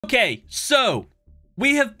Okay, so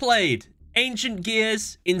we have played Ancient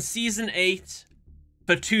Gears in Season 8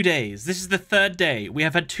 for 2 days. This is the third day. We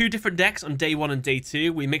have had 2 different decks on day 1 and day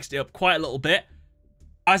 2. We mixed it up quite a little bit.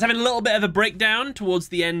 I was having a little bit of a breakdown towards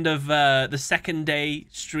the end of the second day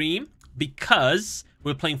stream because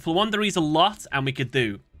we were playing Flwanderies a lot and we could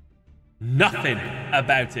do nothing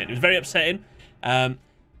about it. It was very upsetting.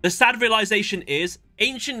 The sad realization is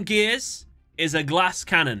Ancient Gears is a glass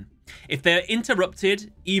cannon. If they're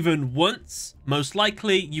interrupted even once, most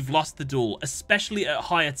likely you've lost the duel, especially at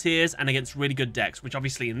higher tiers and against really good decks, which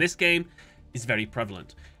obviously in this game is very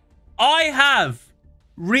prevalent. I have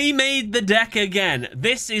remade the deck again.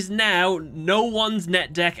 This is now no one's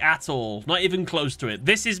net deck at all, not even close to it.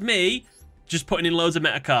 This is me just putting in loads of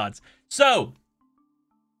meta cards. So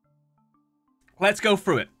let's go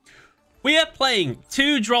through it. We are playing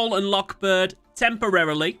 2 Droll and Lockbird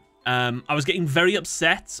temporarily. I was getting very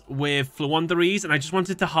upset with Flwanderies, and I just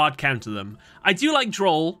wanted to hard counter them. I do like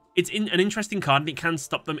Droll. It's an interesting card, and it can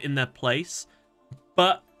stop them in their place.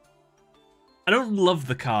 But I don't love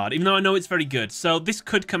the card, even though I know it's very good. So this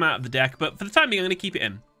could come out of the deck, but for the time being, I'm going to keep it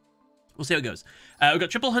in. We'll see how it goes. We've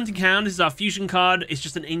got Triple Hunting Hound. This is our fusion card. It's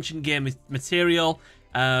just an Ancient Gear material.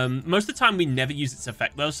 Most of the time, we never use its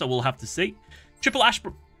effect, though, so we'll have to see. Triple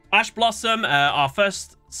Ash Blossom, our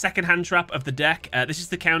first second hand trap of the deck. This is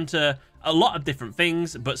to counter a lot of different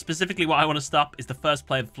things, but specifically what I want to stop is the first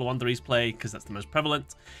play of Flwanderies play, because that's the most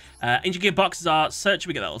prevalent. Ancient Gear Box is our searcher,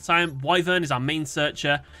 we get that all the time. Wyvern is our main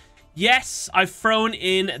searcher. Yes, I've thrown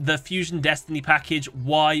in the Fusion Destiny package.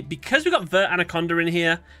 Why? Because we got Vert Anaconda in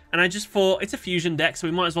here, and I just thought it's a fusion deck, so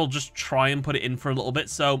we might as well just try and put it in for a little bit.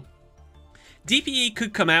 So DPE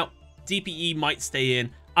could come out, DPE might stay in.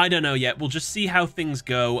 I don't know yet. We'll just see how things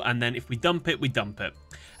go, and then if we dump it, we dump it.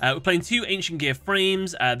 We're playing 2 Ancient Gear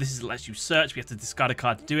frames. This is lets you search. We have to discard a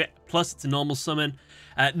card to do it. Plus, it's a normal summon.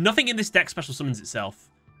 Nothing in this deck special summons itself.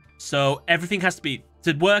 So everything has to be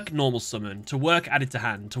to work normal summon, to work added to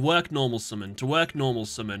hand, to work normal summon, to work normal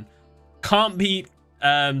summon. Can't be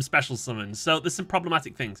special summons. So there's some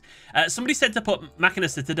problematic things. Somebody said to put Machina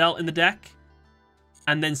Citadel in the deck,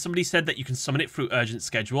 and then somebody said that you can summon it through Urgent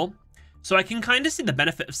Schedule. So I can kind of see the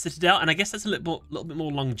benefit of Citadel, and I guess that's a little bit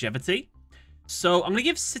more longevity. So I'm going to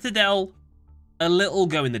give Citadel a little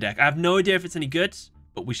go in the deck. I have no idea if it's any good,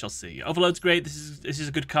 but we shall see. Overload's great. This is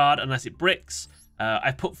a good card unless it bricks.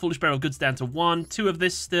 I put Foolish Barrel of Goods down to 1. 2 of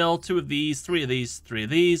this still. 2 of these. 3 of these. 3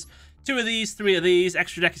 of these. 2 of these. 3 of these.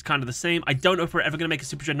 Extra deck is kind of the same. I don't know if we're ever going to make a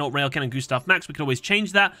Super Dreadnought Railcan and Gustav Max. We can always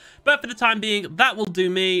change that. But for the time being, that will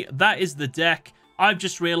do me. That is the deck. I've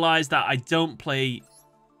just realized that I don't play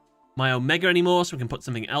my Omega anymore, so we can put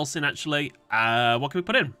something else in, actually. What can we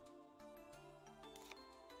put in?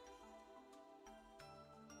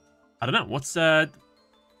 I don't know. What's 2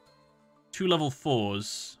 level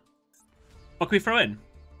 4s? What can we throw in?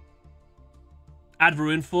 Add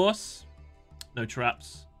Ruin Force. No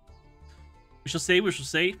traps. We shall see. We shall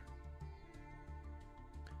see.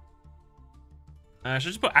 Should I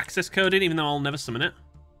just put access code in, even though I'll never summon it?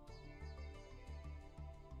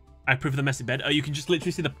 I approve of the messy bed. Oh, you can just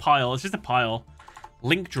literally see the pile. It's just a pile.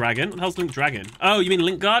 Link Dragon? What the hell's Link Dragon? Oh, you mean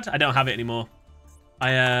Link Guard? I don't have it anymore.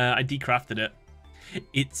 I decrafted it.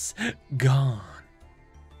 It's gone.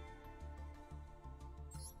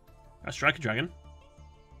 A Striker Dragon.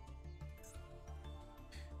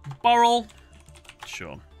 Borrel.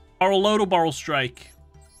 Sure. Borrel Load or Borrel Strike?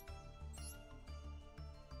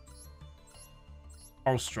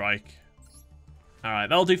 Borrel Strike. Alright,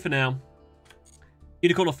 that'll do for now.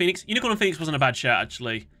 Unicorn or Phoenix? Unicorn or Phoenix wasn't a bad shot,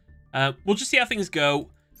 actually. We'll just see how things go.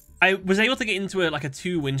 I was able to get into like a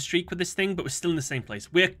 2-win streak with this thing, but we're still in the same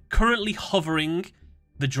place. We're currently hovering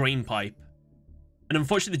the Drain Pipe. And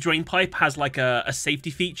unfortunately, the Drain Pipe has like a safety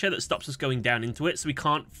feature that stops us going down into it, so we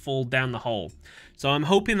can't fall down the hole. So I'm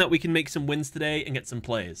hoping that we can make some wins today and get some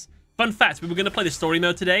players. Fun fact, we were going to play the story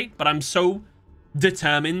mode today, but I'm so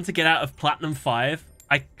determined to get out of Platinum 5.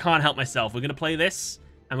 I can't help myself. We're going to play this,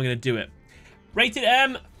 and we're going to do it. Rated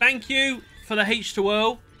M, thank you for the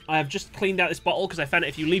H2O. I have just cleaned out this bottle because I found that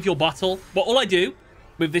if you leave your bottle... Well, all I do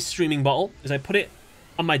with this streaming bottle is I put it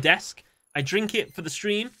on my desk. I drink it for the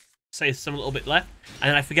stream, say some little bit left, and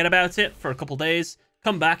then I forget about it for a couple days,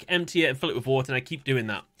 come back, empty it, and fill it with water, and I keep doing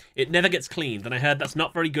that. It never gets cleaned, and I heard that's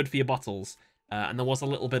not very good for your bottles. And there was a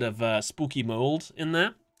little bit of spooky mold in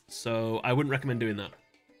there, so I wouldn't recommend doing that.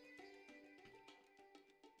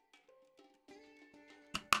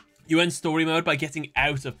 You end story mode by getting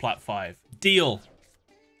out of Plat 5. Deal.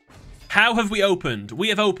 How have we opened? We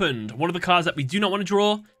have opened one of the cards that we do not want to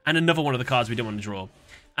draw, and another one of the cards we don't want to draw.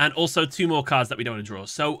 And also 2 more cards that we don't want to draw.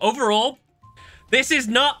 So overall, this is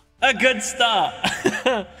not A good start.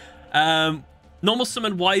 Normal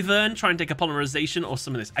summon Wyvern, try and take a polymerization, or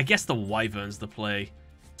summon this. I guess the Wyvern's the play.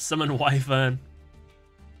 Summon Wyvern.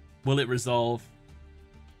 Will it resolve?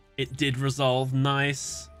 It did resolve.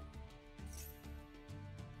 Nice.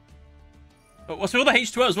 What's with all the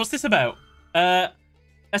H2Os? What's this about? A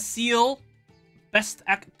seal. Best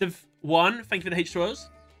active one. Thank you for the H2Os.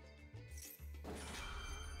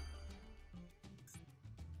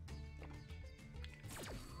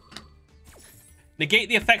 Negate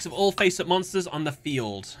the effects of all face-up monsters on the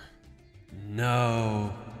field.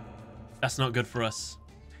 No. That's not good for us.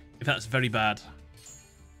 If that's very bad.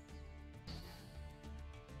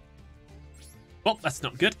 Well, that's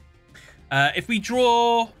not good. If we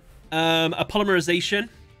draw a polymerization,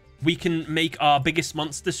 we can make our biggest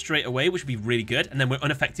monster straight away, which would be really good. And then we're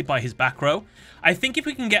unaffected by his back row. I think if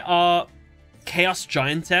we can get our Chaos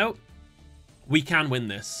Giant out, we can win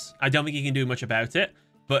this. I don't think he can do much about it,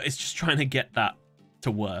 but it's just trying to get that to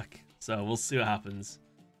work. So we'll see what happens.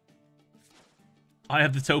 I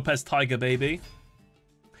have the Topaz Tiger, baby.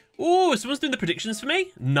 Oh, someone's doing the predictions for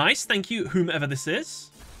me. Nice. Thank you, whomever this is.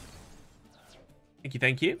 Thank you,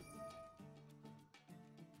 thank you.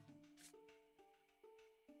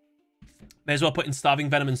 May as well put in Starving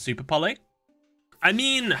Venom and Super Poly. I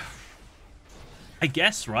mean, I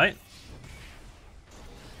guess, right?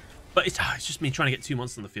 But it's just me trying to get 2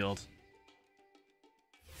 monsters on the field.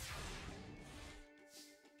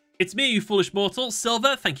 It's me, you foolish mortal.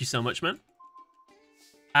 Silver, thank you so much, man.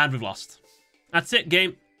 And we've lost. That's it,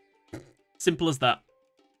 game. Simple as that.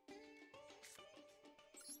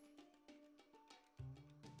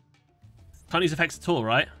 Can't use effects at all,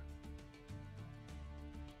 right?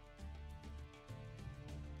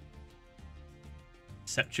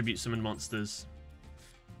 Except tribute summon monsters.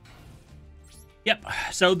 Yep,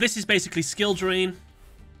 so this is basically skill drain.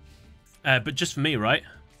 But just for me, right?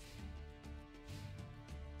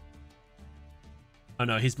 Oh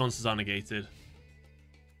no, his monsters are negated.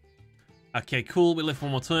 Okay, cool. We live for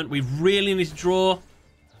one more turn. We really need to draw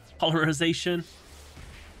polymerization.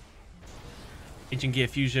 Ancient Gear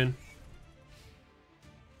Fusion.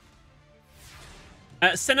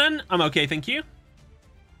 Sinan, I'm okay, thank you.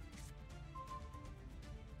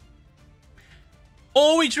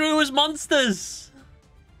 All we drew was monsters.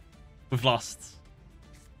 We've lost.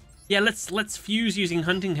 Yeah, let's fuse using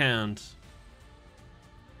Hunting Hound.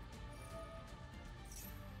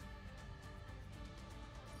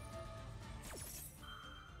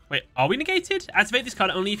 Wait, are we negated? Activate this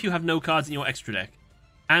card only if you have no cards in your extra deck.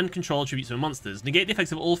 And control tribute summon monsters. Negate the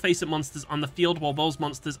effects of all face-up monsters on the field while those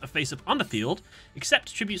monsters are face-up on the field,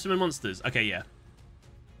 except tribute summon monsters. Okay, yeah.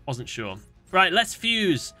 Wasn't sure. Right, let's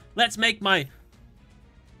fuse. Let's make my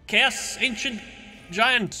Chaos Ancient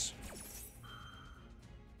Giant.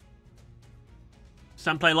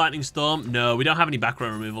 Sam play Lightning Storm? No, we don't have any back row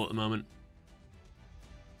removal at the moment.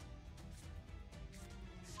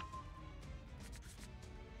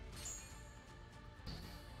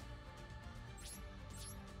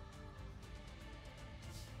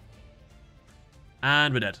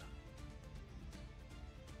 And we're dead.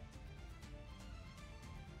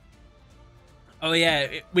 Oh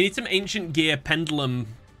yeah, we need some Ancient Gear Pendulum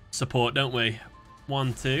support, don't we?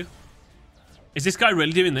 1, 2. Is this guy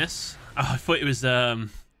really doing this? Oh, I thought it was not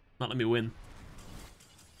letting me win.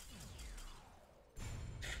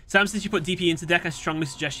 Sam, since you put DP into deck, I strongly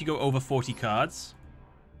suggest you go over 40 cards.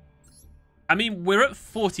 I mean, we're at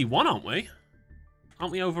 41, aren't we?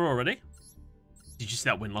 Aren't we over already? Did you see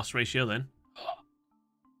that win-loss ratio then?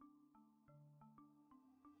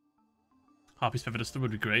 Harpy's Feather Duster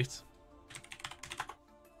would be great.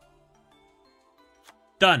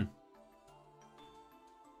 Done.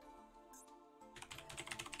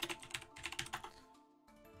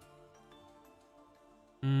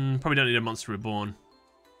 Probably don't need a Monster Reborn.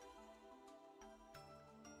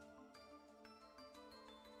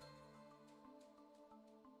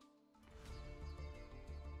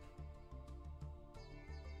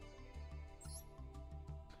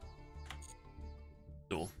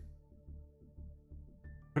 Cool.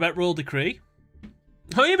 What about Royal Decree?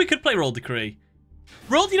 Oh yeah, we could play Royal Decree.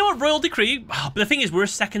 You know what, Royal Decree? Oh, but the thing is, we're a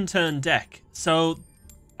second turn deck. So,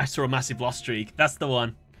 I saw a massive loss streak. That's the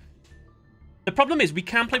one. The problem is, we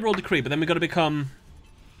can play Royal Decree, but then we've got to become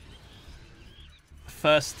a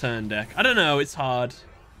first turn deck. I don't know, it's hard.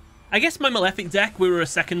 I guess my Malefic deck, we were a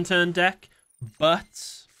second turn deck,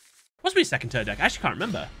 but... Was we a second turn deck? I actually can't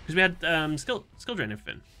remember, because we had skill drain and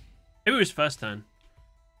everything. Maybe it was first turn.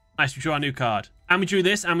 Nice, we drew our new card. And we drew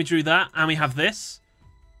this, and we drew that, and we have this.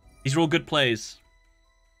 These are all good plays.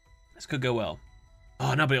 This could go well.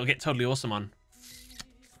 Oh, no, but it'll get totally awesome on.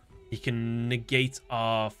 He can negate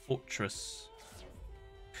our fortress.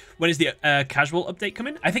 When is the casual update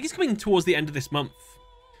coming? I think it's coming towards the end of this month.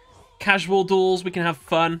 Casual duels, we can have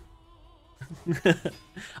fun.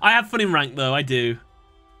 I have fun in rank, though. I do.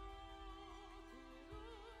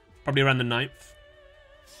 Probably around the 9th.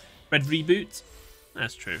 Red reboot.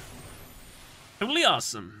 That's true. Totally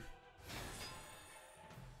awesome.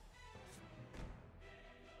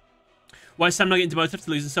 Why is Sam not getting demoted after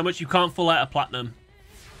losing so much? You can't fall out of platinum.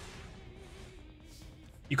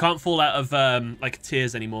 You can't fall out of like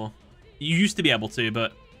tiers anymore. You used to be able to,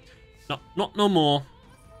 but not no more.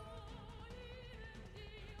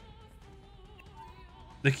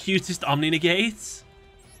 The cutest Omni negate?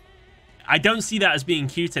 I don't see that as being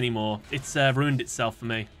cute anymore. It's ruined itself for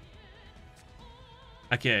me.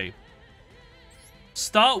 Okay.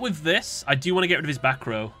 Start with this. I do want to get rid of his back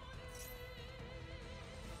row.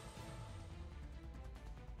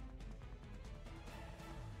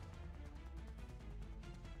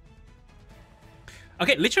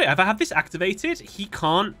 Okay, literally, if I have this activated, he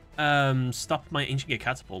can't stop my Ancient Gear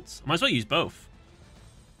catapults. I might as well use both.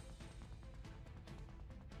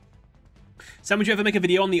 Sam, would you ever make a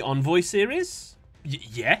video on the Envoy series?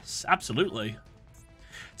 Yes, absolutely.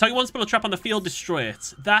 Target one spell a trap on the field, destroy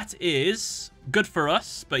it. That is good for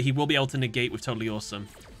us, but he will be able to negate with Totally Awesome.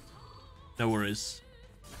 No worries.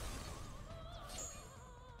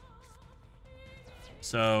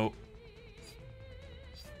 So,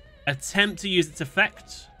 attempt to use its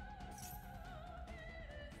effect.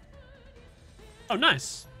 Oh,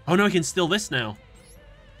 nice. Oh, no, I can steal this now.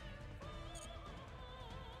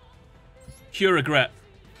 Pure regret.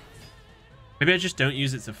 Maybe I just don't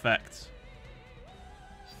use its effect.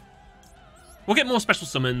 We'll get more special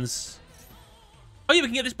summons. Oh, yeah, we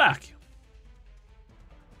can get this back.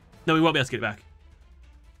 No, we won't be able to get it back.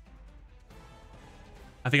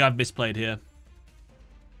 I think I've misplayed here.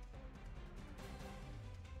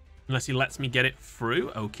 Unless he lets me get it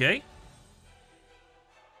through. Okay.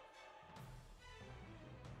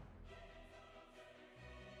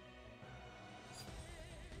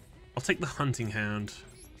 I'll take the Hunting Hound.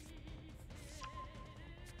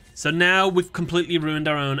 So now we've completely ruined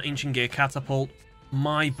our own Ancient Gear catapult.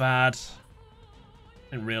 My bad.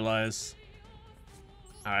 Didn't realize.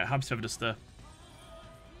 Alright, Hub Silverduster.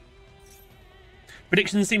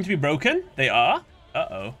 Predictions seem to be broken. They are.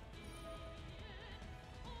 Uh-oh.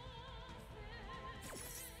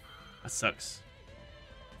 That sucks.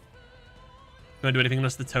 Don't do anything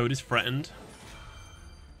unless the toad is threatened.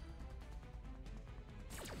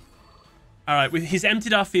 Alright, he's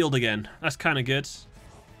emptied our field again. That's kind of good.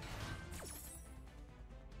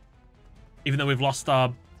 Even though we've lost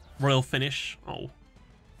our royal finish. Oh.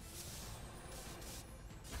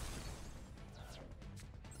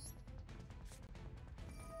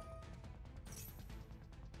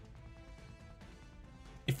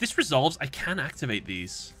 If this resolves, I can activate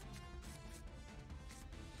these.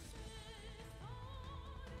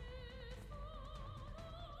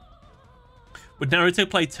 Would Naruto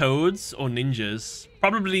play toads or ninjas?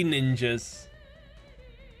 Probably ninjas.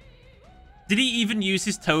 Did he even use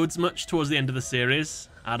his toads much towards the end of the series?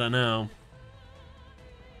 I don't know.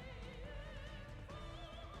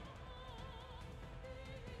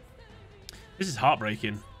 This is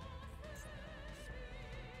heartbreaking.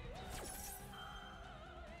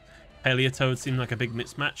 Paleotoad seemed like a big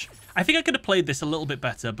mismatch. I think I could have played this a little bit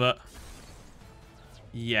better, but...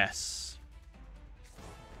 yes.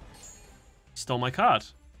 Stole my card.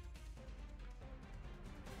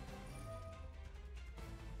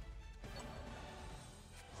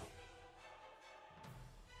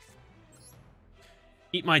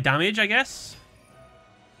 Eat my damage, I guess.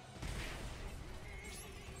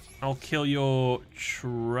 I'll kill your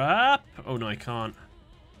trap. Oh, no, I can't.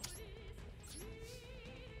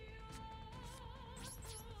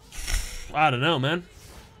 I don't know, man.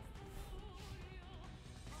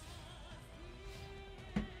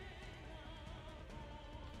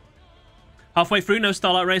 Halfway through, no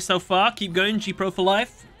Starlight Race so far. Keep going, G-Pro for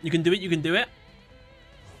life. You can do it, you can do it.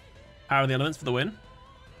 Power of the Elements for the win.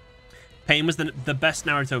 Pain was the best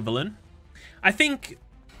Naruto villain. I think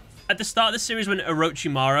at the start of the series when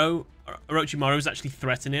Orochimaru was actually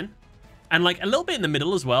threatening, and like a little bit in the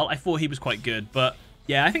middle as well, I thought he was quite good. But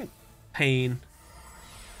yeah, I think Pain.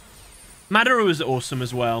 Madara was awesome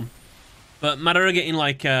as well. But Madara getting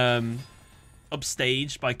like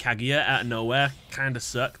upstaged by Kaguya out of nowhere kind of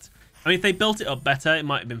sucked. I mean, if they built it up better, it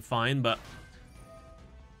might have been fine, but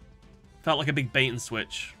felt like a big bait and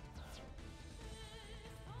switch.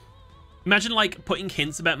 Imagine, like, putting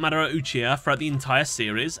hints about Madara Uchiha throughout the entire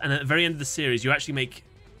series, and at the very end of the series, you actually make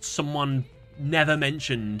someone never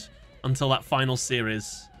mentioned until that final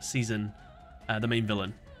season, the main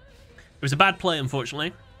villain. It was a bad play,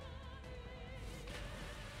 unfortunately.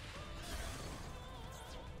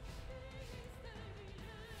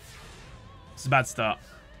 It's a bad start.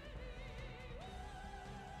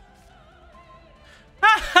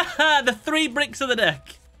 The 3 bricks of the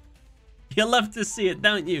deck. You love to see it,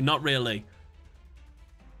 don't you? Not really.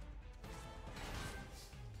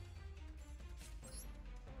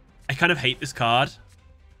 I kind of hate this card.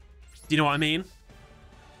 Do you know what I mean?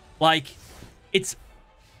 Like, it's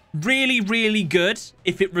really, really good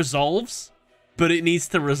if it resolves, but it needs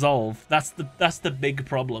to resolve. That's the big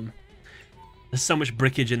problem. There's so much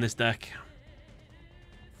brickage in this deck.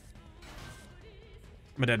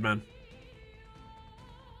 I'm a dead man.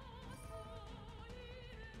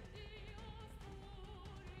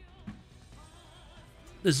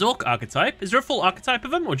 The Zork archetype? Is there a full archetype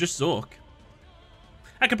of him or just Zork?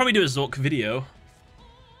 I could probably do a Zork video.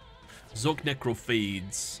 Zork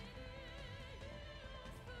Necrophages.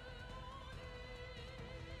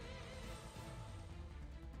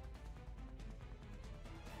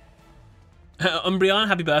 Umbreon,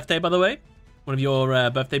 happy birthday, by the way. One of your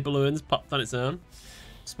birthday balloons popped on its own.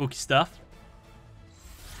 Spooky stuff.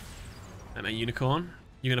 And a unicorn.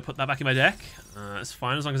 You're going to put that back in my deck? It's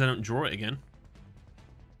fine as long as I don't draw it again.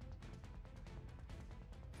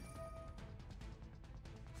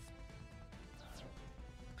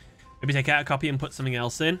 Maybe take out a copy and put something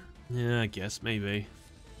else in? Yeah, I guess, maybe.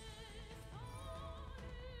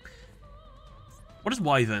 What does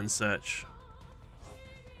Wyvern search?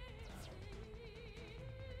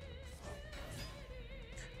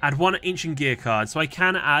 Add 1 Ancient Gear card. So I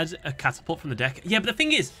can add a Catapult from the deck. Yeah, but the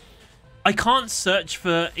thing is, I can't search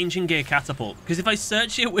for Ancient Gear Catapult. Because if I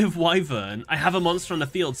search it with Wyvern, I have a monster on the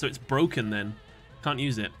field, so it's broken then. Can't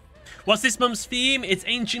use it. What's this month's theme? It's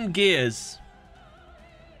Ancient Gears.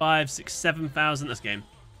 5, 6, 7,000. This game.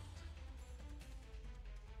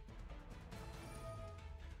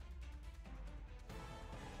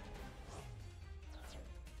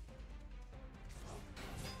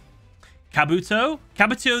 Kabuto?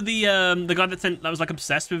 Kabuto, the guy that was like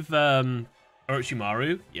obsessed with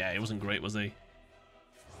Orochimaru? Yeah, he wasn't great, was he?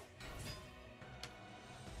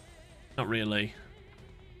 Not really.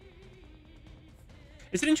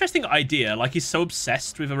 It's an interesting idea. Like, he's so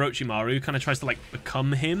obsessed with Orochimaru, kind of tries to, like,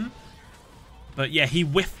 become him. But, yeah, he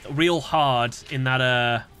whiffed real hard in that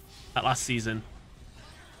last season.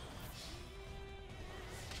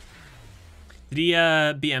 Did he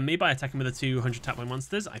BM me by attacking with the 200 tap point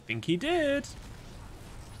monsters? I think he did.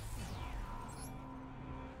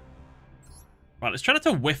 Right, let's try not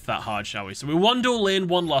to whiff that hard, shall we? So we're 1 duel in,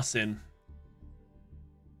 1 loss in.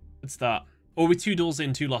 Good start. Or we're 2 duels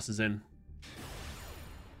in, 2 losses in.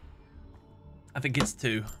 I think it's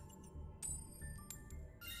 2.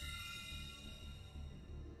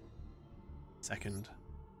 Second.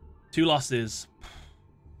 2 losses.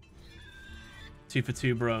 2 for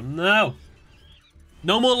 2, bro. No!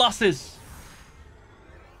 No more losses!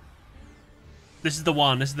 This is the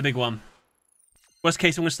one. This is the big one. Worst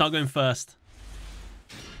case, I'm going to start going first.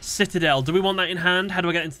 Citadel. Do we want that in hand? How do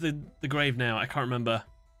I get into the grave now? I can't remember.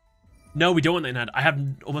 No, we don't want that in hand. I have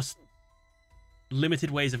almost limited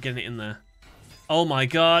ways of getting it in there. Oh my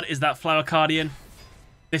god, is that Flower Cardian?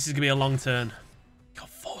 This is going to be a long turn. Got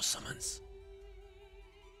 4 summons.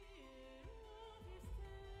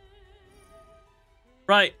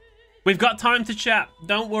 Right. We've got time to chat.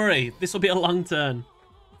 Don't worry. This will be a long turn.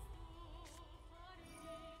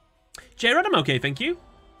 J-Rod, I'm okay, thank you.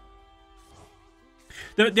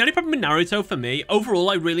 The only problem with Naruto for me, overall,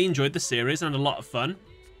 I really enjoyed the series and had a lot of fun.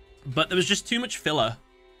 But there was just too much filler.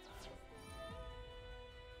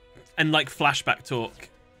 And like flashback talk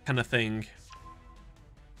kind of thing.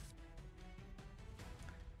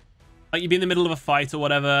 Like you'd be in the middle of a fight or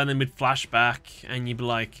whatever, and then we'd flashback, and you'd be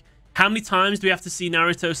like, how many times do we have to see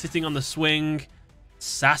Naruto sitting on the swing?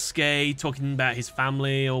 Sasuke talking about his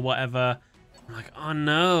family or whatever. I'm like, oh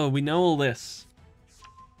no, we know all this.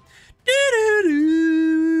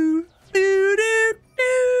 Do-do-do,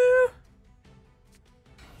 do-do-do.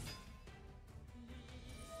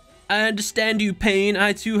 I understand you, pain.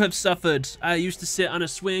 I too have suffered. I used to sit on a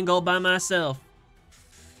swing all by myself.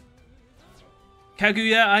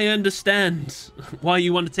 Kaguya, I understand why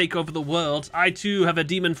you want to take over the world. I too have a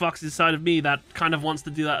demon fox inside of me that kind of wants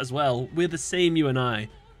to do that as well. We're the same, you and I.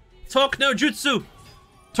 Talk no jutsu.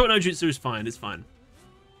 Talk no jutsu is fine. It's fine.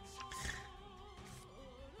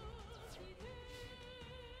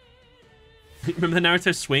 Remember the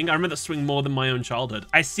Naruto swing? I remember that swing more than my own childhood.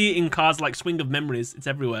 I see it in cards like Swing of Memories. It's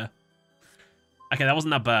everywhere. Okay, that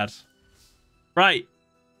wasn't that bad. Right.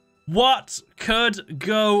 What could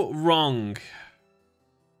go wrong?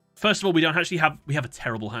 First of all, we have a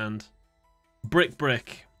terrible hand.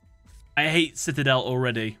 Brick. I hate Citadel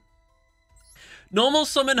already. Normal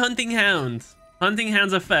summon Hunting Hound. Hunting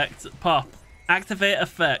Hound's effect. Pop. Activate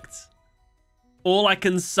effect. All I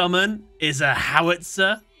can summon is a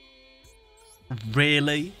Howitzer.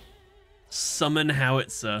 Really? Summon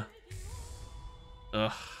Howitzer.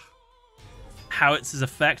 Ugh. Howitzer's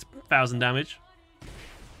effect. 1,000 damage.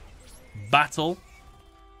 Battle.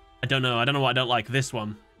 I don't know what I don't like. This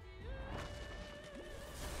one.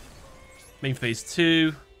 Main phase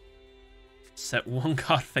 2. Set 1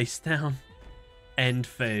 card face down. End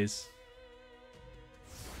phase.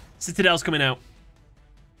 Citadel's coming out.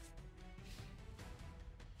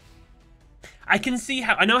 I can see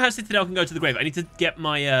how... I know how Citadel can go to the grave. I need to get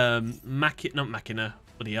my... not Machina.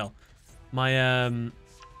 Bloody hell. My... my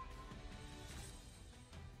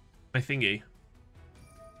thingy.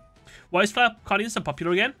 Why is Flower Guardians so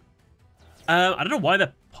popular again? I don't know why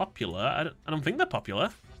they're popular. I don't think they're popular.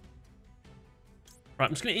 Right,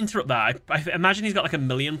 I'm just going to interrupt that. I imagine he's got like a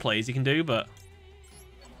million plays he can do, but...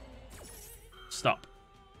 Stop.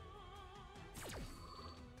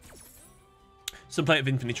 Some play of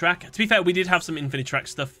Infinity Track. To be fair, we did have some Infinity Track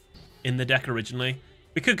stuff in the deck originally.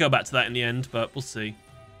 We could go back to that in the end, but we'll see.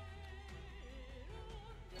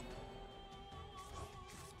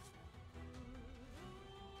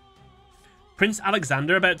 Prince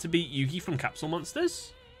Alexander about to beat Yugi from Capsule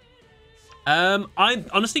Monsters?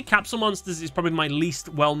 Honestly, Capsule Monsters is probably my least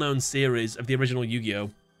well-known series of the original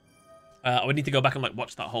Yu-Gi-Oh! I would need to go back and like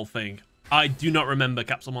watch that whole thing. I do not remember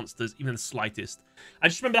Capsule Monsters even the slightest. I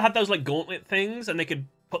just remember they had those like gauntlet things and they could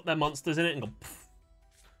put their monsters in it and go poof.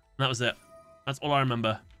 And that was it. That's all I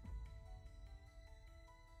remember.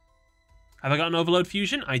 Have I got an Overload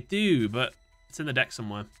Fusion? I do, but it's in the deck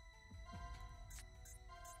somewhere.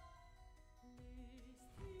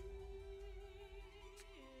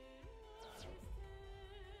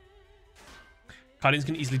 Guardians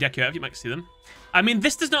can easily deck you out if you might see them. I mean,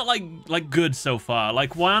 this does not like good so far.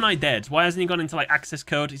 Like, why aren't I dead? Why hasn't he gone into like access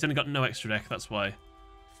code? He's only got no extra deck, that's why.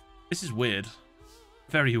 This is weird.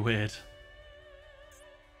 Very weird.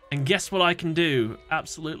 And guess what I can do?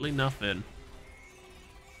 Absolutely nothing.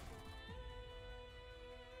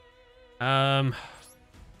 I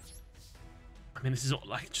mean, this is all,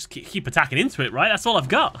 like, just keep attacking into it, right? That's all I've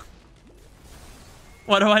got.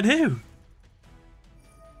 What do I do?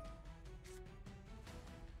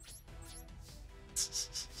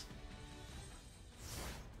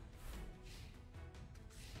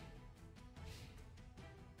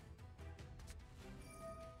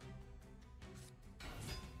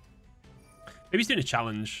 Maybe he's doing a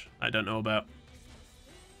challenge I don't know about.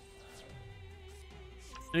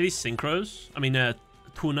 Any of these synchros? I mean,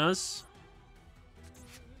 punas?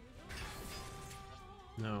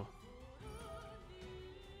 No.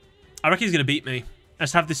 I reckon he's going to beat me. I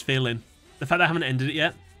just have this feeling. The fact that I haven't ended it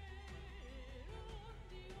yet.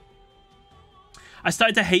 I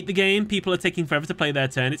started to hate the game. People are taking forever to play their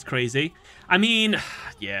turn. It's crazy. I mean,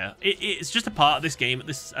 yeah. It's just a part of this game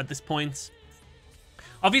at this point.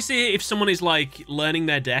 Obviously, if someone is, like, learning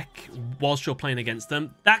their deck whilst you're playing against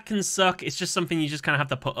them, that can suck. It's just something you just kind of have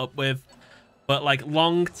to put up with. But, like,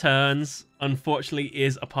 long turns, unfortunately,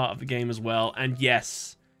 is a part of the game as well. And,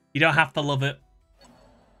 yes, you don't have to love it.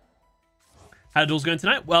 How are duels going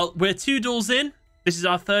tonight? Well, we're 2 duels in. This is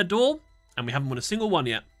our 3rd duel, and we haven't won a single one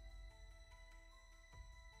yet.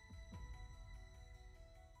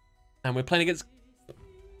 And we're playing against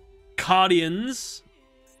Cardigans.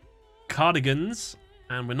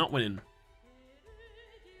 And we're not winning.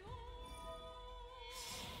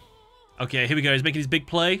 Okay, here we go. He's making his big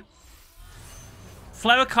play.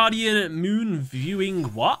 Flower Guardian Moon Viewing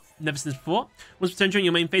what? Never seen this before. Once per turn during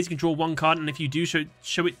your main phase, you can draw 1 card, and if you do,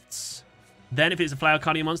 show it. Then, if it's a Flower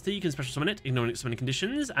Guardian monster, you can special summon it, ignoring its summoning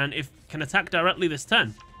conditions, and if can attack directly this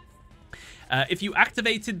turn. If you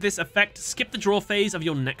activated this effect, skip the draw phase of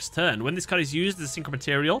your next turn. When this card is used as a synchro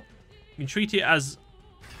material, you can treat it as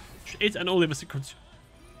it and all the other synchro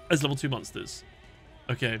as level 2 monsters.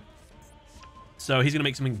 Okay. So he's going to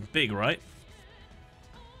make something big, right?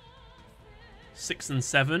 6 and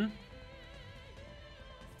 7.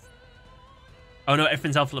 Oh no,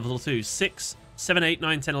 everything's alpha level 2. 6, 7, 8,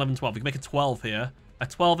 9, 10, 11, 12. We can make a 12 here. A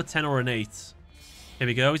 12, a 10, or an 8. Here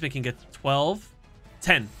we go. He's making a 12.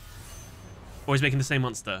 10. Or he's making the same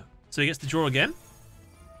monster. So he gets to draw again.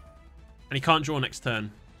 And he can't draw next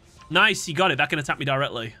turn. Nice, he got it. That can attack me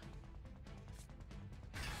directly.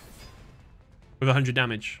 With 100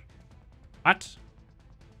 damage. What?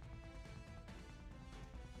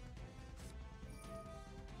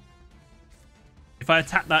 If I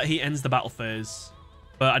attack that, he ends the battle phase.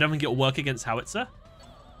 But I don't think it'll work against Howitzer.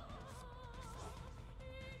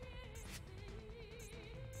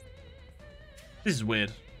 This is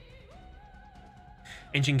weird.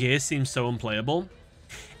 Ancient Gears seems so unplayable.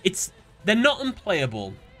 They're not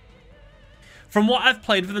unplayable. From what I've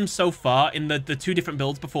played with them so far in the two different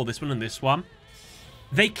builds before this one and this one,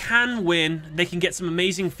 they can win. They can get some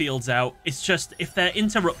amazing fields out. It's just if they're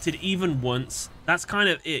interrupted even once, that's kind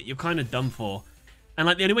of it. You're kind of done for. And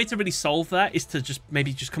like the only way to really solve that is to just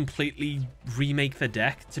maybe just completely remake the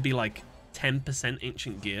deck to be like 10%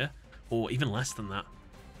 Ancient Gear or even less than that.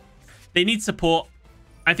 They need support.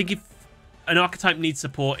 I think if an archetype needs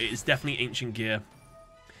support, it is definitely Ancient Gear.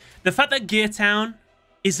 The fact that Gear Town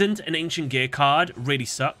isn't an Ancient Gear card really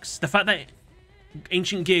sucks. The fact that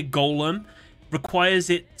Ancient Gear Golem requires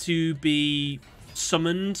it to be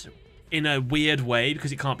summoned in a weird way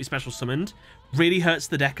because it can't be special summoned really hurts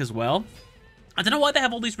the deck as well. I don't know why they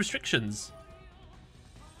have all these restrictions.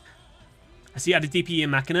 I see you added DPE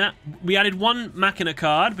and Machina. We added one Machina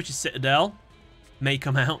card, which is Citadel. May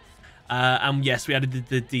come out. And yes, we added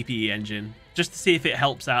the DPE engine just to see if it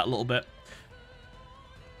helps out a little bit.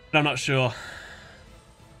 But I'm not sure.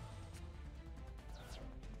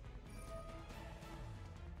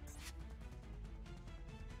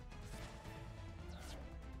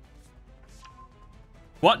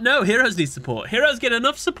 What? No, Heroes need support. Heroes get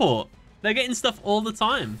enough support. They're getting stuff all the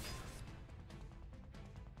time.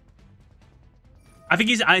 I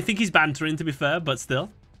think he's bantering, to be fair, but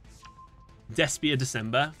still. Despia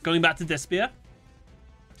December. Going back to Despia.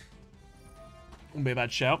 Wouldn't be a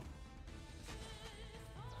bad shout.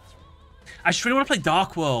 I just really want to play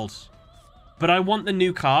Dark World. But I want the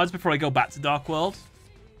new cards before I go back to Dark World.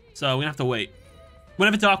 So we're going to have to wait.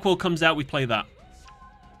 Whenever Dark World comes out, we play that.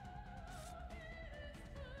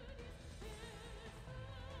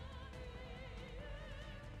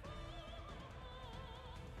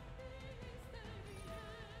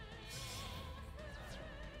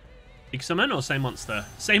 Big summon or same monster?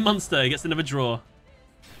 Same monster. He gets another draw.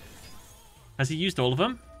 Has he used all of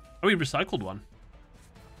them? Oh, he recycled one.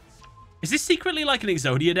 Is this secretly like an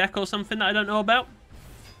Exodia deck or something that I don't know about?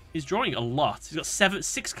 He's drawing a lot. He's got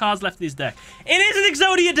 6 cards left in his deck. It is an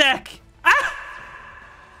Exodia deck! Ah!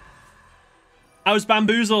 I was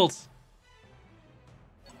bamboozled.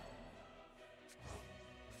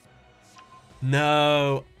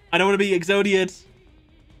 No. I don't want to be Exodia'd.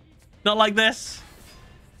 Not like this.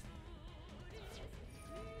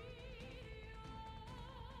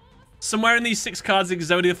 Somewhere in these 6 cards,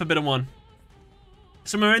 Exodia Forbidden One.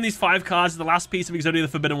 Somewhere in these 5 cards, the last piece of Exodia the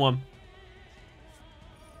Forbidden One.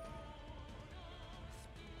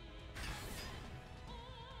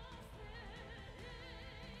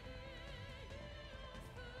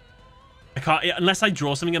 I can't, unless I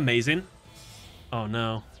draw something amazing. Oh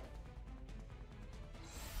no.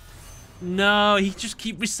 No, he just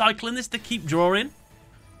keep recycling this to keep drawing.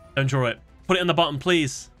 Don't draw it. Put it on the bottom,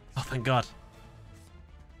 please. Oh, thank God.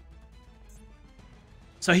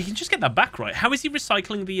 So he can just get that back, right? How is he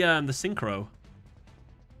recycling the synchro?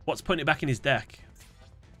 What's putting it back in his deck?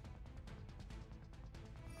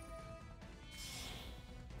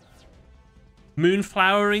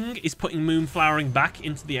 Moonflowering is putting Moonflowering back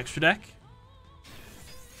into the extra deck.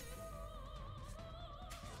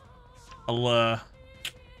 Nah,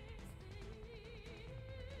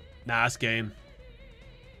 that's game.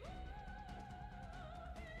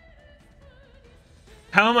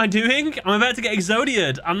 How am I doing? I'm about to get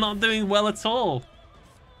Exodia'd. I'm not doing well at all.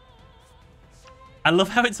 I love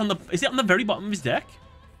how it's on the... Is it on the very bottom of his deck?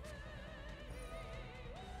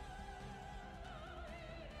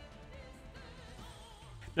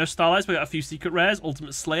 No Starlights, we got a few secret rares.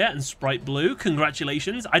 Ultimate Slayer and Sprite Blue.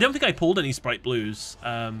 Congratulations. I don't think I pulled any Sprite Blues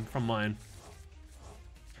from mine.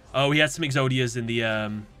 Oh, he had some Exodias in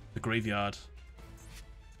the graveyard.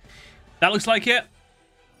 That looks like it.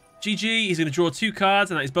 GG, he's going to draw 2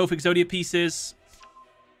 cards, and that is both Exodia pieces.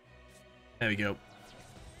 There we go.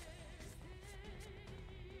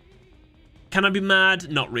 Can I be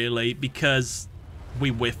mad? Not really, because we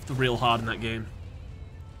whiffed real hard in that game.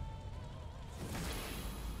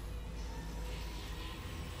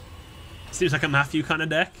 Seems like a Matthew kind of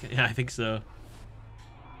deck. Yeah, I think so.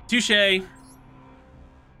 Touche. We're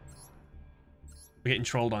getting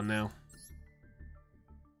trolled on now.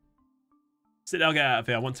 I'll get out of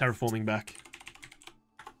here. I want terraforming back.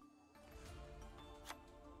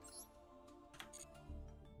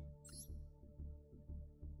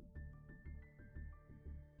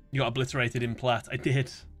 You got obliterated in plat. I did.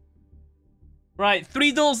 Right,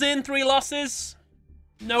 3 duels in, 3 losses.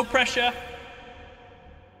 No pressure.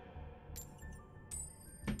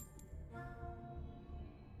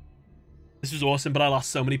 This was awesome, but I lost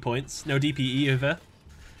so many points. No DPE over.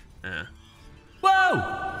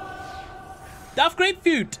 Whoa! Daft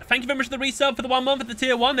Grapefruit, thank you very much for the resub for the 1 month at the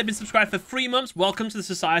tier 1. They've been subscribed for 3 months. Welcome to the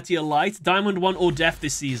Society of Light. Diamond 1 or Death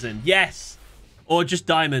this season. Yes. Or just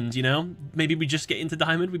Diamond, you know? Maybe we just get into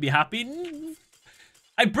Diamond. We'd be happy.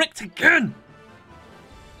 I bricked again.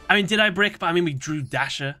 I mean, did I brick? But I mean, we drew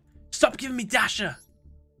Dasher. Stop giving me Dasher.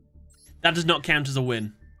 That does not count as a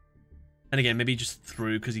win. And again, maybe he just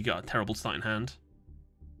threw because he got a terrible starting hand.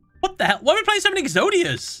 What the hell? Why are we playing so many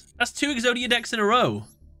Exodias? That's 2 Exodia decks in a row.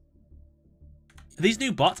 Are these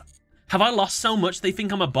new bots? Have I lost so much they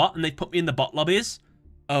think I'm a bot and they put me in the bot lobbies?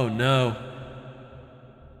 Oh no.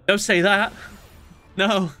 Don't say that.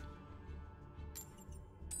 No.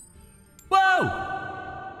 Whoa!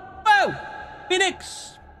 Whoa!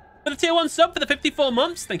 Phoenix! For the tier 1 sub for the 54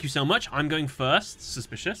 months. Thank you so much. I'm going first.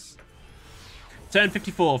 Suspicious. Turn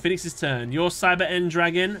 54. Phoenix's turn. Your Cyber End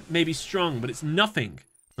Dragon may be strong, but it's nothing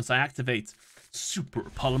once I activate Super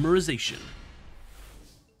Polymerization.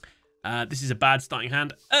 This is a bad starting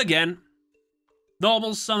hand. Again.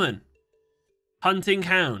 Normal summon. Hunting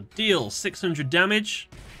Hound. Deal 600 damage.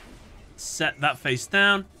 Set that face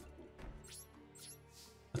down.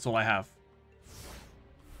 That's all I have.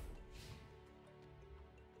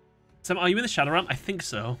 So, are you in the Shadow Realm? I think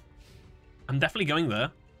so. I'm definitely going there.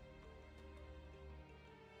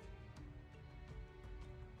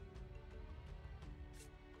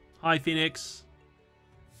 Hi, Phoenix.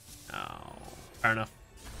 Oh, fair enough.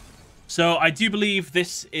 So, I do believe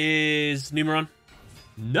this is Numeron.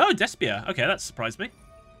 No, Despia. Okay, that surprised me.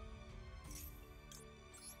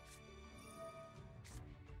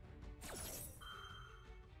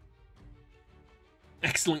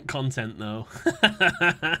 Excellent content, though.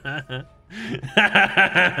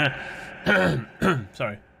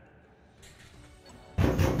 Sorry.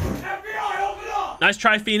 FBI, open up! Nice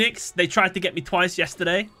try, Phoenix. They tried to get me twice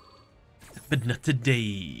yesterday, but not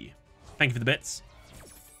today. Thank you for the bits.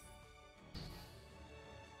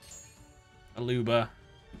 Aluba.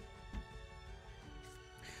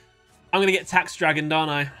 I'm going to get Tax Dragon, don't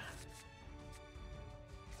I?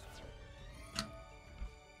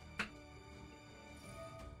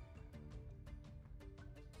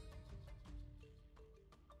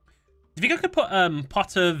 Do you think I could put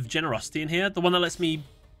Pot of Generosity in here? The one that lets me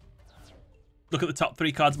look at the top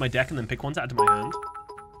 3 cards of my deck and then pick one to add to my hand.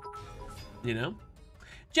 You know?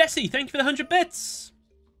 Jesse, thank you for the 100 bits.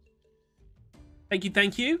 Thank you,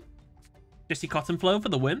 thank you. Jesse Cottonflow for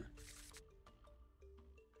the win.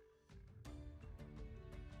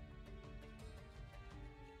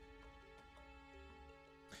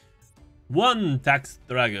 One Tax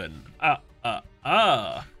Dragon.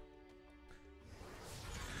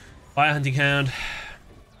 Fire Hunting Hound.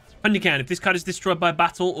 Hunting Hound. If this card is destroyed by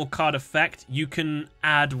battle or card effect, you can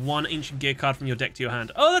add 1 Ancient Gear card from your deck to your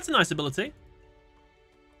hand. Oh, that's a nice ability.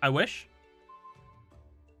 I wish.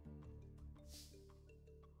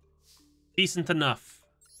 Decent enough.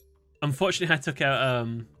 Unfortunately, I took out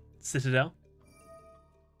Citadel.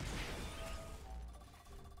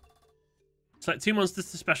 Select 2 monsters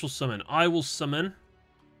to special summon. I will summon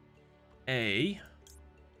a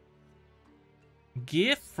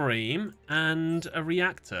Gear Frame and a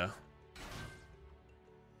Reactor.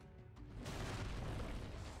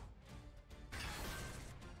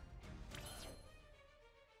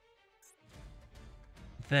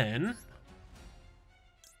 Then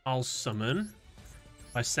I'll summon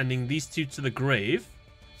by sending these 2 to the grave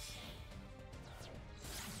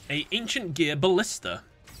a Ancient Gear Ballista.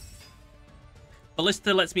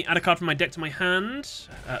 Ballista lets me add a card from my deck to my hand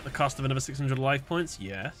at the cost of another 600 life points.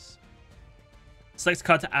 Yes. Select a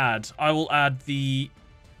card to add. I will add the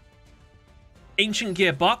Ancient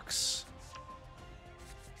Gear Box,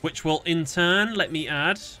 which will in turn let me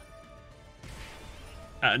add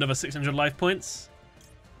another 600 life points.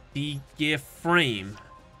 The Gear Frame.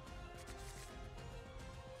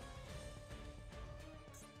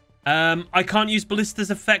 I can't use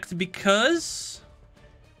Ballista's effect because...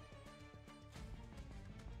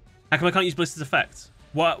 How come I can't use Ballista's effect?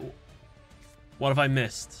 What have I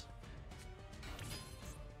missed?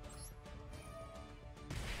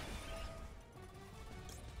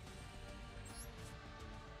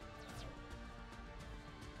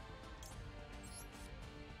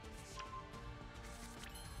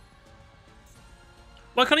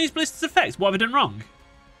 Why can't I use Ballista's effect? What have I done wrong?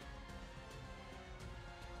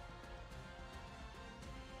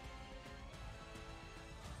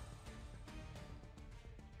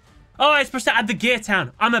 Oh, it's supposed to add the Gear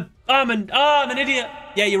Town. I'm an idiot.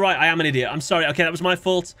 Yeah, you're right. I am an idiot. I'm sorry. Okay, that was my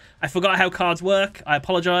fault. I forgot how cards work. I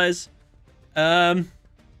apologize. Yes.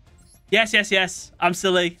 I'm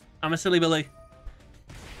silly. I'm a silly Billy.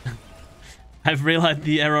 I've realized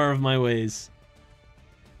the error of my ways.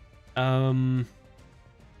 It'll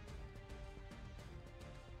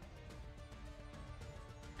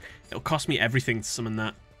cost me everything to summon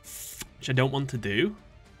that, which I don't want to do.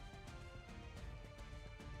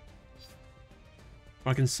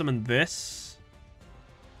 Or I can summon this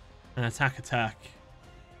and attack.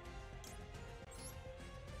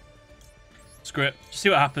 Screw it. Just see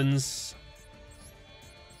what happens.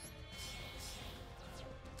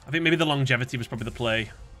 I think maybe the longevity was probably the play.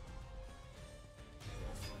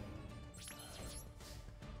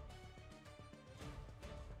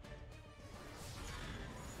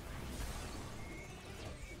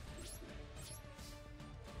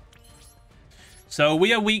 So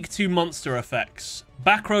we are weak to monster effects.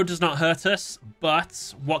 Back row does not hurt us,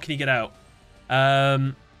 but what can he get out?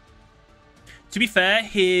 To be fair,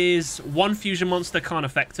 his one fusion monster can't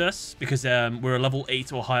affect us because we're a level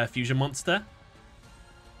 8 or higher fusion monster.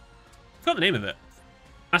 I forgot the name of it.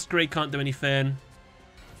 Masquerade can't do anything.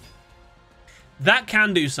 That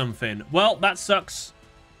can do something. Well, that sucks.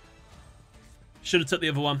 Should have took the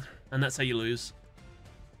other one, and that's how you lose.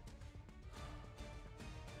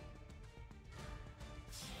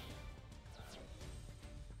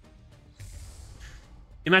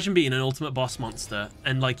 Imagine being an ultimate boss monster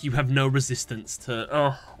and like you have no resistance to...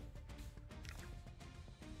 Oh.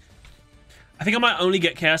 I think I might only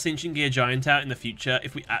get Chaos Ancient Gear Giant out in the future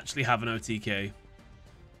if we actually have an OTK.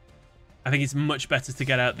 I think it's much better to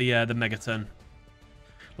get out the Megaton.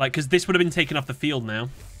 Like, because this would have been taken off the field now.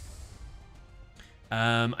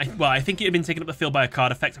 Well, I think it had been taken up the field by a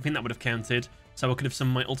card effect. I think that would have counted. So I could have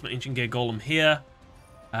summoned my Ultimate Ancient Gear Golem here.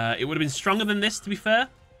 It would have been stronger than this, to be fair.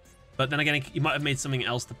 But then again, you might have made something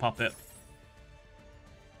else to pop it.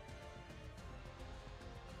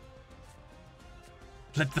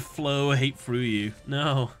 Let the flow hate through you.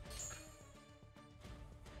 No.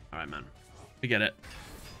 Alright, man. We get it.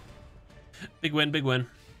 Big win, big win.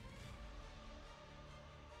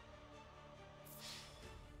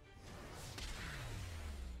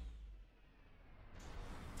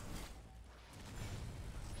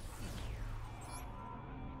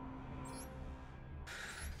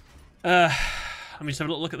 Let me just have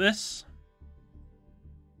a little look at this.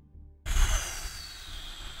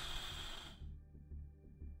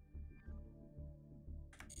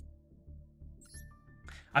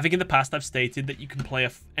 I think in the past I've stated that you can play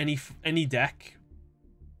any deck.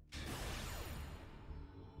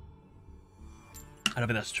 I don't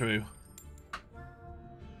think that's true.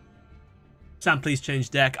 Sam, please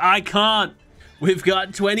change deck. I can't! We've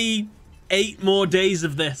got 28 more days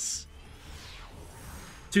of this.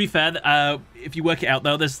 To be fair, if you work it out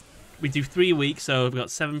though, we do 3 weeks, so we've got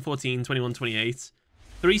 7, 14, 21, 28.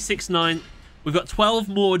 3, 6, 9. We've got 12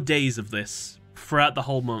 more days of this throughout the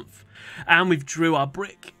whole month. And we've drew our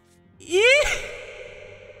brick. Yeah.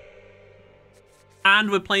 And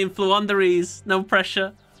we're playing Fluanderies. No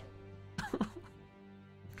pressure.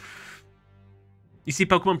 You see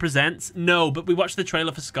Pokemon Presents? No, but we watched the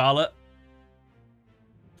trailer for Scarlet.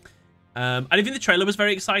 I didn't think the trailer was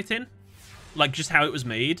very exciting. Like, just how it was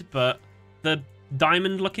made, but the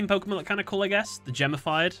diamond-looking Pokemon look kind of cool, I guess. The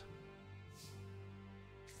gemified.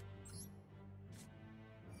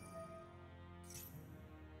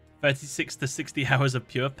 "36 to 60 hours of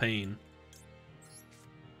pure pain."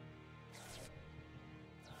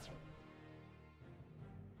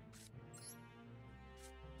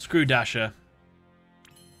 Screw Dasher.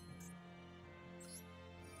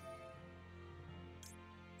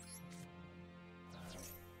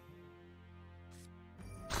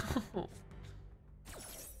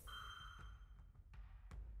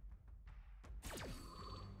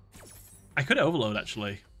 I could overload,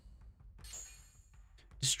 actually.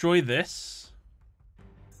 Destroy this.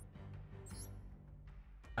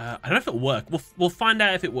 I don't know if it'll work. We'll find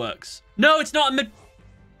out if it works. No, it's not a mid...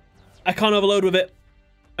 I can't overload with it.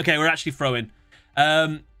 Okay, we're actually throwing.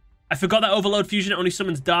 I forgot that overload fusion only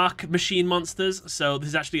summons dark machine monsters, so this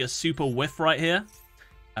is actually a super whiff right here.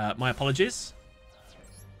 My apologies.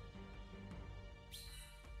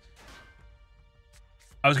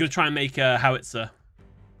 I was going to try and make a howitzer.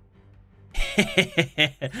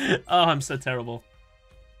 Oh, I'm so terrible.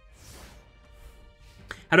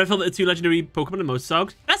 How do I feel that the 2 legendary Pokemon are most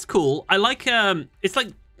sogged? That's cool. I like, it's like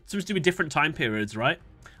supposed to be different time periods, right?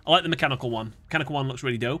 I like the mechanical one. Mechanical one looks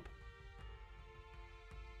really dope.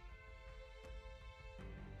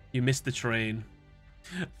 You missed the train.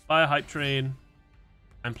 Fire Hype Train.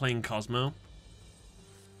 I'm playing Cosmo.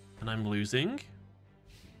 And I'm losing.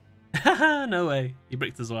 Haha, no way. He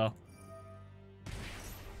bricked as well.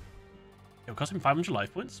 It cost him 500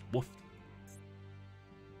 life points. Woof.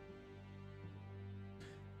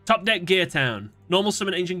 Top deck Gear Town. Normal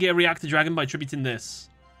summon Ancient Gear Reactor Dragon by tributing this.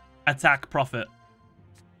 Attack profit.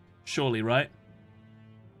 Surely, right?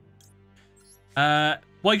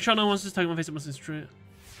 Why trying to wants to take my face? It must destroy it.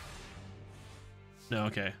 No,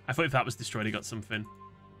 okay. I thought if that was destroyed, he got something.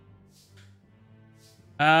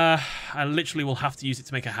 I literally will have to use it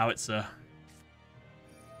to make a howitzer.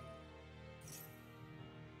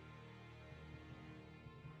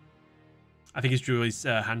 I think he's drew his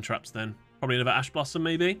hand traps then. Probably another Ash Blossom,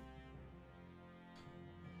 maybe.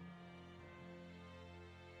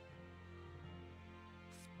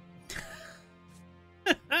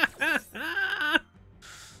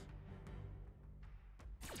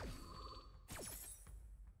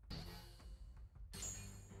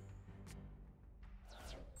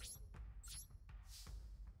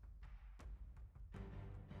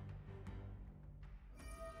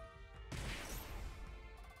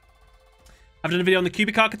 I've done a video on the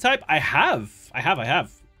cubic archetype. I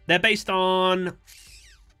have. They're based on...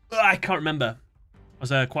 I can't remember. It was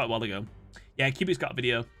quite a while ago. Yeah, Cubic's got a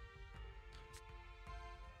video.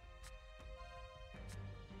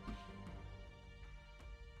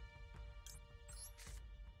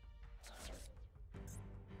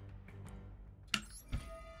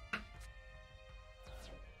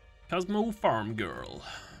 Cosmo Farm Girl.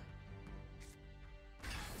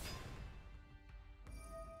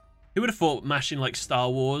 Who would have thought mashing like Star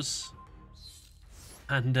Wars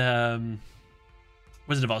and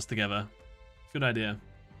Wizard of Oz together? Good idea.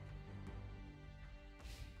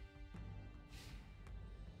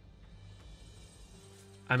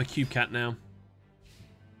 I'm a cube cat now.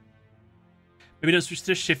 Maybe don't switch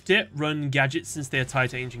to shift it. Run gadgets since they are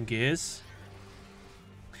tied to ancient gears.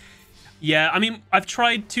 Yeah, I mean, I've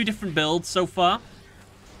tried 2 different builds so far.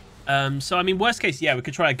 So, I mean, worst case, yeah, we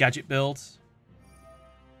could try a gadget build.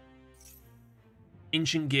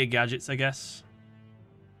 Ancient gear gadgets, I guess.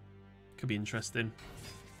 Could be interesting.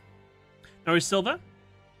 Norris Silver.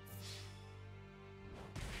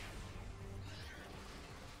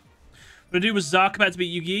 What I do was Zark about to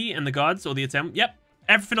beat Yugi and the gods, or the attempt. Yep.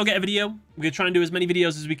 Everything will get a video. We're going to try and do as many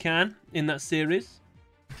videos as we can in that series.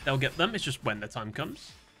 They'll get them. It's just when the time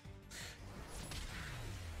comes.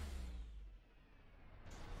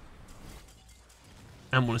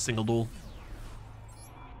 And won a single duel.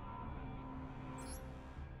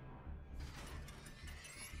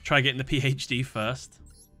 Try getting the PhD first.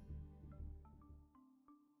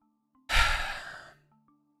 What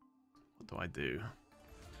do I do?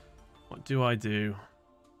 What do I do?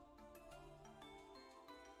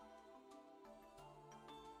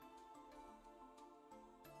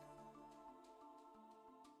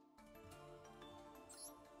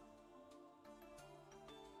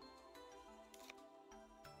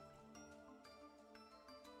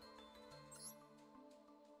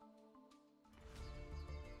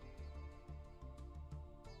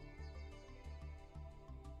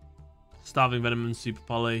 Starving Venom and Super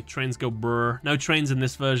Poly. Trains go brr. No trains in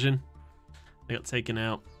this version. They got taken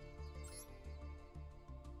out.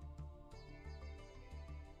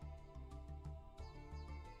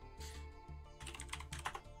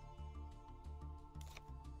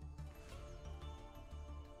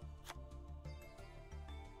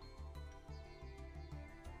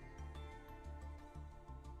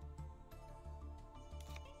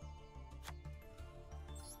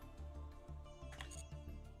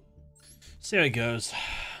 See how it goes. So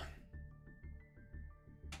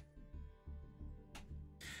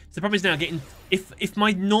the problem is now getting... If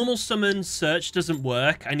my normal summon search doesn't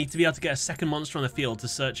work, I need to be able to get a second monster on the field to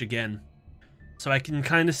search again. So I can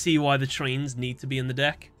kind of see why the trains need to be in the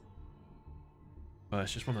deck. Well,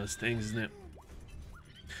 it's just one of those things, isn't it?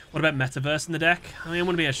 What about Metaverse in the deck? I mean, I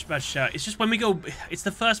want to be a bad shout. It's just when we go... It's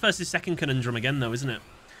the first versus second conundrum again, though, isn't it?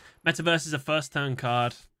 Metaverse is a first turn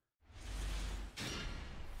card.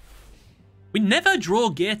 We never draw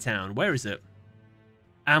Gear Town. Where is it?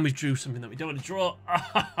 And we drew something that we don't want to draw.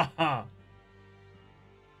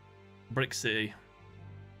 Brick City.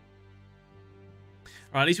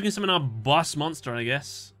 Alright, at least we can summon our boss monster, I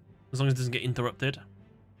guess. As long as it doesn't get interrupted.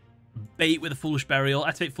 Bait with a Foolish Burial.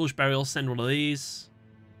 Activate Foolish Burial, send one of these.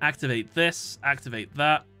 Activate this, activate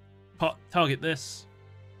that. Target this.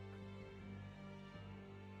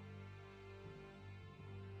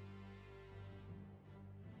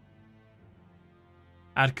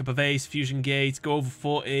 Add Cup of Ace, Fusion Gate, go over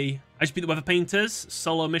 40. I just beat the Weather Painters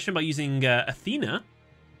solo mission by using Athena.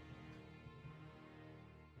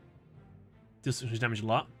 Deals some damage a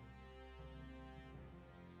lot.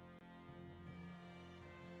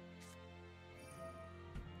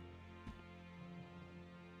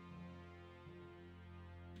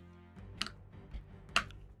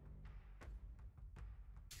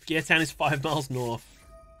 Gear Town is 5 miles north.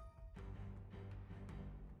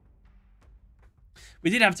 We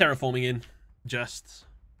did have terraforming in, just...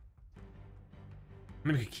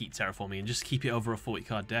 Maybe we could keep terraforming and just keep it over a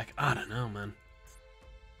 40-card deck. I don't know, man.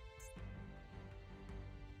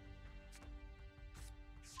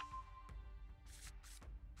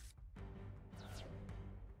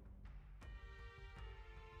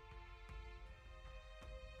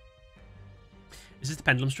 Is this the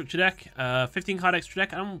Pendulum Structure deck? 15-card extra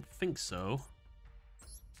deck? I don't think so.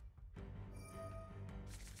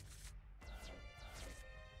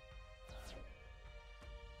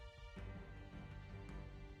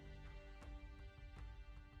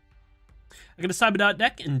 I got a Cyber Dart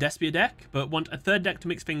deck and Despia deck, but want a third deck to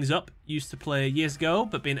mix things up. Used to play years ago,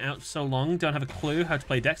 but been out so long, don't have a clue how to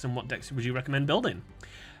play decks, and what decks would you recommend building?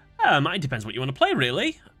 It depends what you want to play,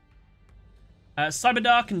 really. Cyber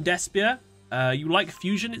Dark and Despia. You like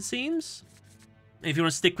Fusion, it seems. If you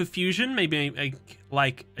want to stick with Fusion, maybe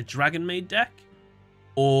like a Dragon Maid deck.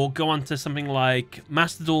 Or go on to something like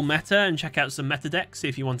Master Duel Meta and check out some meta decks, see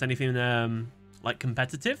if you want anything like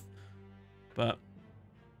competitive. But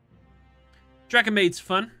Dragon Maid's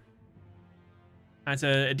fun. That's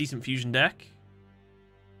a decent Fusion deck.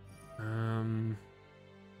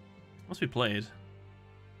 What's we played?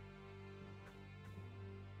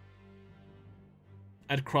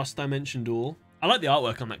 Add Cross Dimension Duel. I like the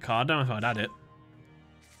artwork on that card. I don't know if I'd add it.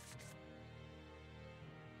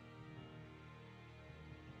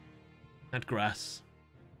 Add Grass.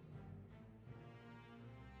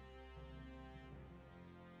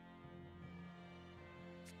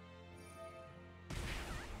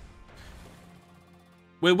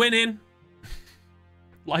 We're winning.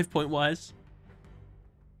 Life point wise.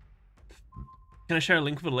 Can I share a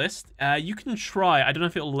link with a list? You can try. I don't know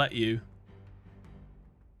if it'll let you.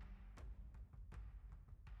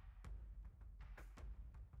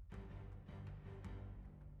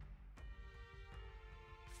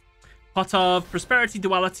 Pot of Prosperity,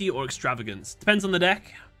 Duality, or Extravagance. Depends on the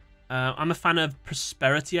deck. I'm a fan of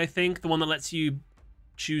Prosperity, I think. The one that lets you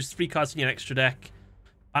choose 3 cards from your extra deck,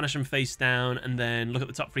 banish them face down, and then look at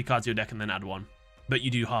the top 3 cards of your deck and then add 1. But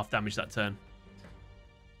you do half damage that turn.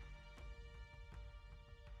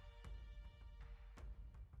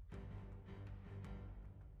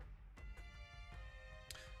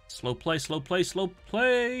 Slow play, slow play, slow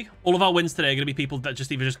play. All of our wins today are going to be people that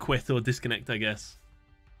just either just quit or disconnect, I guess.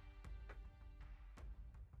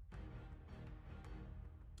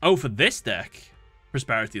 Oh, for this deck?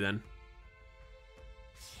 Prosperity, then.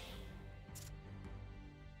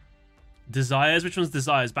 Desires? Which one's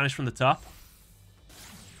Desires? Banish from the top.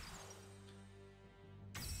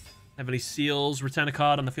 Heavily Seals. Return a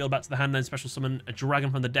card on the field back to the hand, then special summon a dragon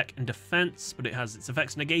from the deck in defense, but it has its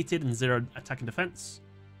effects negated and 0 attack and defense.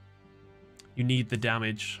 You need the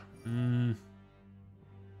damage. Bum,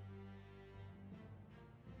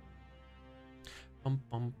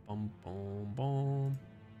 bum, bum, bum, bum.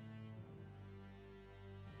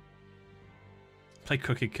 Play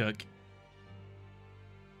Cookie Cook.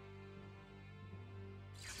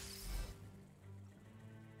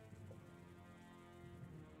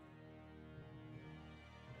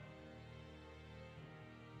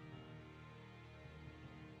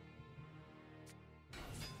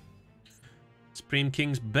 Supreme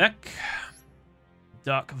King's Beck.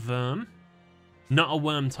 Dark Worm. Not a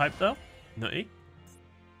worm type though. Nutty.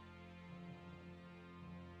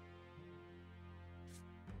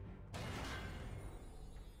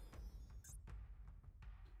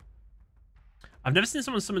 I've never seen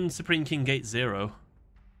someone summon Supreme King Gate 0.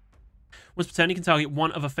 Once per turn, you can target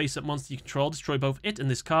one other face-up monster you control, destroy both it and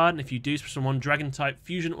this card, and if you do, special one Dragon-type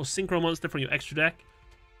Fusion or Synchro monster from your extra deck.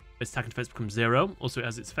 Its attack and defense becomes 0. Also, it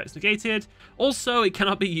has its effects negated. Also, it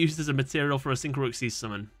cannot be used as a material for a Synchro Xyz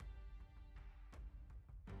summon.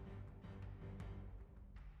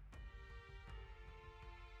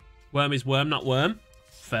 Worm is worm, not worm.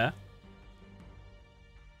 Fair.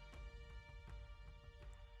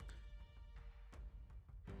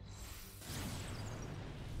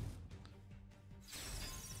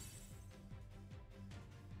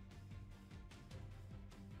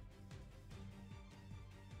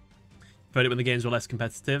 Preferred it when the games were less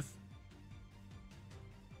competitive.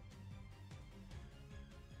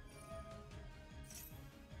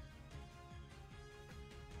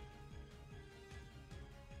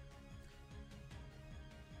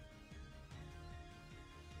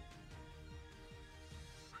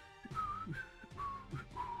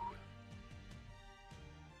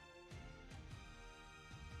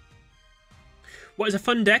 What is a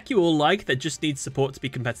fun deck you all like that just needs support to be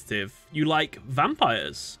competitive? You like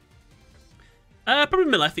vampires? Probably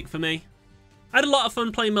Malefic for me. I had a lot of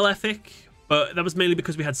fun playing Malefic, but that was mainly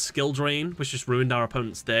because we had skill drain, which just ruined our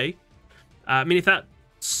opponent's day. I mean, if that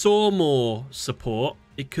saw more support,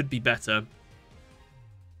 it could be better.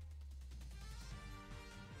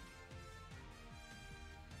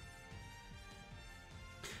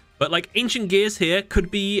 But like Ancient Gears here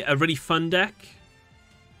could be a really fun deck,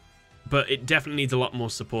 but it definitely needs a lot more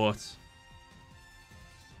support.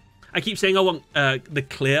 I keep saying I want the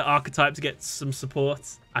clear archetype to get some support.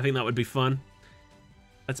 I think that would be fun.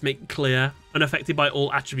 Let's make clear unaffected by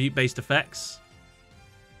all attribute-based effects,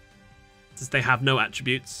 since they have no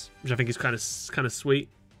attributes, which I think is kind of sweet.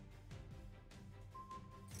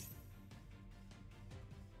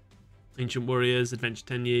 Ancient Warriors, Adventure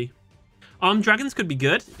Tenyi. Dragons could be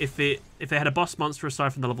good if they had a boss monster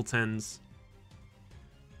aside from the level 10s.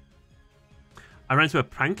 I ran into a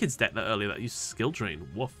Prankids deck that earlier that used skill drain.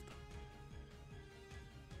 Woof.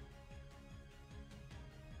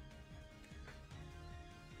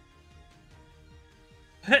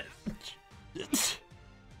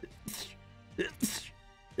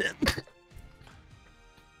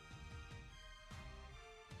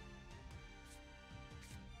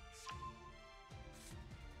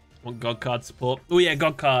 Want god card support? Oh yeah,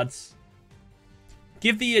 god cards.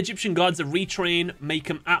 Give the Egyptian gods a retrain, make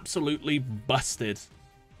them absolutely busted.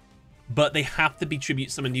 But they have to be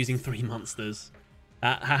tribute summoned using 3 monsters.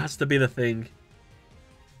 That has to be the thing.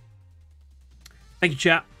 Thank you,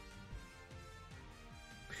 chat.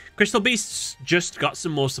 Crystal Beasts just got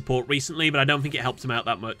some more support recently, but I don't think it helped them out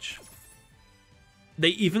that much. They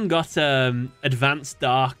even got Advanced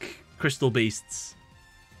Dark Crystal Beasts,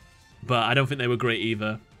 but I don't think they were great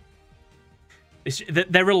either.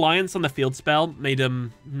 Their reliance on the field spell made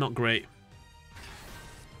them not great.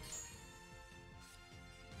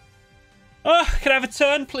 Oh, can I have a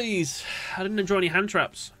turn, please? I didn't enjoy any hand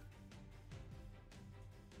traps.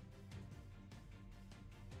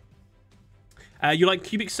 You like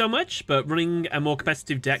Cubic so much, but running a more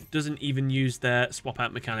competitive deck doesn't even use their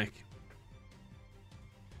swap-out mechanic.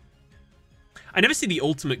 I never see the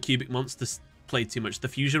ultimate Cubic monster played too much, the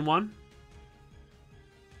fusion one.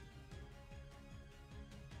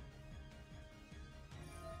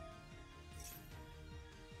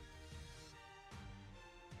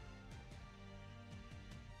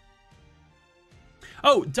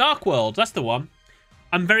 Oh, Dark World, that's the one.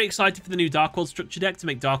 I'm very excited for the new Dark World structure deck to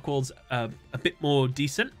make Dark Worlds a bit more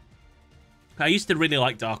decent. I used to really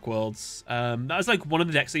like Dark Worlds. That was like one of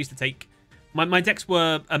the decks I used to take. My decks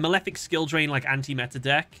were a Malefic skill drain like anti-meta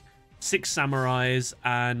deck, 6 Samurais,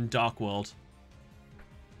 and Dark World.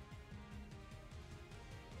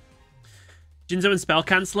 Jinzo and Spell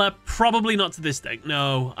Canceller? Probably not to this deck,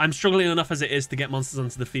 no. I'm struggling enough as it is to get monsters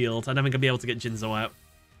onto the field. I don't think I'll be able to get Jinzo out.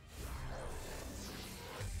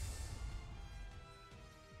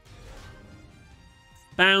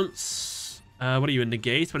 Bounce. What are you, a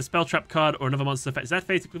negate? When a spell trap card or another monster affects that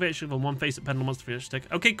face activation on one face at pendulum monster for each stick.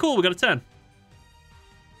 Okay, cool, we got a turn.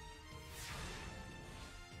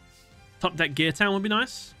 Top deck Gear Town would be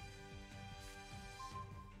nice.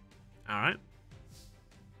 Alright.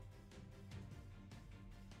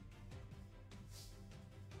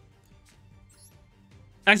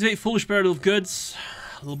 Activate Foolish Burial of Goods.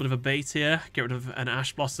 A little bit of a bait here. Get rid of an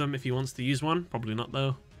Ash Blossom if he wants to use one. Probably not,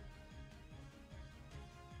 though.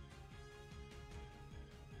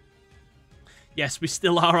 Yes, we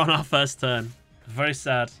still are on our first turn. Very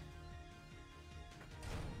sad.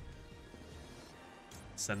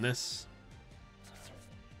 Send this.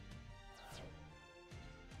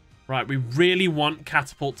 Right, we really want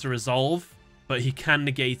Catapult to resolve, but he can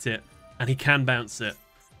negate it, and he can bounce it.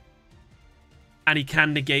 And he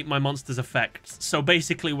can negate my monster's effect. So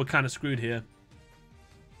basically, we're kind of screwed here.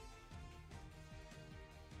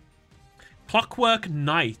 Clockwork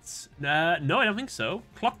Knight. No, I don't think so.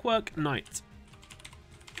 Clockwork Knight.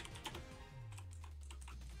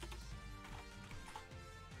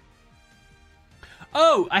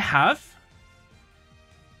 Oh, I have.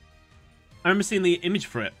 I remember seeing the image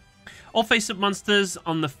for it. All face-up monsters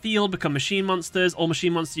on the field become machine monsters. All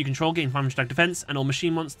machine monsters you control gain 500 attack defense, and all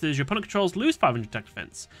machine monsters your opponent controls lose 500 attack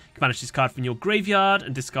defense. You can banish this card from your graveyard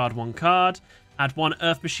and discard 1 card. Add 1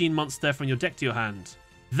 Earth Machine monster from your deck to your hand.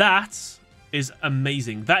 That is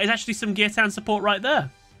amazing. That is actually some Gear Town support right there.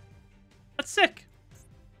 That's sick.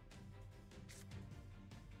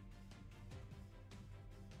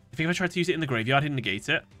 I think if I try to use it in the graveyard, he'd negate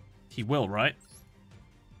it. He will, right?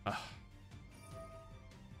 Ugh.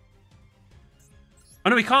 Oh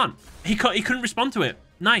no, he can't. He couldn't respond to it.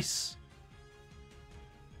 Nice.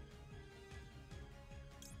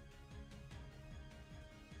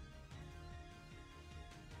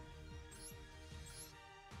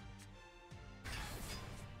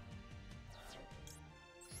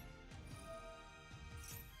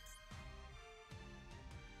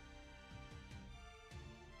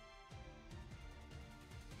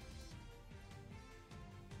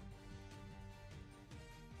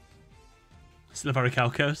 Still a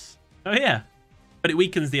Varicalcos. Oh, yeah. But it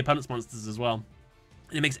weakens the opponent's monsters as well.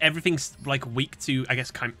 And it makes everything, like, weak to, I guess,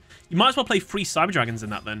 kind of... You might as well play 3 Cyber Dragons in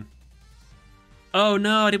that, then. Oh,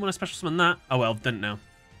 no, I didn't want to special summon that. Oh, well, didn't know.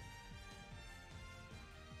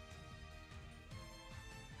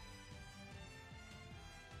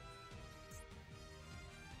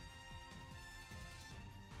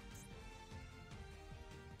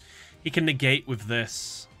 He can negate with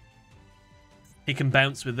this. He can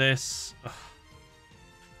bounce with this. Ugh.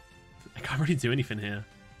 I can't really do anything here.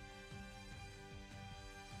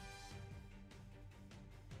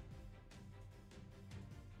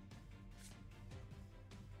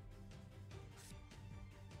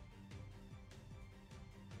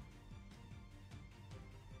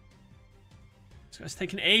 This guy's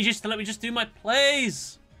taking ages to let me just do my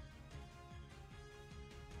plays.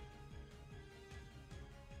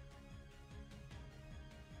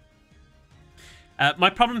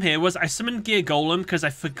 My problem here was I summoned Gear Golem because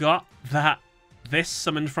I forgot that this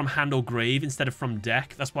summoned from hand or grave instead of from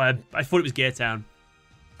deck. That's why I thought it was Gear Town.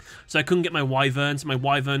 So I couldn't get my Wyvern, so my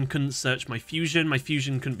Wyvern couldn't search my Fusion. My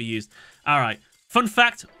Fusion couldn't be used. All right. Fun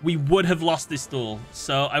fact, we would have lost this duel,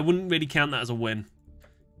 so I wouldn't really count that as a win.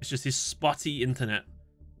 It's just his spotty internet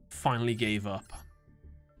finally gave up.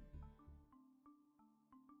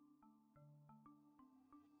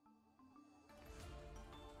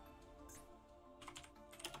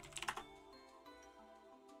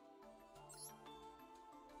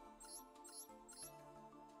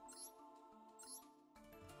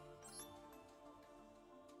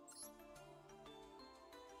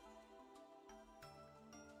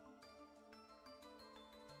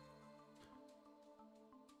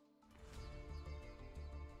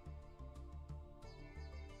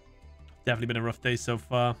 Definitely been a rough day so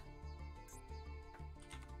far.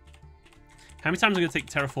 How many times am I going to take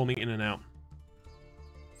terraforming in and out?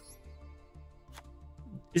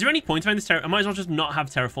 Is there any point in this I might as well just not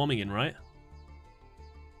have terraforming in, right?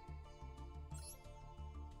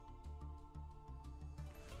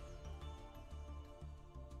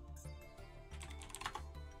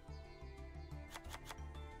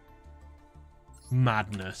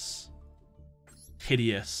 Madness.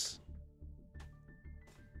 Hideous.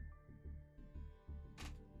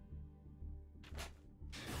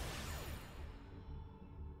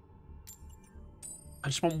 I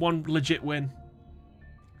just want one legit win.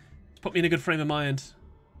 Just put me in a good frame of mind.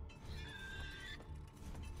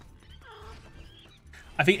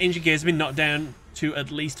 I think Ancient Gears have been knocked down to at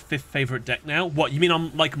least 5th favorite deck now. What, you mean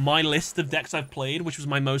on like my list of decks I've played, which was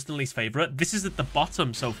my most and least favorite? This is at the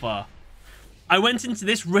bottom so far. I went into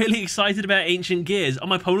this really excited about Ancient Gears. Oh,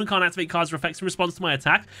 my opponent can't activate cards or effects in response to my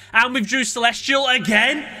attack. And withdrew Celestial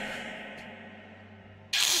again?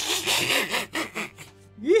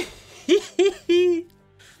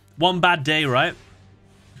 One bad day, right?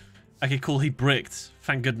 Okay, cool. He bricked.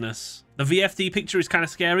 Thank goodness. The VFD picture is kind of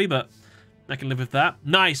scary, but I can live with that.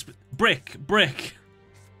 Nice. Brick. Brick.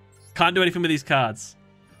 Can't do anything with these cards.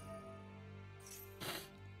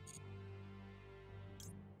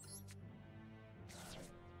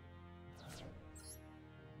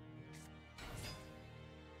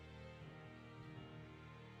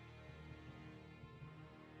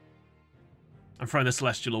 I'm throwing the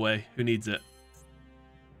Celestial away. Who needs it?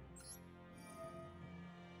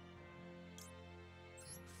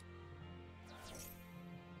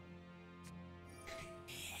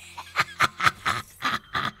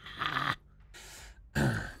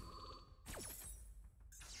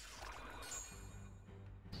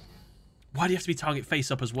 Why do you have to be target face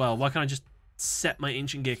up as well? Why can't I just set my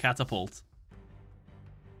Ancient Gear Catapult?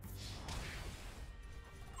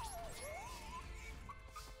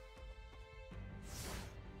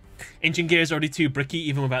 Ancient Gear is already too bricky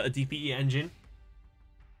even without the DPE engine.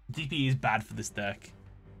 DPE is bad for this deck.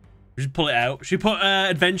 We should pull it out. Should we put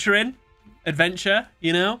Adventure in? Adventure,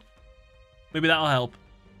 you know? Maybe that'll help.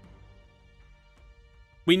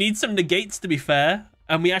 We need some negates, to be fair.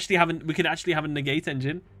 And we could actually have a negate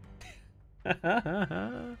engine.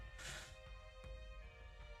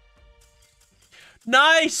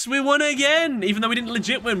 Nice! We won again! Even though we didn't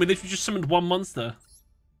legit win, we literally just summoned one monster.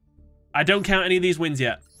 I don't count any of these wins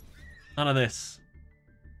yet. None of this.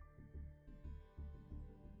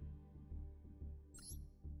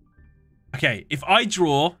 Okay, if I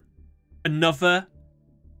draw another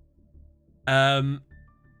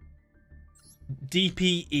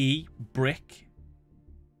DPE brick,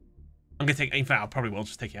 I'm gonna take. In fact, I probably will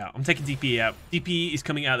just take it out. I'm taking DPE out. DPE is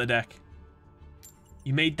coming out of the deck.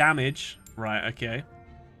 You made damage, right? Okay.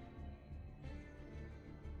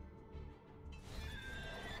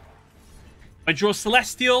 If I draw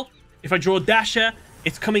Celestial, if I draw Dasher,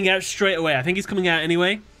 It's coming out straight away. I think it's coming out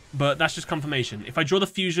anyway, but that's just confirmation. If I draw the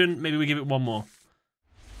fusion, maybe we give it one more.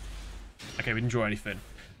 Okay, we didn't draw anything.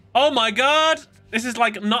 Oh my god! This is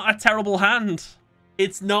like not a terrible hand.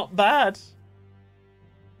 It's not bad.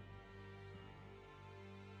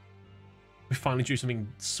 We finally drew something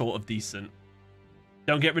sort of decent.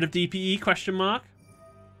 Don't get rid of DPE, question mark.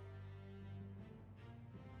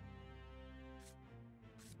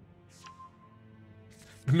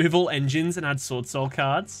 Remove all engines and add Sword Soul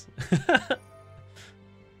cards.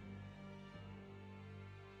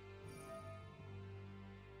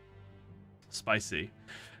 Spicy.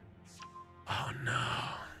 Oh no.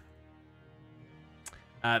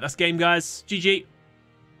 That's game, guys. GG.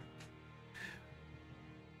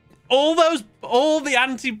 All the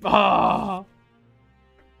anti... Oh.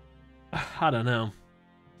 I don't know.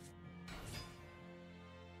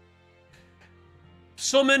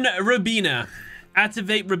 Summon Rabina.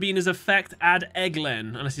 Activate Rabina's effect. Add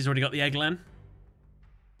Egglen. Unless he's already got the Egglen.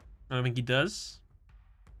 I don't think he does.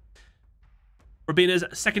 Rabina's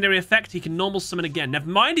secondary effect. He can normal summon again. Never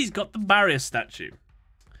mind, he's got the barrier statue.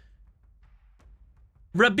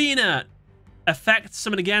 Rabina. Effect.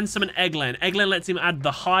 Summon again. Summon Egglen. Egglen lets him add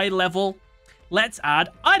the high level. Let's add...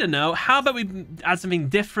 I don't know. How about we add something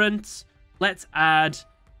different? Let's add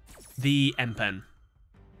the Empen.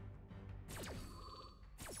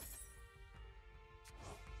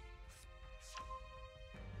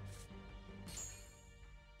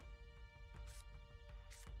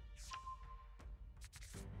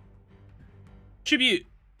 Tribute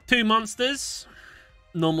 2 monsters.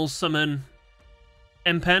 Normal summon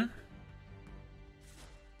Empen.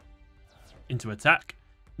 Into attack.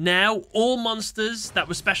 Now, all monsters that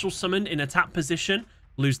were special summoned in attack position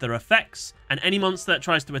lose their effects. And any monster that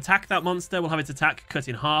tries to attack that monster will have its attack cut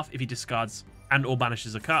in half if he discards and or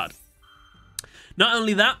banishes a card. Not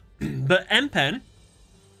only that, but Empen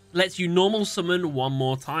lets you normal summon one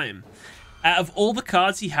more time. Out of all the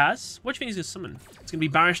cards he has, what do you think he's going to summon? It's going to be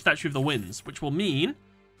Barrier Statue of the Winds, which will mean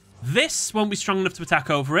this won't be strong enough to attack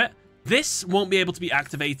over it. This won't be able to be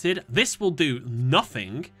activated. This will do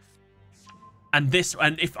nothing. And this,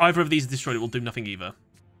 and if either of these is destroyed, it will do nothing either.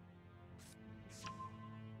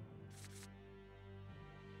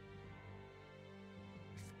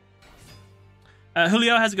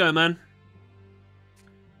 Julio, how's it going, man?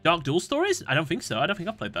 Dark Duel Stories? I don't think so. I don't think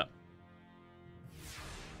I've played that.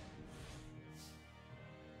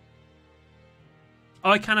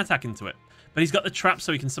 Oh, I can attack into it. But he's got the trap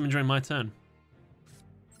so he can summon during my turn.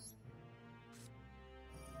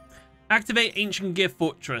 Activate Ancient Gear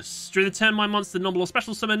Fortress. During the turn my monster normal or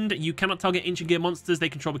special summoned, you cannot target Ancient Gear monsters they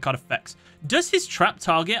control with card effects. Does his trap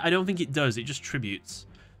target? I don't think it does. It just tributes.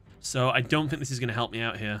 So I don't think this is going to help me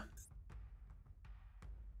out here.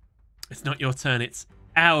 It's not your turn. It's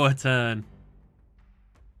our turn.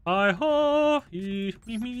 Hi-ho!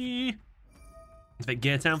 Activate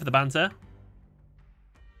Gear Town for the banter.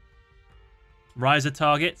 Riser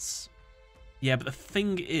targets. Yeah, but the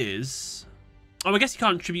thing is... Oh, I guess he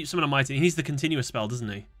can't tribute summon on my team. He needs the continuous spell, doesn't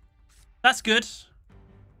he? That's good.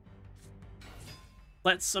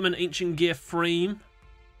 Let's summon Ancient Gear Frame.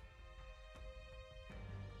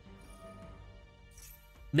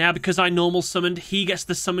 Now, because I normal summoned, he gets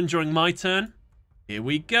the summon during my turn. Here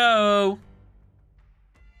we go.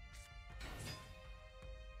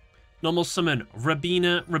 Normal summon.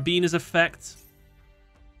 Rabina. Rabina's effect.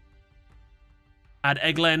 Add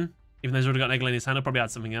Egglen. Even though he's already got an Egglen in his hand, I'll probably add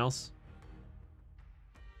something else.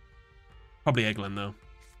 Probably Egglen, though.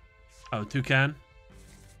 Oh, Toucan.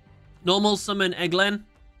 Normal summon Egglen.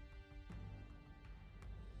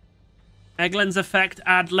 Egglen's effect,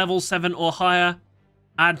 add level 7 or higher.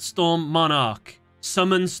 Add Storm Monarch.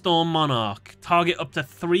 Summon Storm Monarch. Target up to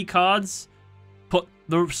 3 cards. Put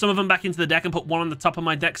some of them back into the deck and put one on the top of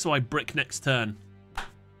my deck so I brick next turn.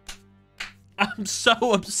 I'm so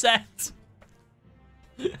upset.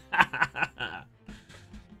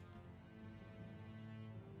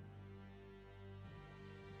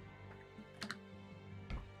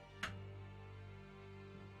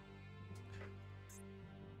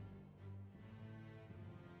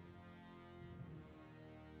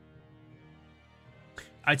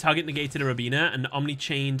 I target negated a Rabina and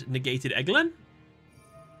Omni-Chained negated Egglen.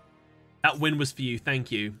 That win was for you.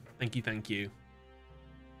 Thank you. Thank you, thank you.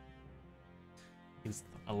 It's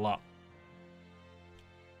a lot.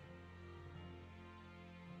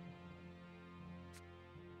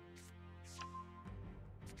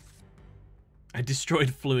 I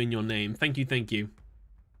destroyed Flu in your name. Thank you, thank you.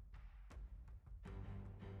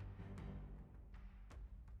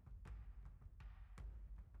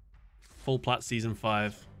 Full plat season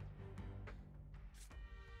 5.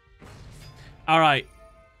 All right.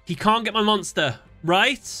 He can't get my monster,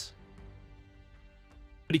 right?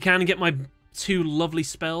 But he can get my 2 lovely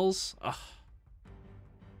spells. Ugh.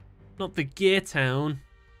 Not the Gear Town.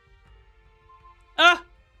 Ah!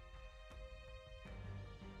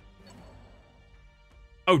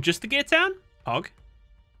 Oh, just the Gear Town? Hog.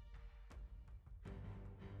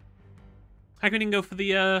 How can we didn't go for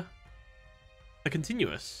the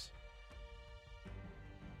continuous?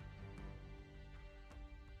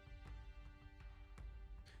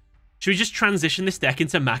 Should we just transition this deck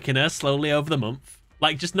into Machina slowly over the month?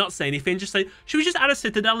 Like, just not say anything. Just say, should we just add a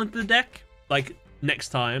Citadel into the deck? Like, next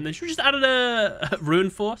time. Then should we just add a Ruin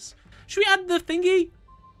Force? Should we add the thingy?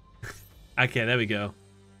 Okay, there we go.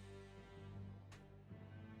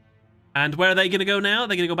 And where are they going to go now? Are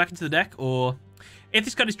they going to go back into the deck? Or if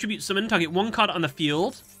this card is Tribute Summon, target 1 card on the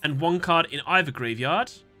field and 1 card in either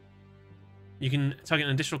graveyard. You can target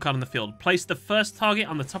an additional card on the field. Place the first target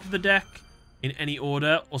on the top of the deck in any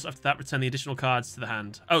order. Also, after that, return the additional cards to the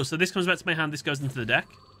hand. Oh, so this comes back to my hand. This goes into the deck.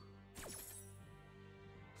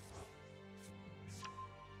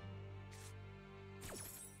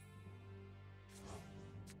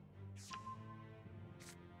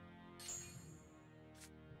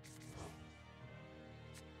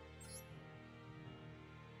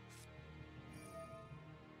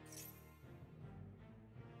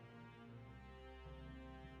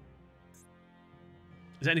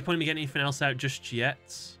 Is there any point in me getting anything else out just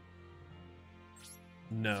yet?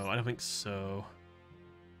 No, I don't think so.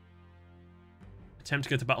 Attempt to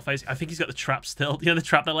go to battle phase. I think he's got the trap still. You know, the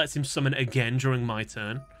trap that lets him summon again during my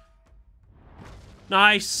turn.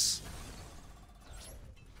 Nice!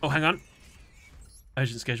 Oh, hang on.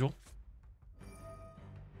 Urgent schedule.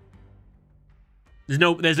 There's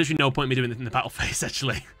literally no point in me doing this in the battle phase,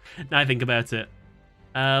 actually. Now I think about it.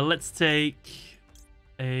 Let's take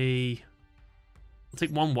a... I'll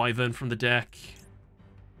take 1 Wyvern from the deck.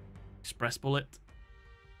 Express Bullet.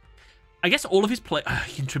 I guess all of his play...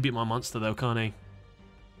 he can tribute my monster, though, can't he?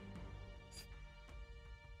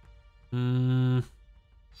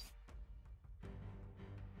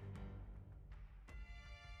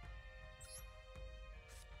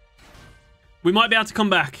 We might be able to come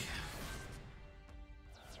back.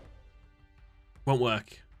 Won't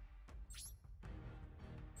work.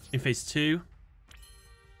 In phase 2.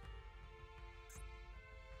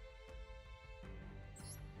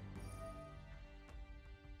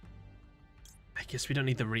 I guess we don't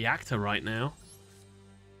need the reactor right now.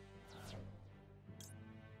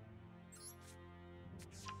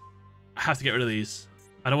 I have to get rid of these.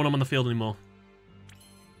 I don't want them on the field anymore.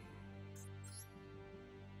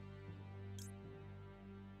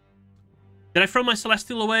 Did I throw my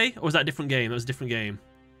Celestial away? Or was that a different game? That was a different game.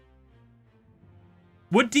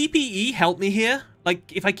 Would DPE help me here?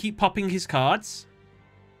 Like, if I keep popping his cards?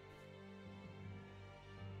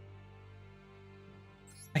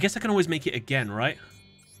 I guess I can always make it again, right?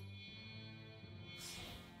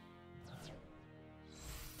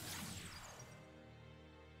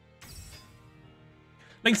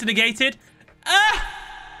 Links are negated.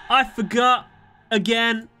 Ah! I forgot.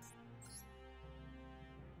 Again.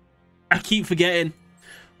 I keep forgetting.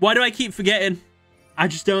 Why do I keep forgetting? I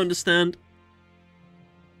just don't understand.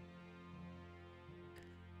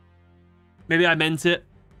 Maybe I meant it.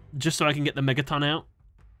 Just so I can get the Megaton out.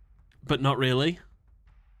 But not really.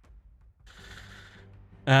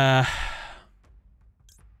 I'm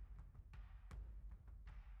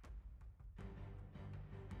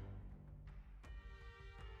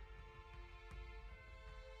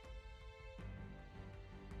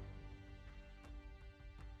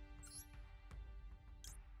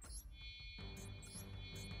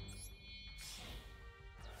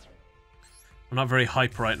not very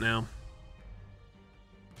hype right now.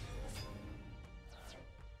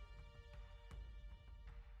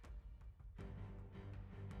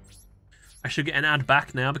 I should get an ad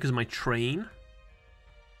back now because of my train.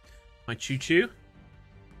 My choo-choo.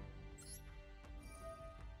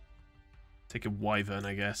 Take a Wyvern,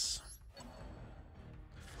 I guess.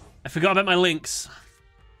 I forgot about my links.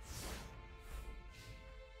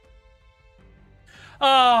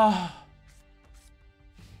 Oh.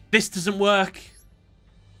 This doesn't work.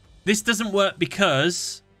 This doesn't work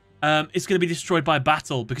because it's going to be destroyed by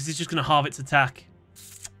battle because it's just going to halve its attack.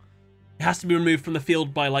 It has to be removed from the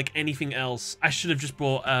field by, like, anything else. I should have just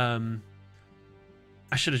brought, I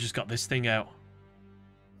should have just got this thing out.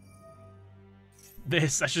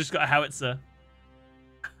 This. I should have just got a howitzer.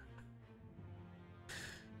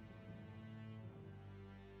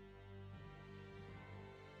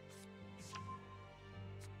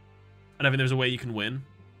 I don't think there's a way you can win.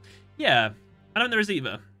 Yeah. I don't think there is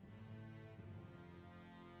either.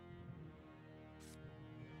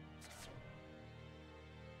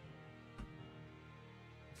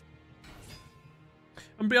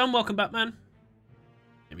 Umbreon, welcome back, man.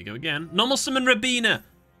 Here we go again. Normal summon Rabina.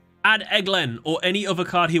 Add Egglen or any other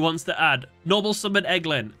card he wants to add. Normal summon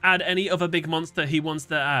Egglen. Add any other big monster he wants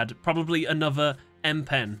to add. Probably another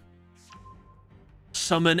M-Pen.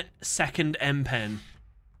 Summon second M-Pen.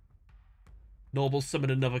 Normal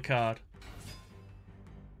summon another card.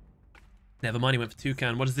 Never mind, he went for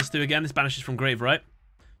Toucan. What does this do again? This banishes from grave, right?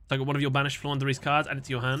 Target one of your banished Flaunderies cards, add it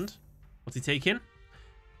to your hand. What's he taking?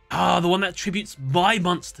 Ah, the one that tributes my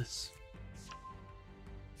monsters.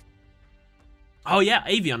 Oh yeah,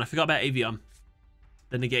 Avion. I forgot about Avion.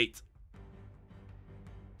 The negate.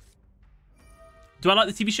 Do I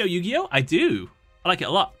like the TV show Yu-Gi-Oh? I do. I like it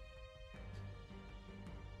a lot.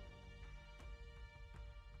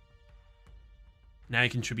 Now you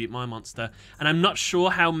can tribute my monster. And I'm not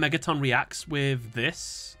sure how Megaton reacts with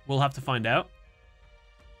this. We'll have to find out.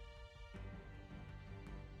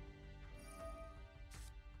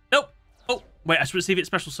 Nope. Oh, wait. I should receive it.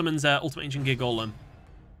 Special summons Ultimate Ancient Gear Golem.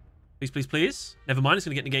 Please, please, please. Never mind. It's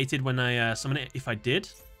going to get negated when I summon it, if I did.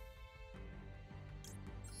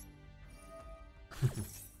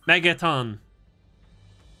 Megaton.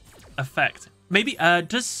 Effect. Maybe,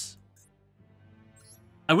 does...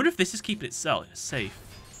 I wonder if this is keeping it safe.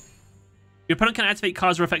 Your opponent can activate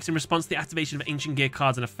cards or effects in response to the activation of Ancient Gear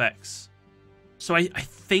cards and effects. So I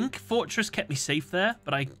think Fortress kept me safe there,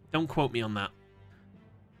 but don't quote me on that.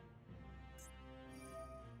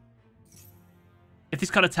 If this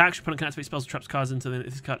card attacks, your opponent can activate spells or traps cards into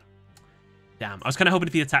this card. Damn, I was kind of hoping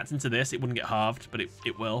if he attacked into this, it wouldn't get halved, but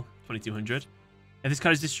it will. 2200. If this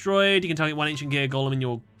card is destroyed, you can target one Ancient Gear Golem in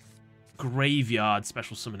your graveyard.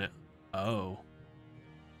 Special summon it. Oh.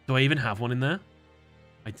 Do I even have one in there?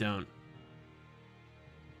 I don't.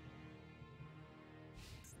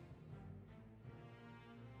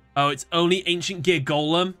 Oh, it's only Ancient Gear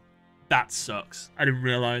Golem? That sucks. I didn't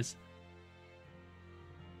realize.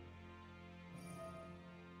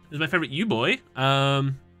 This is my favorite U-Boy. I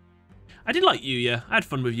did like Yuya. I had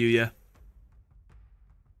fun with Yuya.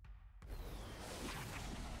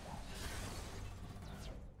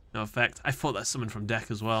 No effect. I thought that summoned from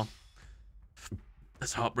deck as well.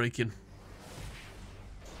 That's heartbreaking.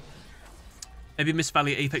 Maybe Miss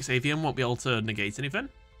Valley Apex Avian won't be able to negate anything.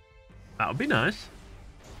 That would be nice.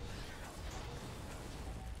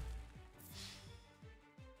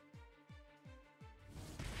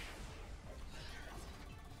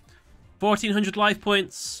 $1,400 life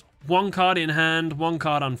points, one card in hand, one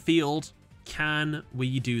card on field. Can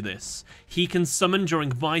we do this? He can summon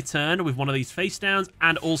during my turn with one of these face downs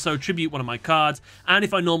and also tribute one of my cards. And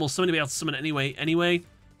if I normal summon, he'll be able to summon it anyway.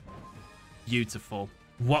 Beautiful.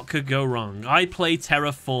 What could go wrong? I play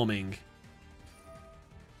Terraforming.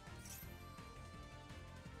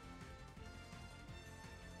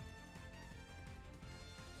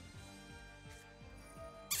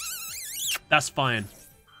 That's fine.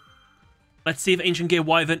 Let's see if Ancient Gear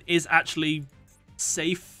Wyvern is actually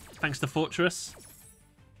safe, thanks to Fortress.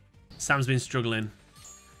 Sam's been struggling.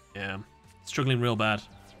 Yeah, struggling real bad.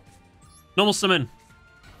 Normal summon.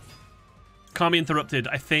 Can't be interrupted,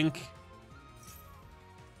 I think.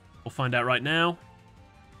 We'll find out right now.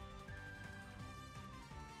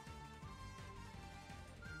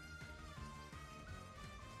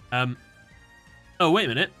 Oh, wait a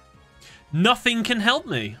minute. Nothing can help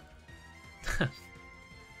me.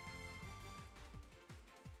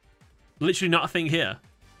 Literally not a thing here.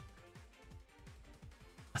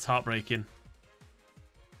 That's heartbreaking.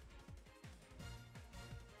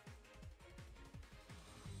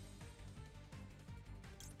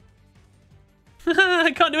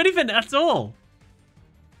 I can't do anything at all.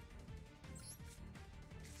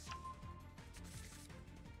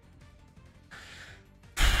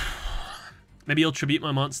 Maybe he'll tribute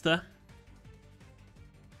my monster.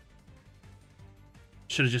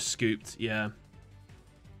 Should have just scooped, yeah.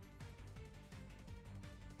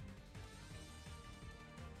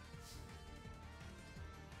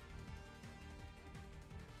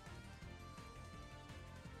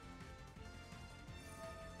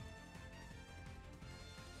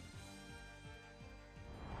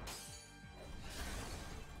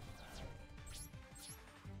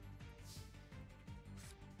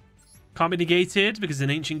 Can't be negated because it's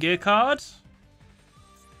an Ancient Gear card.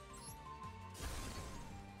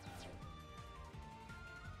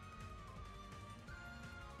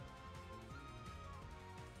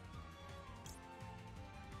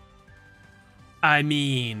 I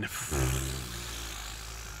mean...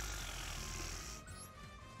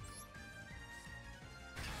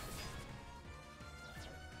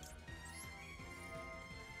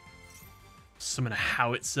 Summon a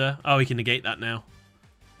howitzer. Oh, we can negate that now.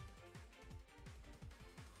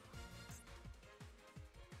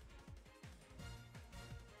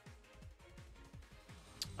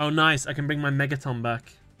 Oh, nice. I can bring my Megaton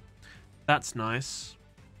back. That's nice.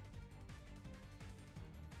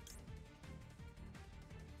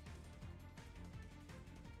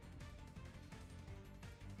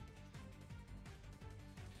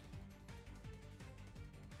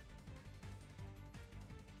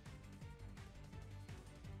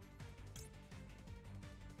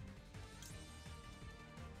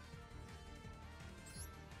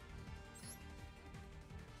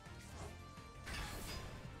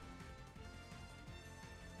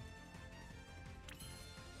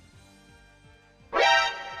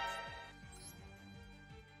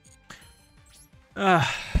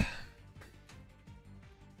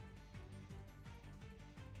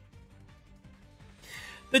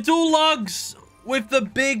 The dual logs with the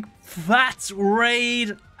big fat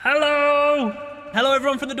raid. Hello! Hello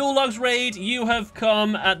everyone from the dual logs raid. You have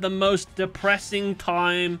come at the most depressing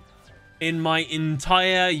time in my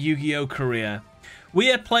entire Yu-Gi-Oh career. We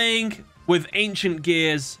are playing with ancient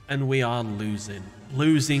gears and we are losing.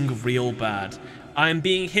 Losing real bad. I am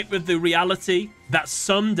being hit with the reality that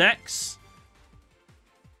some decks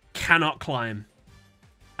cannot climb.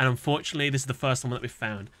 And unfortunately, this is the first one that we've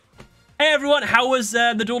found. Hey everyone, how was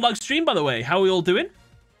the Duel Log stream, by the way? How are we all doing?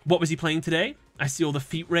 What was he playing today? I see all the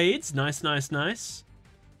feet raids. Nice, nice, nice.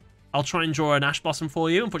 I'll try and draw an Ash Blossom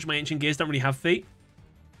for you. Unfortunately, my Ancient Gears don't really have feet.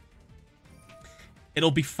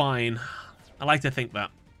 It'll be fine. I like to think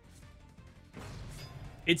that.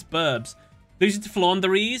 It's Burbs. Losing to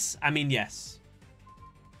Flaunderies? I mean, yes.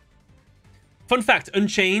 Fun fact,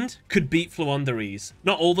 Unchained could beat Flaunderies.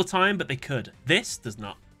 Not all the time, but they could. This does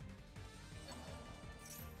not.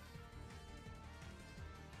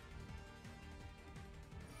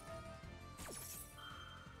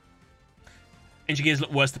 Ancient Gears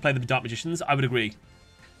look worse to play than Dark Magicians. I would agree.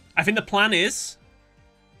 I think the plan is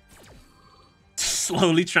to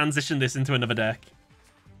slowly transition this into another deck.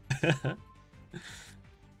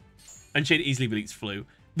 Unchained easily beats Flu.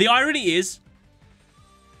 The irony is...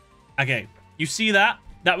 Okay, you see that?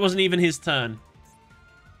 That wasn't even his turn.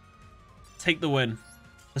 Take the win.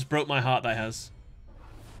 That's broke my heart, that has.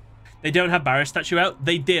 They don't have Barrier Statue out?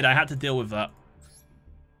 They did. I had to deal with that.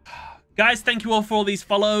 Guys, thank you all for all these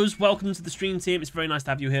follows. Welcome to the stream team. It's very nice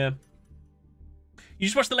to have you here. You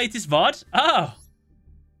just watched the latest VOD? Oh.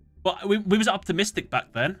 Well, we was optimistic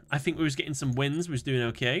back then. I think we was getting some wins. We was doing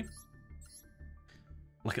okay.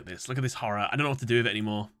 Look at this. Look at this horror. I don't know what to do with it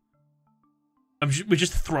anymore. We're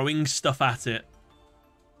just throwing stuff at it.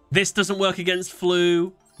 This doesn't work against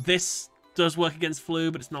Flu. This does work against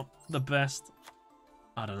Flu, but it's not the best.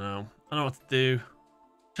 I don't know. I don't know what to do.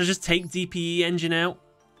 Should I just take DPE engine out?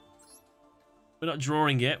 We're not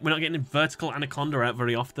drawing it. We're not getting a vertical Anaconda out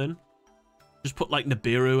very often. Just put, like,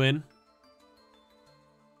 Nibiru in.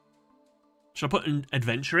 Should I put an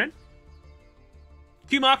Adventure in?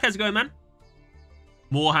 Q-Mark, how's it going, man?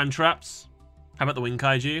 More hand traps. How about the Wing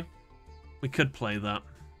Kaiju? We could play that.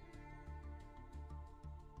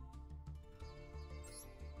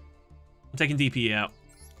 I'm taking DPE out.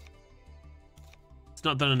 It's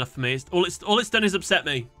not done enough for me. All it's done is upset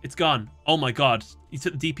me. It's gone. Oh my god. You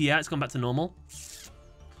took the DPE out, it's gone back to normal.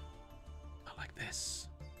 I like this.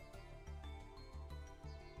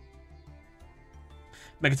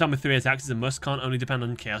 Megaton with 3 attacks is a must. Can't only depend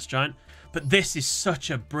on Chaos Giant. But this is such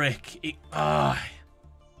a brick. It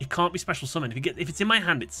can't be special summon. If it's in my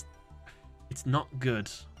hand, it's not good.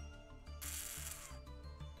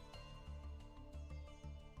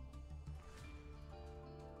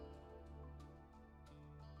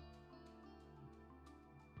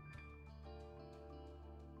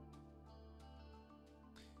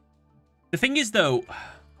 The thing is, though,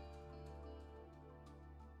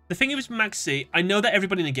 the thing is with Max C, I know that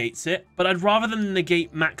everybody negates it, but I'd rather than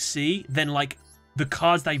negate Max C than, like, the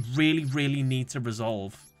cards that I really, really need to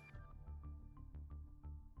resolve.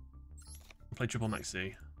 I'll play triple Max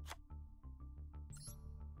C.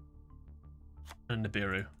 And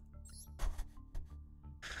Nibiru.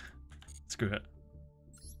 Screw it.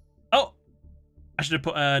 Oh! I should have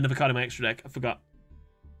put another card in my extra deck. I forgot.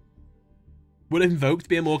 Would Invoked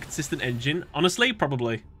be a more consistent engine? Honestly,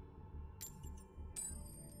 probably.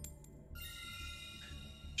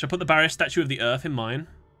 Should I put the Barrier Statue of the Earth in mine?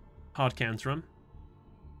 Hard counter him.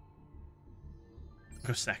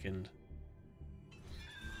 Go second.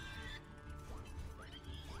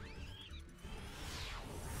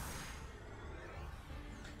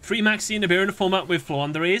 Free Maxi and Nibiru in a format with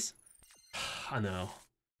Flaunderies. I know.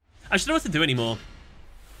 I just don't know what to do anymore.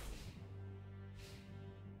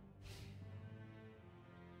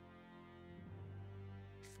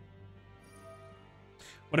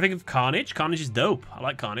 What do I think of Carnage? Carnage is dope. I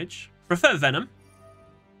like Carnage. Prefer Venom.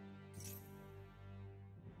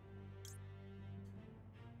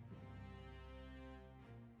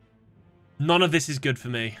 None of this is good for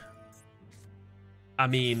me. I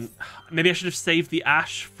mean, maybe I should have saved the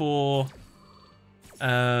Ash for...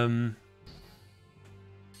 I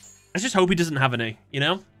just hope he doesn't have any, you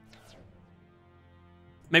know?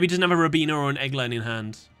 Maybe he doesn't have a Rabina or an Eggland in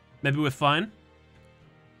hand. Maybe we're fine.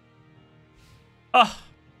 Oh.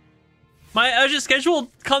 My urgent schedule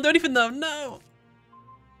can't do anything, though. No.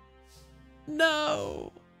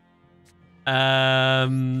 No.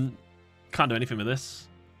 Can't do anything with this.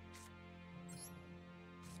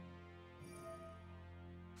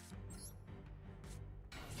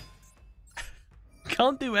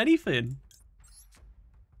 Can't do anything.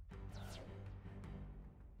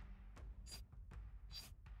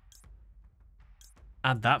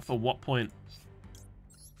 Add that for what point?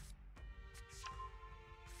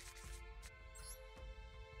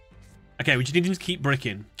 Okay, we just need to keep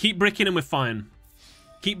bricking. Keep bricking and we're fine.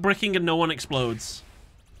 Keep bricking and no one explodes.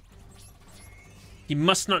 He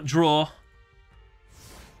must not draw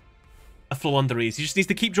a Floowandereeze. He just needs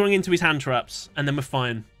to keep drawing into his hand traps and then we're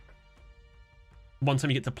fine. One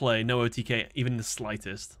time you get to play, no OTK, even the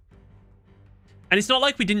slightest. And it's not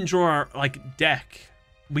like we didn't draw our, like, deck.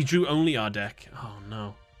 We drew only our deck. Oh,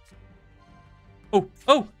 no. Oh,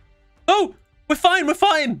 oh, oh! We're fine, we're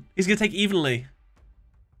fine! He's gonna take evenly.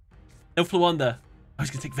 No Floowander. Oh,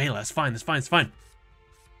 he's gonna take Vela. It's fine, it's fine, it's fine.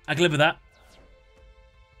 I can live with that.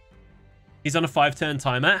 He's on a 5-turn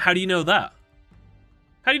timer. How do you know that?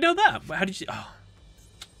 How do you know that? How did you... Oh.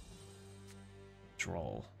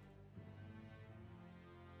 Droll.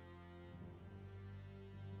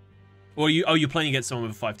 Or you... Oh, you're playing against someone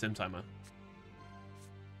with a 5-turn timer.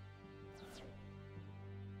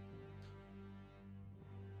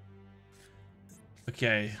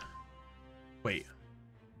 Okay. Wait.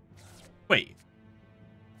 Wait.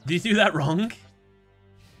 Did you do that wrong?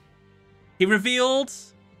 He revealed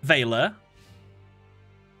Vela.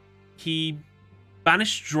 He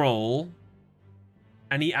banished Droll.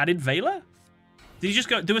 And he added Vela? Did he just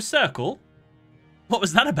go do a circle? What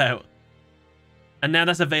was that about? And now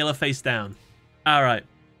that's a Vela face down. Alright.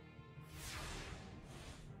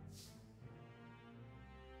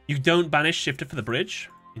 You don't banish Shifter for the bridge.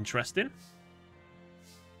 Interesting.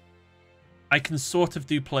 I can sort of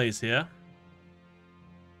do plays here.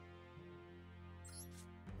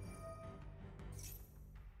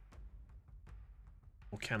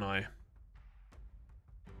 Or can I?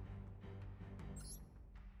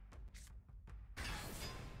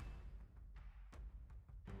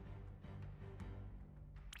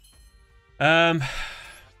 I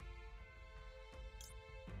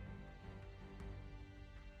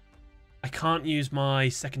can't use my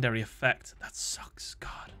secondary effect. That sucks,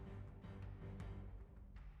 God.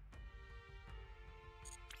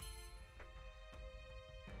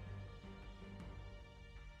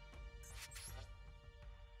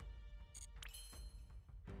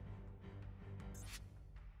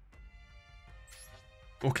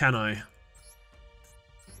 Or can I?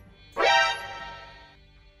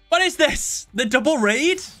 What is this? The double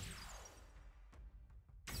raid?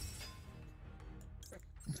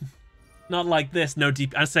 Not like this. No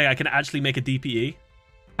DP. I say I can actually make a DPE.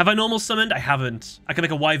 Have I normal summoned? I haven't. I can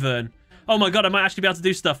make a Wyvern. Oh my god, I might actually be able to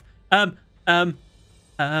do stuff. I'll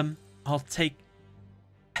take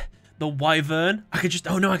the Wyvern. I could just...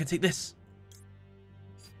 Oh no, I can take this.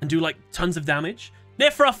 And do like tons of damage.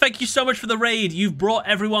 Nifroth, thank you so much for the raid. You've brought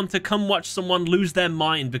everyone to come watch someone lose their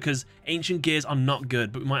mind because ancient gears are not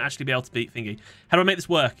good, but we might actually be able to beat Thingy. How do I make this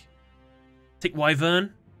work? Take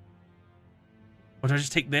Wyvern? Or do I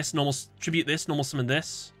just take this, normal tribute this, normal summon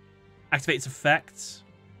this? Activate its effect.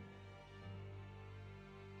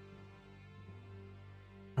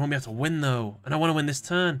 I won't be able to win though, and I want to win this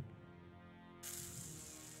turn.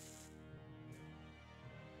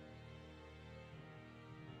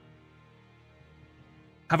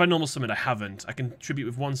 Have I normal summoned? I haven't. I can tribute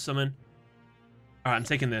with one summon. Alright, I'm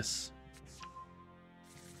taking this.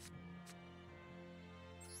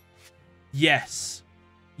 Yes.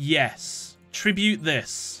 Yes. Tribute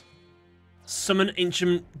this. Summon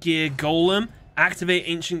Ancient Gear Golem. Activate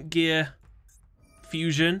Ancient Gear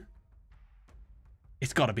Fusion.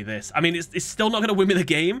 It's got to be this. I mean, it's still not going to win me the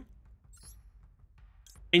game.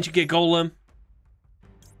 Ancient Gear Golem.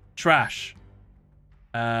 Trash.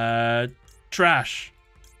 Trash.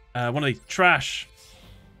 One of these. Trash.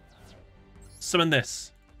 Summon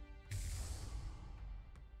this.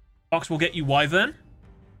 Box will get you Wyvern.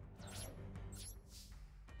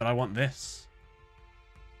 But I want this.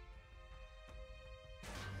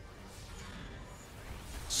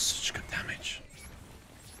 Such good damage.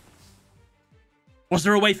 Was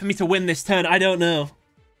there a way for me to win this turn? I don't know.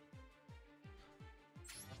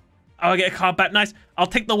 Oh, I get a card back. Nice. I'll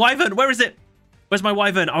take the Wyvern. Where is it? Where's my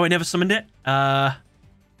Wyvern? Oh, I never summoned it. I'll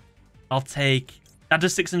take... That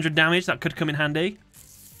does 600 damage. That could come in handy.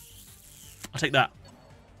 I'll take that.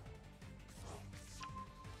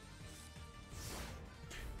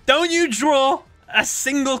 Don't you draw a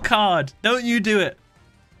single card. Don't you do it.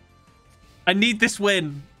 I need this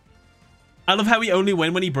win. I love how we only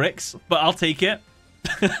win when he bricks, but I'll take it.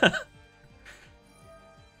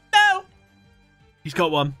 No! He's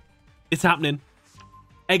got one. It's happening.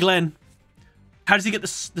 Egglen. How does he get the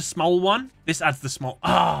small one? This adds the small.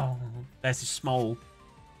 Oh, there's his small.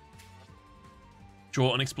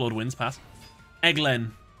 Draw unexplored wins pass.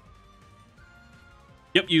 Egglen.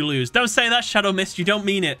 Yep, you lose. Don't say that, Shadow Mist. You don't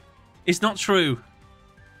mean it. It's not true.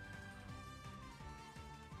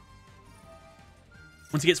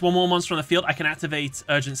 Once he gets one more monster on the field, I can activate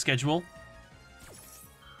Urgent Schedule.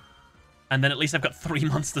 And then at least I've got 3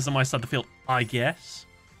 monsters on my side of the field, I guess.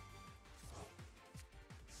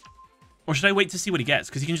 Or should I wait to see what he gets?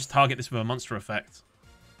 Because he can just target this with a monster effect.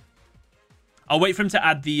 I'll wait for him to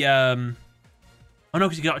add the... Oh no,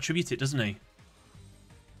 because he got to attribute it, doesn't he?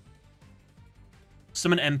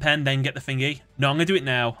 Summon M-Pen, then get the thingy. No, I'm going to do it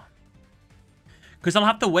now. Because I'll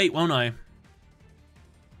have to wait, won't I?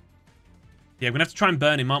 Yeah, we're going to have to try and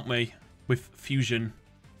burn him, aren't we? With Fusion.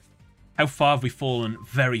 How far have we fallen?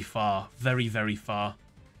 Very far. Very, very far.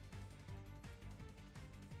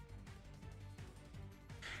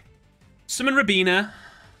 Summon Rabina.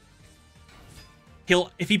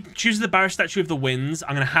 If he chooses the Barrow Statue of the Winds,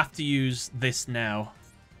 I'm going to have to use this now.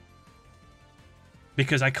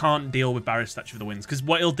 Because I can't deal with Barrow Statue of the Winds. Because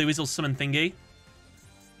what he'll do is he'll summon Thingy.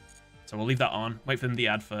 So we'll leave that on. Wait for them to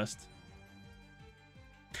add first.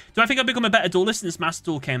 Do I think I've become a better duelist since Master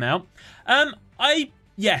Duel came out?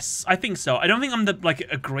 Yes, I think so. I don't think I'm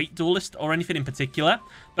a great duelist or anything in particular,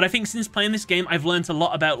 but I think since playing this game, I've learned a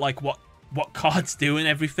lot about like what cards do and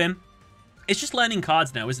everything. It's just learning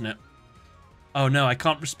cards now, isn't it? Oh no, I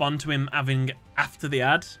can't respond to him having after the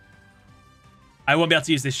ad. I won't be able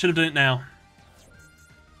to use this. Should have done it now.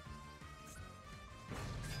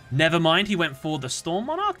 Never mind, he went for the Storm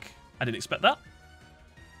Monarch. I didn't expect that.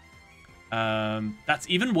 That's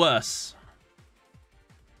even worse.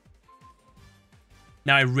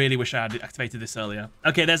 Now I really wish I had activated this earlier.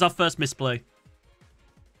 Okay, there's our first misplay.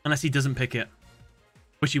 Unless he doesn't pick it.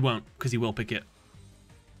 Which he won't, because he will pick it.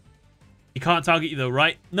 He can't target you though,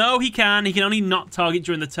 right? No, he can. He can only not target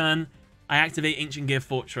during the turn. I activate Ancient Gear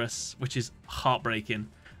Fortress, which is heartbreaking.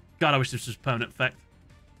 God, I wish this was permanent effect.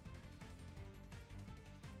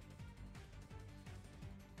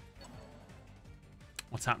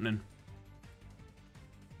 What's happening?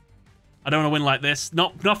 I don't want to win like this.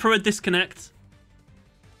 Not for a disconnect.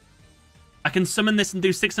 I can summon this and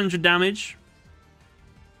do 600 damage.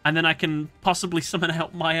 And then I can possibly summon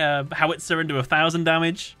out my howitzer and do 1,000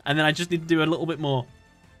 damage. And then I just need to do a little bit more.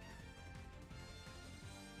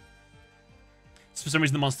 So for some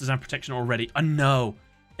reason the monsters have protection already. I know.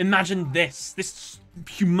 Imagine this. This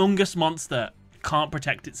humongous monster can't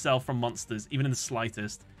protect itself from monsters, even in the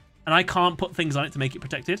slightest. And I can't put things on it to make it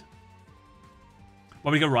protected. Why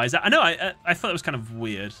would we go Rise Out? I know, I thought it was kind of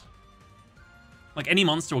weird. Like, any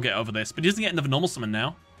monster will get over this, but he doesn't get another normal summon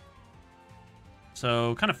now.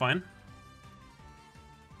 So, kind of fine.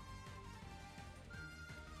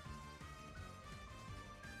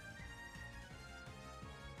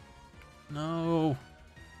 No.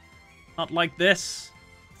 Not like this.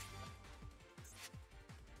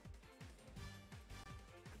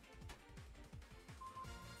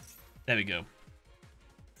 There we go.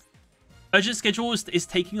 Urgent Schedule is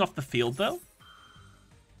taking off the field, though.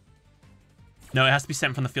 No, it has to be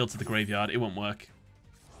sent from the field to the graveyard. It won't work.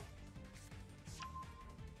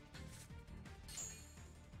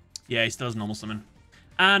 Yeah, he still has normal summon.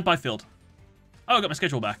 And by field. Oh, I got my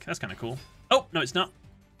schedule back. That's kind of cool. Oh, no, it's not.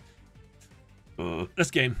 This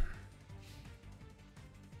game.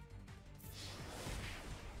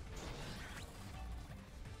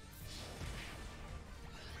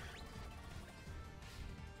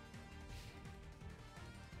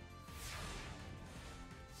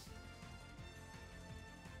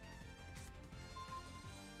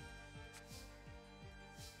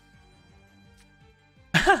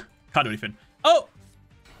 Can't do anything. Oh!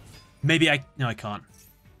 Maybe no, I can't.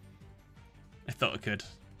 I thought I could.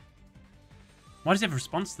 Why does he have a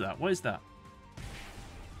response to that? What is that?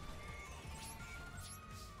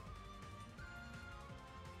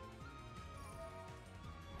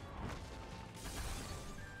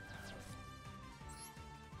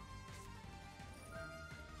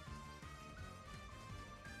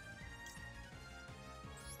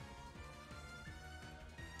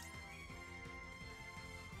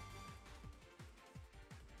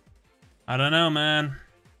 I don't know, man.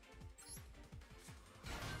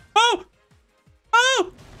 Oh!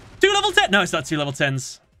 Oh! 2 level 10. No, it's not 2 level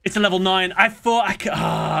 10s. It's a level 9. I thought I could...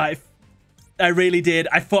 I really did.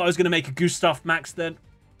 I thought I was going to make a Gustav max then.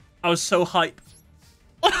 I was so hype.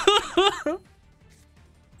 I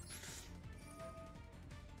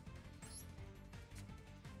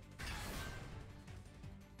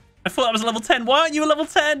thought that was a level 10. Why aren't you a level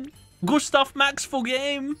 10? Gustav max full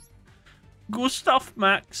game. Gustav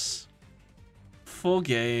max full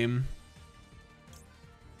game.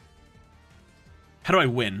 How do I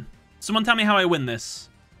win? Someone tell me how I win this.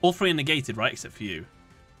 All 3 are negated, right? Except for you.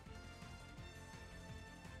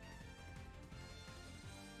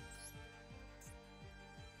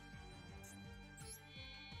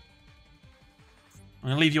 I'm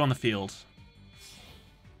going to leave you on the field.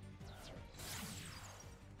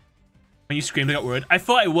 When you screamed, I got worried. I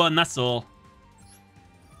thought I won, that's all.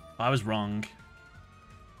 I was wrong.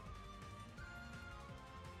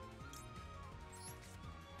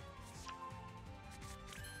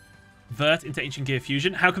 Vert into Ancient Gear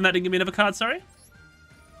Fusion. How come that didn't give me another card, sorry?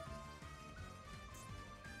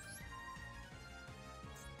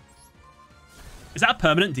 Is that a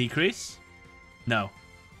permanent decrease? No.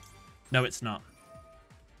 No, it's not.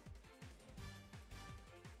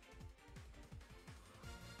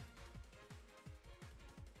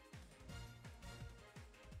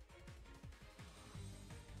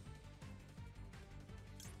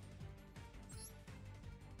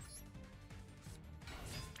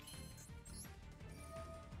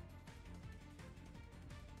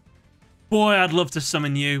 Boy, I'd love to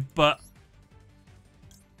summon you, but...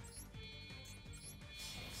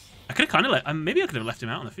 I could have kind of maybe I could have left him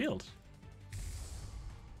out on the field.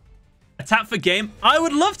 Attack for game? I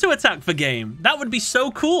would love to attack for game. That would be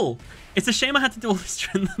so cool. It's a shame I had to do all this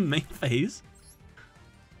during the main phase.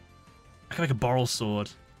 I can make a Boral Sword.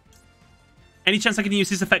 Any chance I can use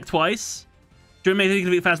this effect twice? During main phase,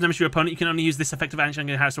 if it damage to your opponent, you can only use this effect of action on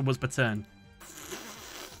your house or once per turn.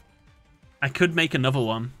 I could make another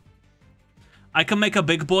one. I can make a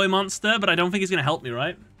big boy monster, but I don't think he's going to help me,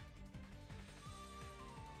 right?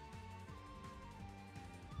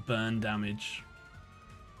 Burn damage.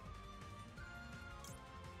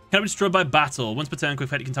 Cannot be destroyed by battle. Once per turn, quick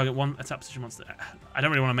effect, you can target one attack position monster. I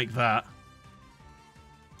don't really want to make that.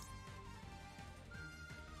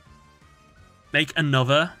 Make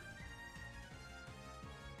another.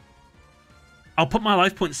 I'll put my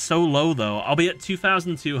life points so low, though. I'll be at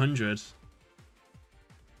 2,200.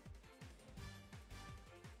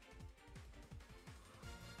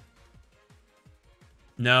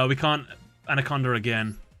 No, we can't Anaconda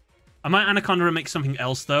again. I might Anaconda and make something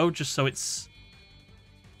else, though, just so it's...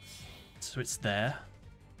 there.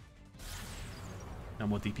 No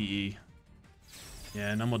more DPE.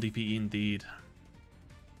 Yeah, no more DPE indeed.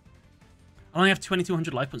 I only have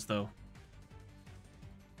 2,200 life points, though.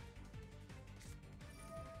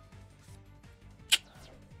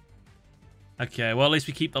 Okay, well, at least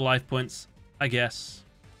we keep the life points, I guess.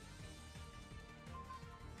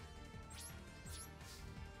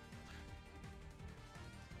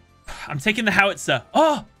 I'm taking the howitzer.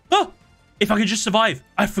 Oh! If I could just survive.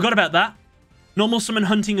 I forgot about that. Normal summon,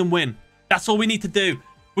 hunting, and win. That's all we need to do.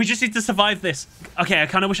 We just need to survive this. Okay, I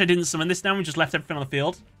kind of wish I didn't summon this now. We just left everything on the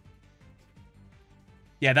field.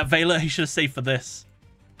 Yeah, that Veiler, he should have saved for this.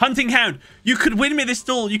 Hunting Hound. You could win me this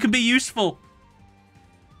duel. You can be useful.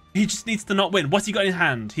 He just needs to not win. What's he got in his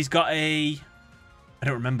hand? He's got a... I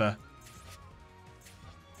don't remember.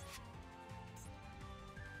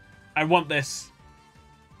 I want this.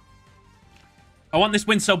 I want this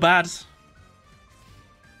win so bad.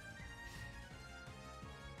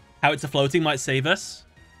 How it's a floating might save us.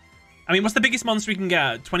 I mean, what's the biggest monster we can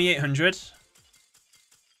get? 2,800?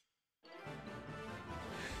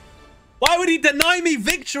 Why would he deny me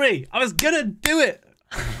victory? I was gonna do it.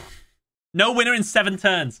 No winner in 7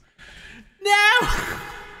 turns. No!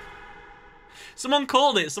 Someone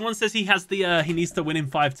called it. Someone says he has the, he needs to win in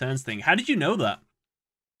 5 turns thing. How did you know that?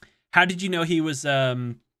 How did you know he was,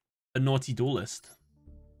 a naughty duelist?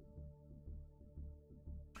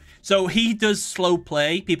 So he does slow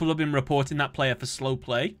play. People have been reporting that player for slow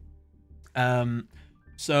play.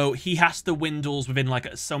 So he has to win duels within like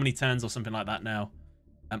so many turns or something like that now.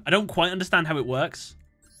 I don't quite understand how it works.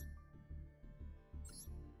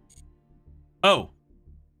 Oh.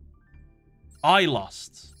 I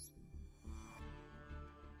lost.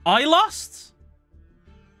 I lost?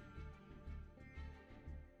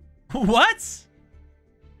 What?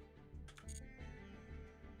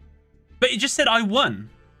 But it just said I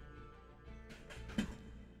won.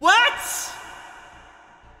 What?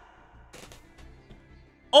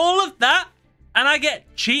 All of that? And I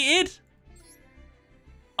get cheated?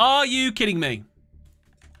 Are you kidding me?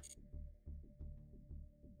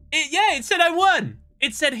 Yeah, it said I won.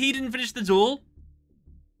 It said he didn't finish the duel.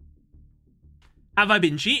 Have I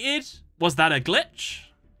been cheated? Was that a glitch?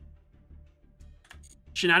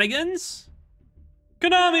 Shenanigans?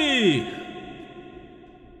 Konami!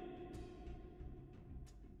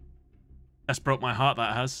 That's broke my heart,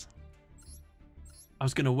 that has. I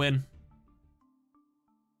was gonna win.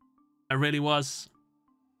 I really was.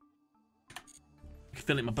 I can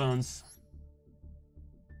feel it in my bones.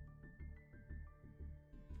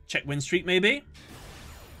 Check win streak, maybe?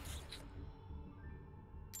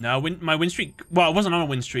 No, my win streak... Well, I wasn't on a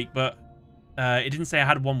win streak, but it didn't say I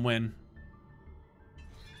had one win.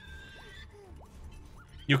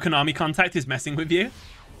 Your Konami contact is messing with you?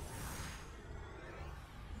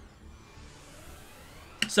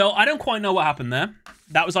 So, I don't quite know what happened there.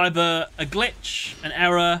 That was either a glitch, an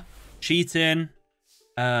error, cheating.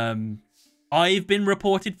 I've been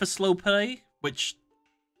reported for slow play, which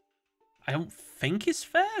I don't think is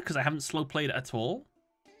fair, because I haven't slow played at all.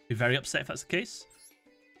 Be very upset if that's the case.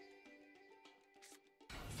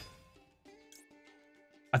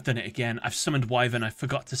 I've done it again. I've summoned Wyvern. I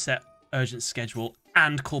forgot to set urgent schedule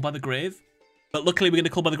and Call by the Grave. But luckily, we're going to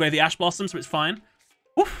Call by the Grave the Ash Blossom, so it's fine.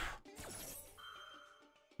 Woof.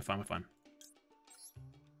 We're fine, we're fine.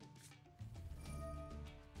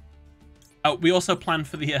 Oh, we also planned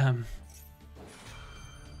for the...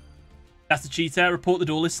 That's the cheater. Report the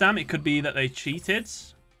duelist, Sam. It could be that they cheated.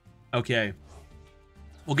 Okay.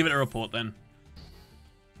 We'll give it a report then.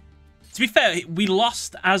 To be fair, we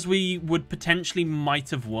lost as we would potentially might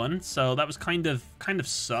have won, so that was kind of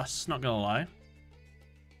sus, not gonna lie.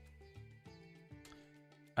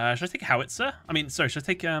 Should I take Howitzer? I mean, sorry, should I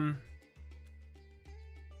take I'll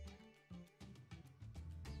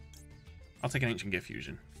take an Ancient Gear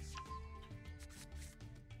Fusion.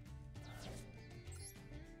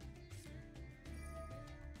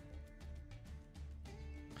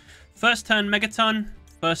 First turn Megaton,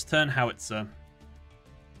 first turn Howitzer.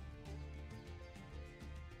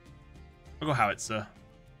 I'll go Howitzer.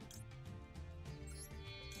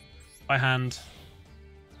 By hand.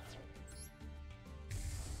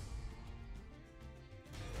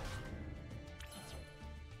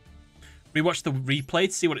 Rewatch the replay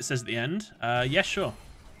to see what it says at the end. Yeah, sure.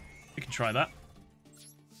 We can try that.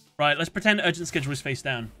 Right, let's pretend Urgent Schedule is face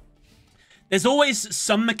down. There's always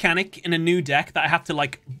some mechanic in a new deck that I have to,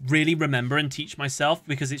 like, really remember and teach myself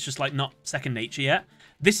because it's just, like, not second nature yet.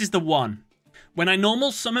 This is the one. When I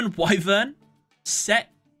normal summon Wyvern,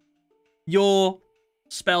 set your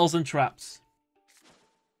spells and traps.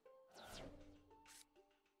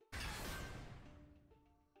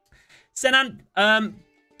 Senan,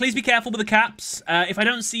 please be careful with the caps. If I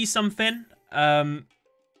don't see something,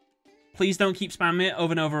 please don't keep spamming it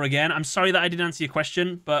over and over again. I'm sorry that I didn't answer your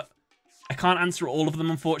question, but I can't answer all of them,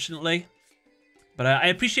 unfortunately. But I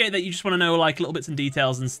appreciate that you just want to know, like, little bits and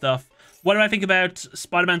details and stuff. What do I think about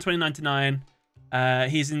Spider-Man 2099?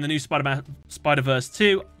 He's in the new Spider-Verse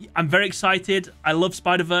 2. I'm very excited. I love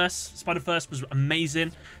Spider-Verse. Spider-Verse was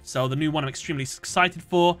amazing. So the new one I'm extremely excited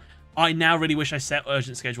for. I now really wish I set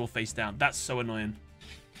Urgent Schedule face down. That's so annoying.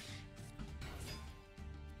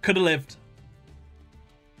 Coulda lived.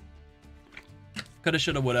 Coulda,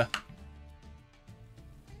 shoulda, woulda.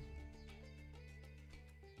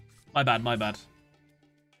 My bad, my bad.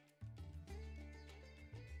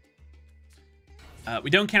 We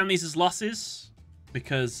don't count these as losses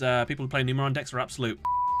because people who play Numeron decks are absolute.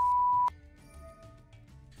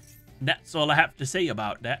 That's all I have to say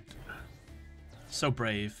about that. So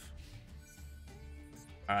brave.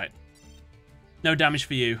 Alright. No damage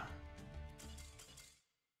for you.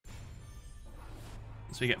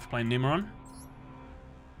 That's what you get for playing Numeron.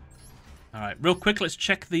 Alright, real quick, let's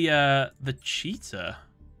check the cheater.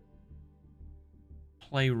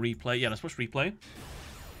 Play, replay. Yeah, let's watch replay.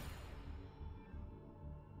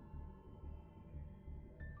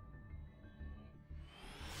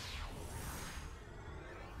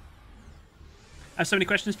 I have so many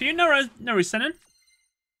questions for you. No worries, Senan.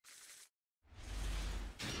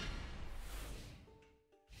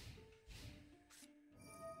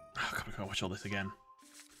 Oh, God, I gotta watch all this again.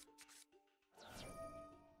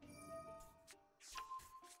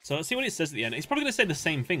 So let's see what it says at the end. He's probably gonna say the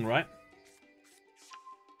same thing, right?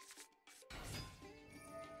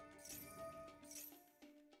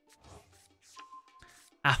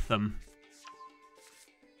 Atham.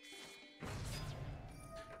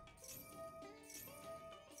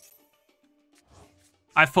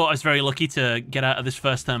 I thought I was very lucky to get out of this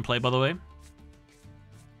first turn play, by the way.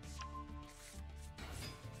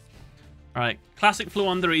 Alright, classic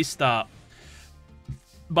Fluonder restart.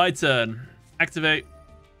 By turn. Activate.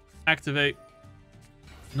 Activate.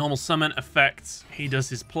 Normal summon effect. He does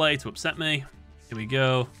his play to upset me. Here we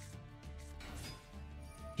go.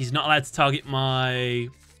 He's not allowed to target my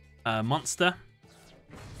monster.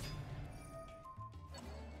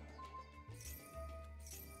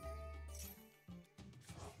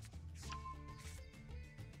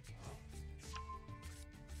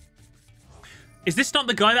 Is this not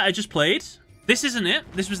the guy that I just played? This isn't it.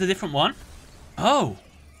 This was a different one. Oh.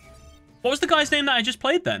 What was the guy's name that I just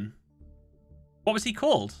played then? What was he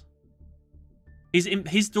called? His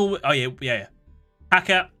duel... Oh, yeah.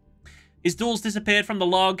 Hacker. His duel's disappeared from the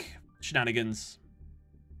log. Shenanigans.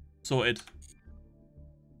 Sorted.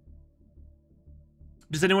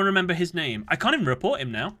 Does anyone remember his name? I can't even report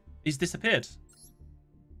him now. He's disappeared.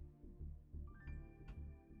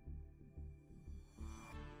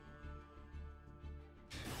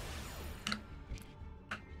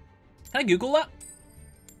 Can I Google that?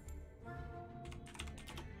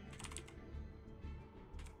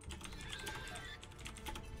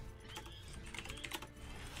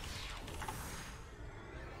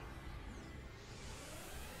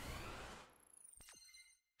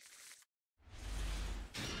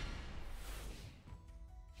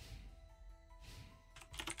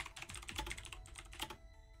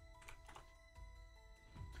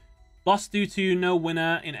 Lost due to no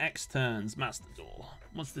winner in X turns. Master Duel.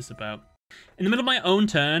 What's this about? In the middle of my own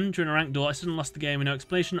turn, during a ranked duel, I suddenly lost the game with no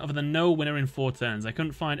explanation other than no winner in 4 turns. I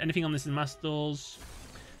couldn't find anything on this in Master Duels.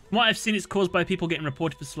 From what I've seen, it's caused by people getting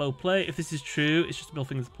reported for slow play. If this is true, it's just a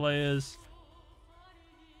thing with players.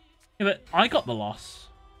 Yeah, but I got the loss.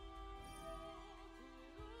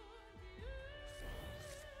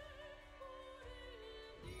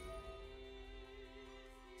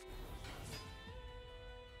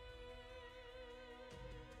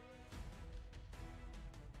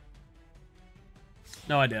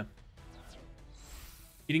 No idea.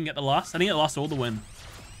 You didn't get the loss? I didn't get the loss or the win.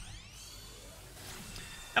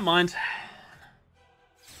 Never mind.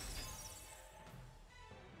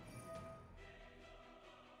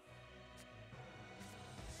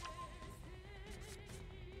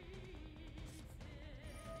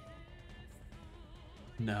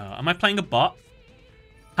 No. Am I playing a bot?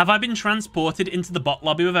 Have I been transported into the bot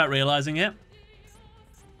lobby without realizing it?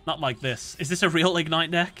 Not like this. Is this a real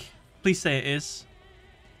Ignite deck? Please say it is.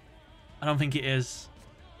 I don't think it is.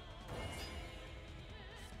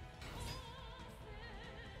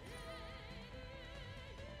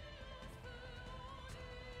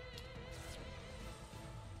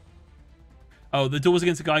 Oh, the duel was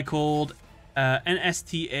against a guy called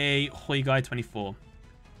NSTA Hoi Guy 24.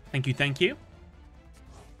 Thank you, thank you.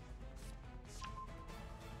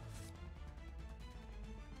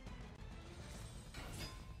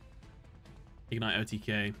 Ignite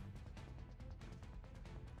OTK.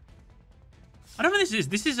 I don't know what this is.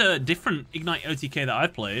 This is a different Ignite OTK that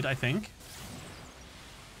I've played, I think.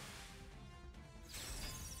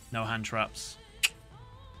 No hand traps.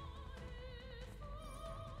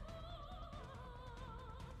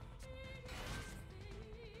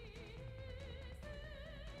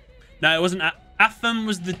 No, it wasn't. Atham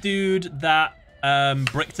was the dude that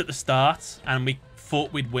bricked at the start, and we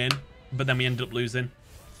thought we'd win, but then we ended up losing.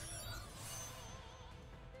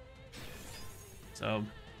 So,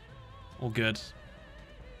 all good.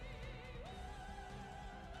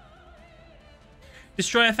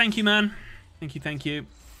 Destroyer, thank you, man. Thank you, thank you.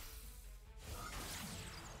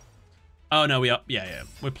 Oh, no, we are. Yeah.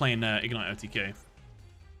 We're playing Ignite OTK.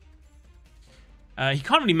 He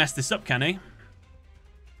can't really mess this up, can he?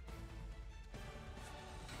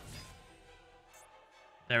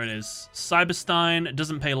 There it is. Cyberstein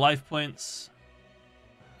doesn't pay life points.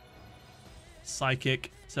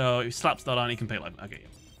 Psychic. So if he slaps that on, he can pay life. Okay,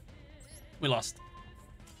 we lost.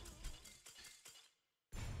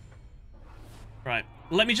 Right.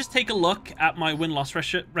 Let me just take a look at my win-loss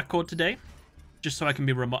record today, just so I can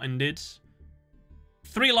be reminded.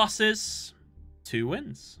 3 losses, 2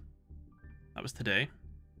 wins. That was today.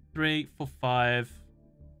 3, 4, 5.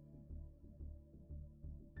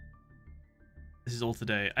 This is all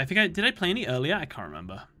today. I think did I play any earlier? I can't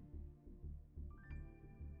remember.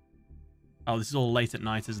 Oh, this is all late at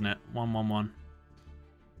night, isn't it? 1, 1, 1.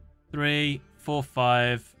 3, 4,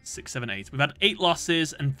 5, 6, 7, 8. We've had 8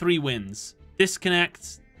 losses and 3 wins.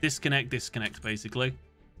 Disconnect, disconnect, disconnect, basically.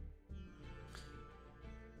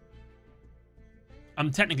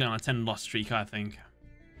 I'm technically on a 10-loss streak, I think.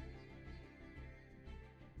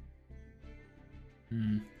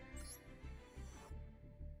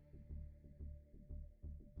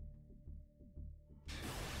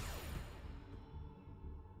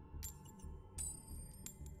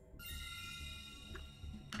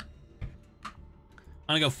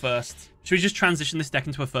 I'm gonna go first. Should we just transition this deck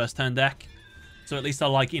into a first turn deck? So at least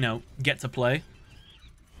I'll, like, you know, get to play.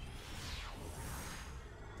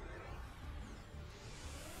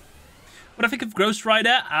 What I think of Ghost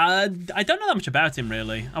Rider? I don't know that much about him,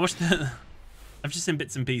 really. I watched the... I've just seen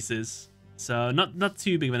bits and pieces. So not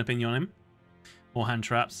too big of an opinion on him. More hand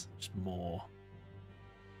traps. Just more.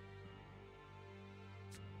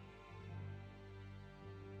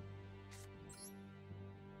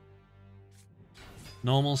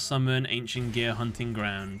 Normal summon, ancient gear, hunting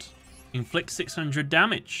ground. Inflict 600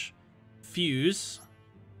 damage. Fuse.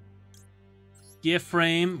 Gear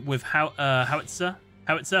frame with howitzer.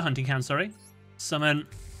 Howitzer, hunting hound, sorry. Summon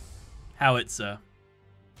howitzer.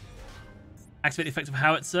 Activate the effect of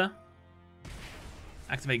howitzer.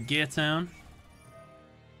 Activate Gear Town.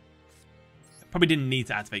 Probably didn't need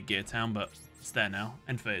to activate Gear Town, but it's there now.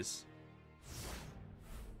 End phase.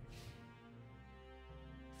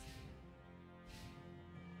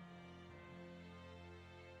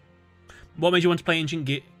 What made you want to play Ancient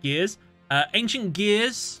Gears? Ancient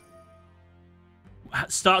Gears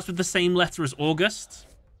starts with the same letter as August.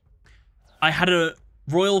 I had a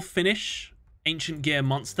Royal Finish Ancient Gear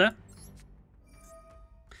monster.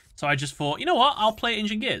 So I just thought, you know what? I'll play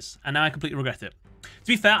Ancient Gears. And now I completely regret it. To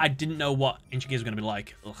be fair, I didn't know what Ancient Gears were going to be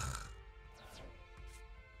like. Ugh.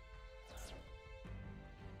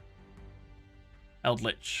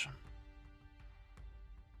 Eldritch.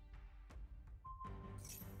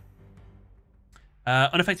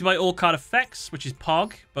 Unaffected by all card effects, which is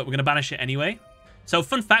Pog, but we're going to banish it anyway. So,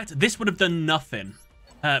 fun fact, this would have done nothing,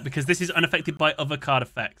 because this is unaffected by other card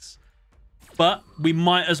effects. But we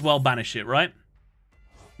might as well banish it, right?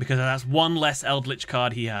 Because that's one less Eldritch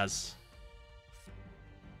card he has.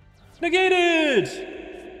 Negated! Should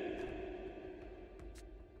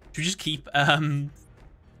we just keep doing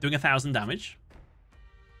 1,000 damage?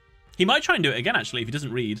 He might try and do it again, actually, if he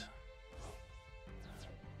doesn't read.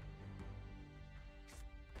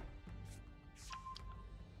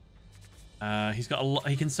 He's got a lot.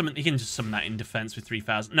 He can just summon that in defense with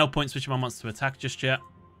 3,000. No point switching my monster to attack just yet.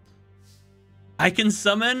 I can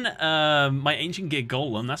summon my Ancient Gear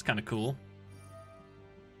Golem. That's kind of cool.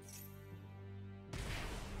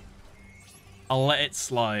 I'll let it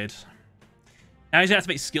slide. Now he's gonna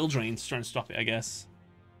activate Skill Drain to try and stop it, I guess.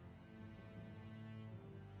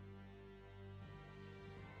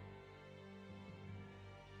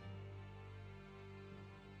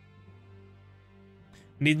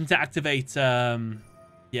 Needing to activate,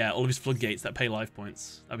 yeah, all of his floodgates that pay life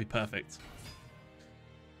points. That'd be perfect.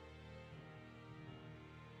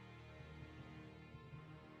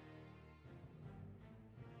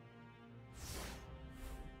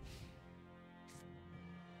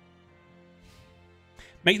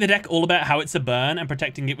 Make the deck all about how it's a burn and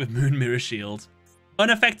protecting it with Moon Mirror Shield.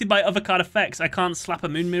 Unaffected by other card effects. I can't slap a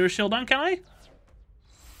Moon Mirror Shield on, can I?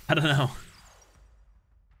 I don't know.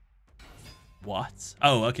 What?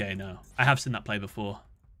 Oh, okay, no. I have seen that play before.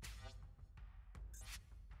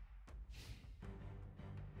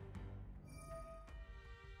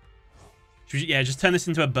 Should we, yeah, just turn this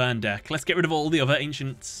into a burn deck. Let's get rid of all the other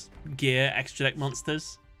Ancient Gear extra deck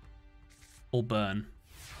monsters. All burn.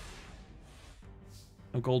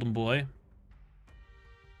 No Golden Boy.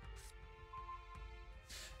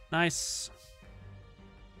 Nice.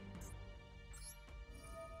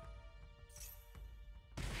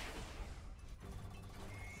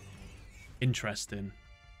 Interesting.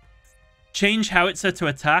 Change Howitzer to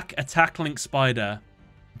attack. Attack Link Spider.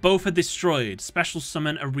 Both are destroyed. Special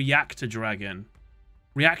summon a Reactor Dragon.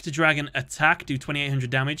 Reactor Dragon attack. Do 2,800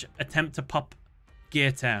 damage. Attempt to pop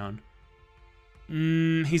Gear Town.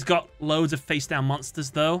 He's got loads of face-down monsters,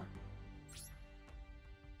 though.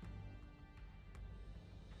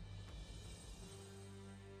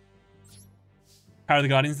 Power of the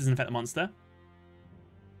Guardians doesn't affect the monster.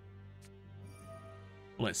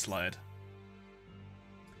 We'll let it slide.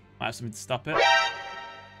 Might have something to stop it.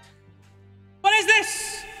 What is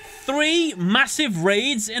this? 3 massive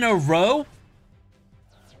raids in a row?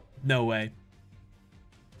 No way.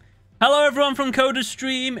 Hello everyone from Coda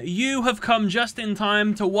Stream. You have come just in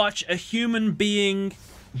time to watch a human being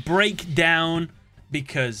break down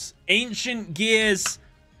because Ancient Gears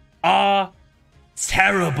are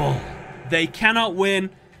terrible. They cannot win.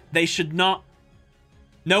 They should not.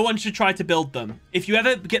 No one should try to build them. If you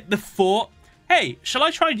ever get the thought, hey, shall I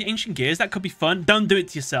try the Ancient Gears? That could be fun. Don't do it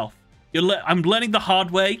to yourself. I'm learning the hard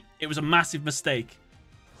way. It was a massive mistake.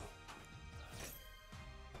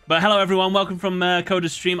 But hello, everyone. Welcome from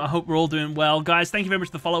Coda's stream. I hope we're all doing well. Guys, thank you very much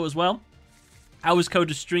for the follow as well. How was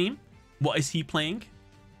Coda's stream? What is he playing?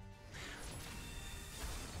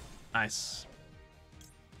 Nice.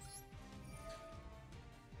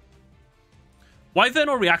 Wyvern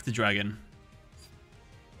or Reactor Dragon?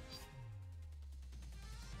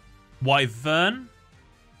 Wyvern?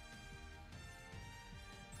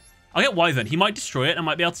 I'll get Wyvern. He might destroy it. I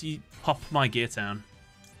might be able to pop my Gear Town.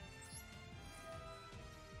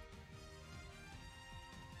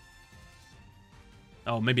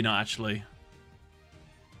 Oh, maybe not, actually.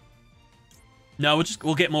 No,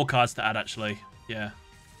 we'll get more cards to add, actually. Yeah.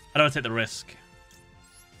 I don't want to take the risk.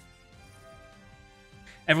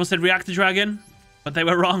 Everyone said Reactor Dragon, but they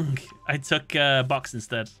were wrong. I took Box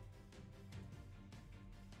instead.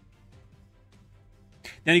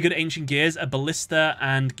 The only good Ancient Gears are Ballista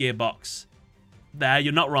and Gearbox. There,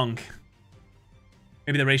 you're not wrong.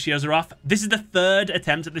 Maybe the ratios are off. This is the third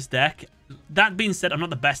attempt at this deck. That being said, I'm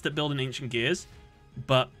not the best at building Ancient Gears,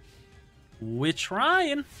 but we're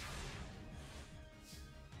trying.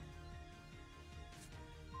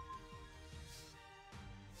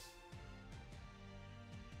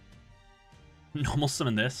 Normal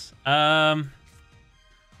summon this.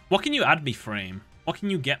 What can you add me, Frame? What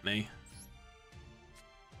can you get me?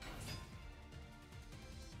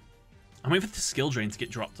 I'm waiting for the skill drain to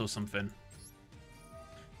get dropped or something.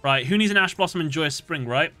 Right, who needs an Ash Blossom and Joyous Spring,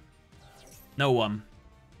 right? No one.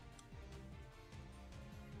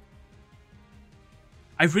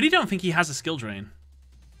 I really don't think he has a skill drain.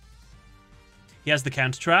 He has the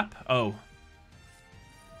counter trap. Oh.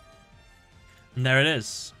 And there it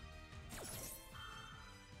is.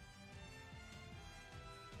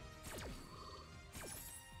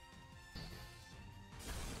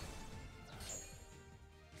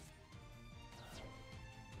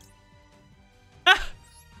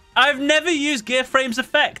 I've never used Gear Frame's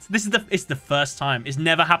effect. It's the first time. It's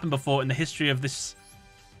never happened before in the history of this,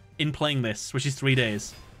 in playing this, which is 3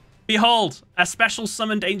 days. Behold, a special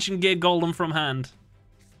summoned Ancient Gear Golem from hand.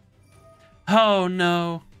 Oh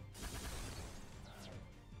no.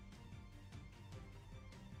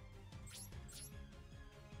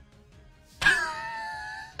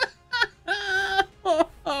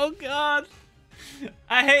 Oh god.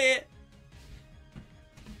 I hate it.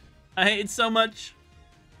 I hate it so much.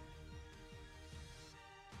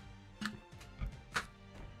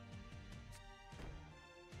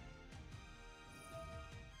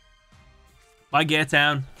 Bye, Gear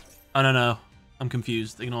Town. Oh, no. I'm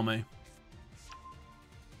confused. Ignore me.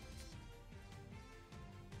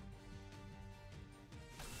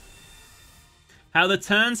 How the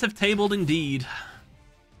turns have tabled indeed.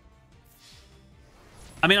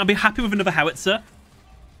 I mean, I'll be happy with another Howitzer.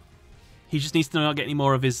 He just needs to not get any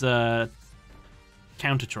more of his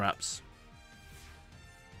counter traps.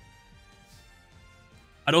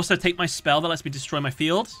 I'd also take my spell that lets me destroy my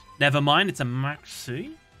field. Never mind, it's a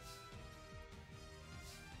maxi.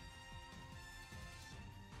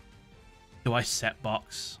 Do I set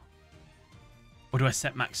Box? Or do I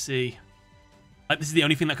set Maxi? Like, this is the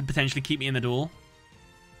only thing that could potentially keep me in the duel.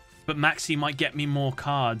 But Maxi might get me more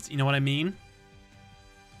cards. You know what I mean?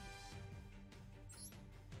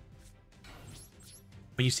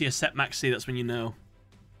 When you see a set Maxi, that's when you know.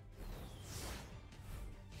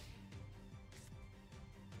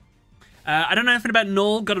 I don't know anything about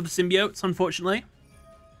Null, God of the Symbiotes, unfortunately.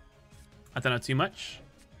 I don't know too much.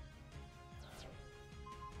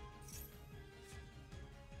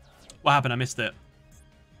 What happened? I missed it.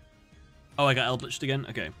 Oh, I got Eldritched again?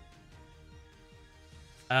 Okay.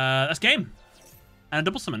 That's game. And a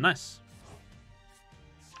double summon. Nice.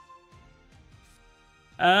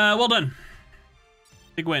 Well done.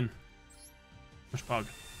 Big win. Push pog.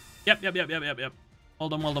 Yep. Well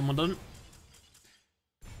done.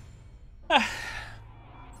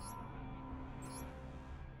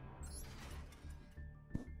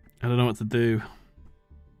 I don't know what to do.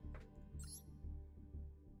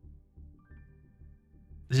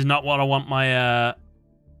 This is not what I want my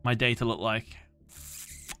my day to look like.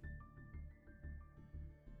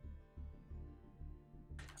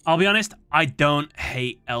 I'll be honest, I don't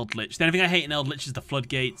hate Eldritch. The only thing I hate in Eldritch is the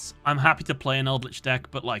Floodgates. I'm happy to play an Eldritch deck,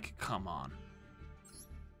 but like, come on.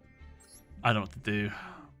 I don't know what to do.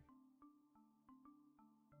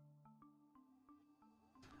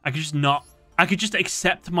 I could just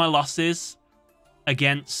accept my losses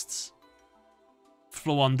against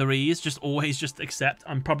Floowandereeze. Just always just accept.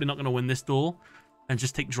 I'm probably not going to win this duel and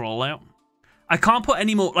just take Droll out. I can't put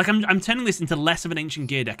any more. Like, I'm turning this into less of an Ancient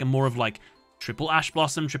Gear deck and more of like triple Ash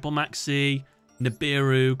Blossom, triple Maxi,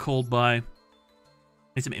 Nibiru, Called By.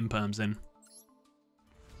 Need some imperms in.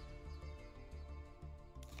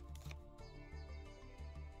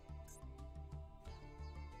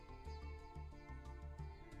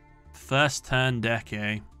 First turn deck,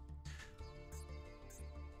 eh?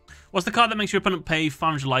 What's the card that makes your opponent pay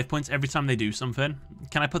 500 life points every time they do something?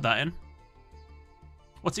 Can I put that in?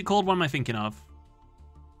 What's it called? What am I thinking of?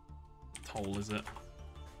 Toll, is it?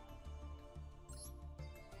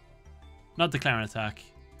 Not declare an attack.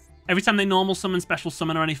 Every time they normal summon, special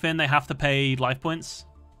summon, or anything, they have to pay life points.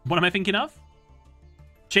 What am I thinking of?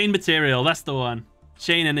 Chain material. That's the one.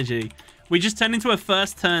 Chain energy. We just turn into a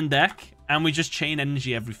first turn deck, and we just chain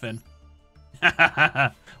energy everything.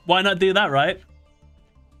 Why not do that, right?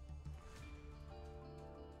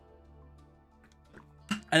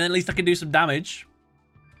 And at least I can do some damage.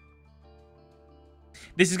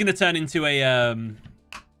 This is going to turn into a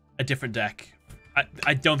different deck.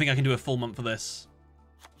 I don't think I can do a full month for this.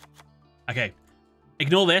 Okay.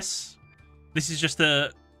 Ignore this. This is just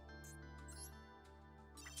a...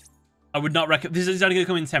 I would not recommend... This is only going to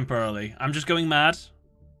come in temporarily. I'm just going mad.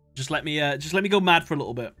 Just let me go mad for a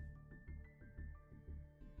little bit.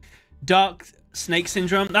 Dark Snake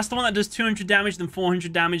Syndrome. That's the one that does 200 damage, then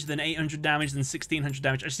 400 damage, then 800 damage, then 1600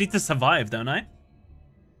 damage. I just need to survive, don't I?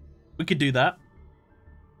 We could do that.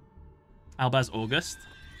 Albaz August.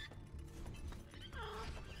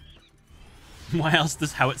 Why else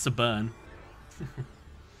does Howitzer burn?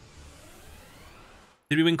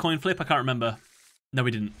 Did we win coin flip? I can't remember. No,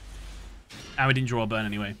 we didn't. And we didn't draw a burn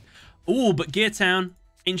anyway. Oh, but Gear Town,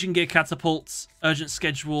 Ancient Gear Catapults, Urgent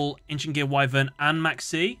Schedule, Ancient Gear Wyvern, and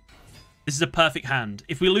Maxi. This is a perfect hand.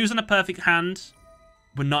 If we lose on a perfect hand,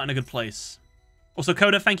 we're not in a good place. Also,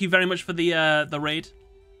 Coda, thank you very much for the raid.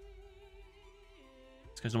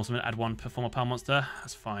 This guy's also going to add one Performer Power Monster.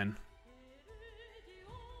 That's fine.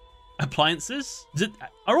 Appliances?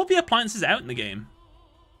 Are all the appliances out in the game?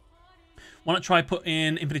 Why not try put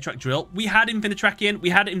in Infinitrack Drill? We had Infinitrack in. We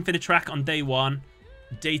had Infinitrack on day 1.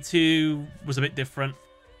 Day 2 was a bit different.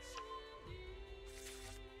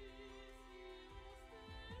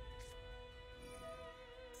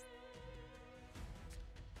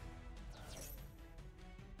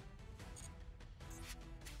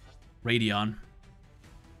 Radeon.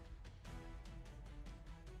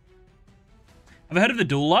 Have I heard of the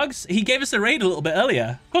Duel Logs? He gave us a raid a little bit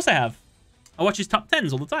earlier. Of course I have. I watch his top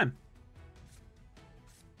 10s all the time.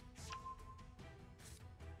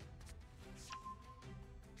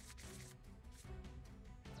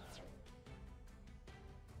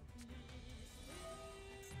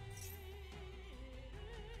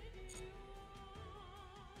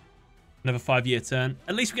 Another 5-year turn.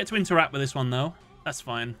 At least we get to interact with this one, though. That's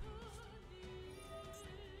fine.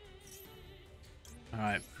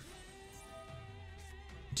 Alright.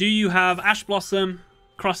 Do you have Ash Blossom,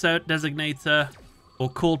 Crossout, Designator, or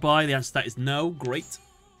Called By? The answer to that is no. Great.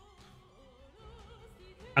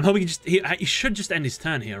 I'm hoping he should just end his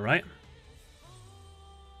turn here, right?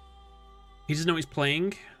 He doesn't know he's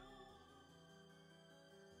playing.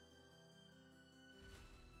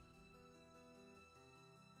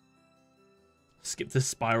 Skip to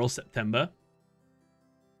Spiral September.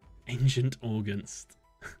 Ancient August.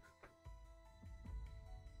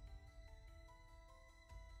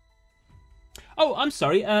 Oh, I'm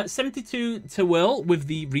sorry. 72 to Will with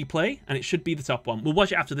the replay, and it should be the top one. We'll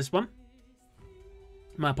watch it after this one.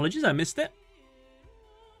 My apologies, I missed it.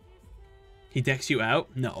 He decks you out?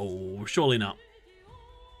 No, surely not.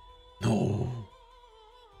 No.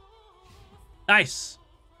 Nice.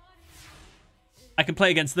 I can play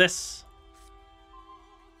against this.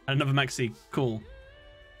 And another Maxi. Cool.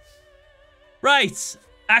 Right.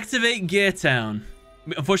 Activate Gear Town.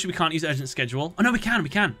 Unfortunately, we can't use Urgent Schedule. Oh, no, we can. We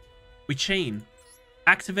can. We chain.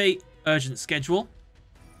 Activate Urgent Schedule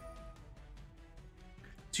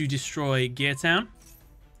to destroy Gear Town.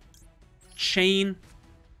 Chain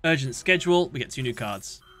Urgent Schedule. We get 2 new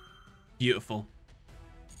cards. Beautiful.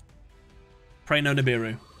 Pray no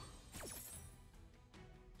Nibiru.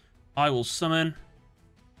 I will summon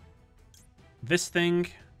this thing,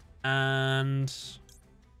 and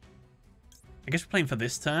I guess we're playing for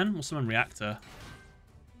this turn. We'll summon Reactor.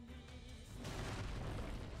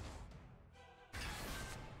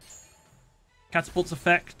 Catapult's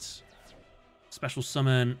effect. Special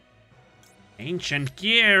summon. Ancient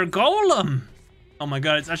Gear Golem. Oh my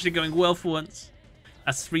god, it's actually going well for once.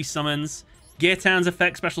 That's 3 summons. Gear Town's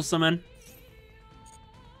effect, special summon.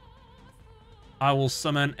 I will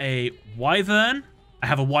summon a Wyvern. I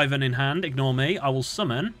have a Wyvern in hand, ignore me. I will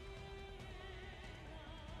summon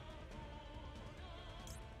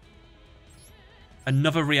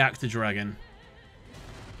another Reactor Dragon.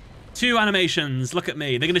 2 animations. Look at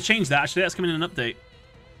me. They're going to change that. Actually, that's coming in an update.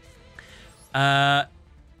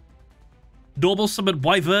 Normal summon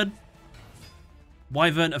Wyvern.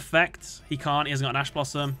 Wyvern effect. He can't. He hasn't got an Ash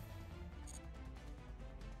Blossom.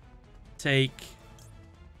 Take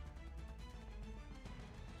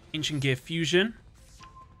Ancient Gear Fusion.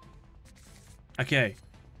 Okay.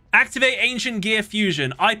 Activate Ancient Gear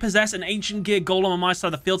Fusion. I possess an Ancient Gear Golem on my side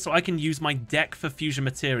of the field, so I can use my deck for fusion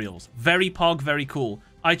materials. Very pog, very cool.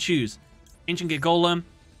 I choose Ancient Gear Golem,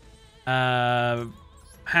 Hound,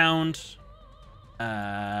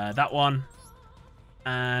 that one,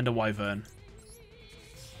 and a Wyvern.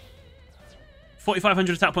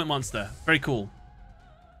 4,500 attack point monster. Very cool.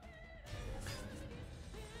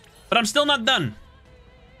 But I'm still not done.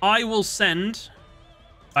 I will send...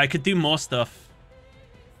 I could do more stuff.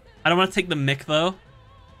 I don't want to take the mick, though.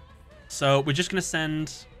 So we're just going to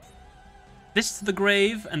send this to the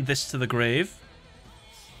grave and this to the grave.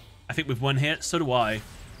 I think we've won here. So do I.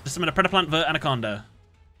 Just summon a Predaplant Vert Anaconda.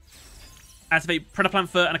 Activate Predaplant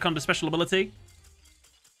Vert Anaconda special ability.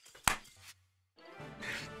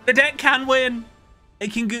 The deck can win.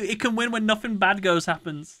 It can win when nothing bad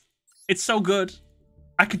happens. It's so good.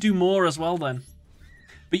 I could do more as well then.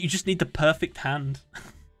 But you just need the perfect hand.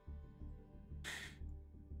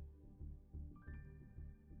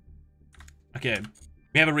 Okay,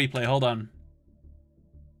 we have a replay. Hold on.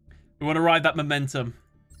 We want to ride that momentum.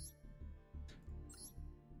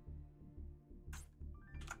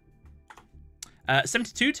 Uh,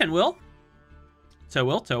 72, 10 will. Toe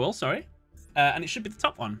will, sorry. And it should be the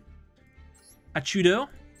top one. Achudo.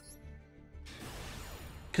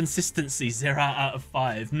 Consistency, 0 out of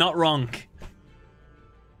 5. Not wrong.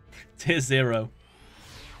 Tier 0.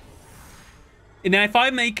 Now, if I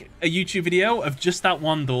make a YouTube video of just that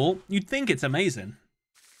one duel, you'd think it's amazing.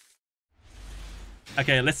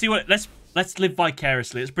 Okay, let's see what... Let's live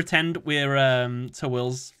vicariously. Let's pretend we're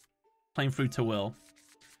Tawil's playing through Tawil.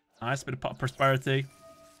 Nice, bit of pot prosperity.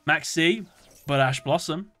 Max C, but Ash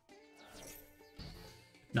Blossom.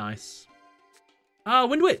 Nice. Ah,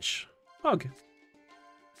 Wind Witch. Pog.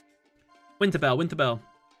 Winterbell.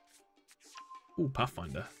 Ooh,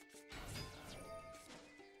 Pathfinder.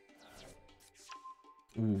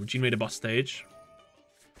 Ooh, Gene Raider boss stage.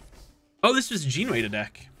 Oh, this was a Gene Raider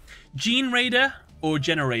deck. Gene Raider or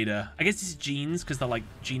Generator? I guess this is genes because they're like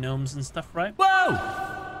genomes and stuff, right? Whoa!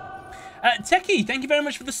 Techie, thank you very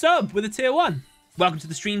much for the sub with a tier 1. Welcome to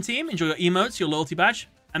the stream team. Enjoy your emotes, your loyalty badge.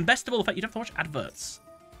 And best of all, the fact you don't have to watch adverts.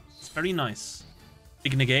 It's very nice.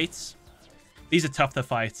 Big negates. These are tough to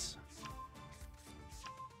fight.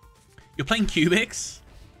 You're playing Cubics?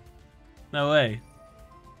 No way.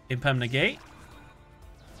 Imperm negate.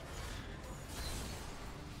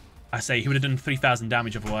 I say, he would have done 3,000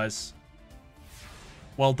 damage otherwise.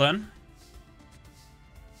 Well done.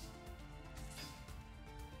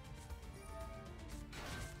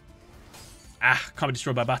 Ah, can't be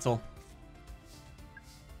destroyed by battle.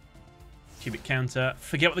 Cubic counter.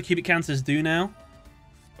 Forget what the cubic counters do now.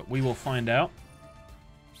 But we will find out.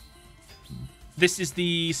 This is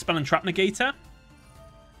the spell and trap negator.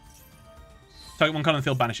 Target one card on the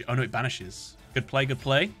field, banish it. Oh no, it banishes. Good play, good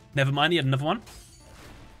play. Never mind, he had another one.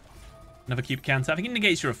 Another cubic counter. I think it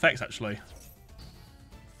negates your effects, actually.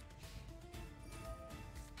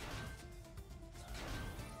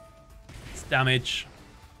 It's damage.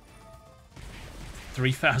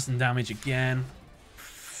 3,000 damage again.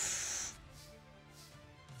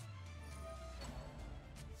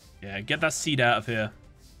 Yeah, get that seed out of here.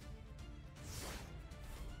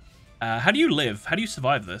 How do you live? How do you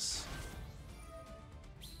survive this?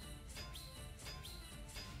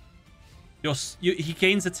 He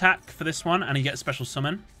gains attack for this one, and he gets special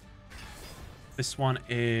summon. This one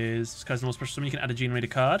is... This guy's normal special summon. You can add a Generator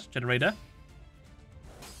card. Generator.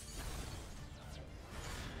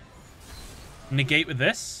 Negate with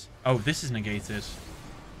this. Oh, this is negated.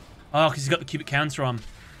 Oh, because he's got the cubic counter on.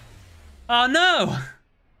 Oh, no!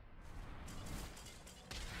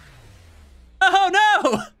 Oh,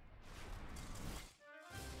 no!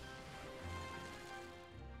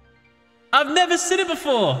 I've never seen it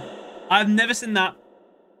before. I've never seen that.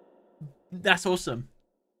 That's awesome.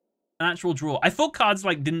 An actual draw. I thought cards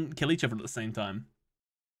like didn't kill each other at the same time.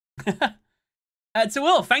 To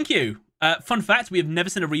Will, thank you. Fun fact, we have never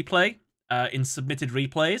seen a replay in submitted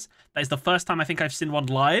replays. That is the first time I think I've seen one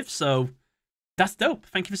live, so that's dope.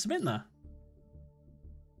 Thank you for submitting that.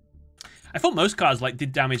 I thought most cards like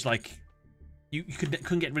did damage like you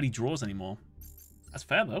couldn't get really draws anymore. That's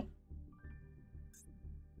fair though.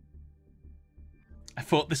 I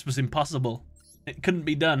thought this was impossible. It couldn't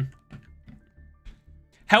be done.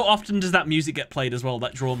 How often does that music get played as well,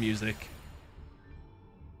 that draw music?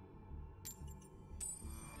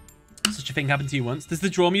 Such a thing happened to you once. Does the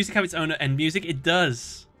draw music have its own end music? It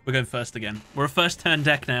does. We're going first again. We're a first turn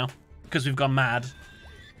deck now because we've gone mad.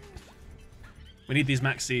 We need these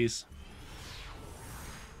maxis.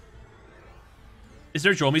 Is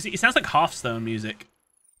there a draw music? It sounds like Hearthstone music.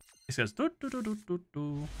 It goes... Do, do, do, do, do,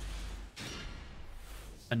 do.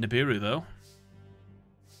 a Nibiru, though.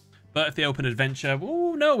 But if they open adventure...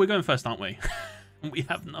 Oh, no, we're going first, aren't we? We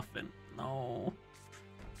have nothing. No.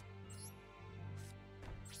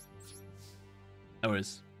 No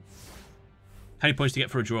worries. How many points to get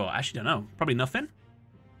for a draw? I actually don't know. Probably nothing.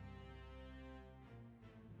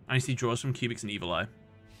 I see draws from Cubics and Evil Eye.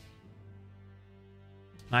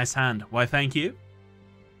 Nice hand. Why, thank you.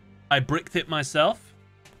 I bricked it myself.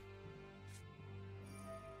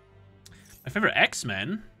 My favorite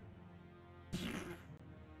X-Men?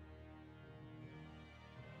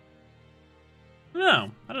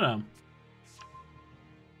 I don't know.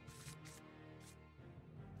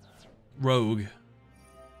 Rogue.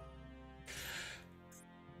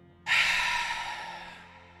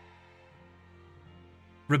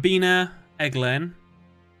 Rabina, Eglin,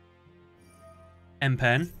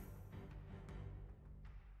 Empen,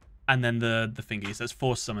 and then the thingy. So that's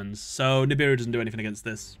 4 summons. So Nibiru doesn't do anything against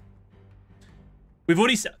this. We've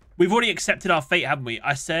already accepted our fate, haven't we?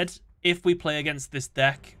 I said if we play against this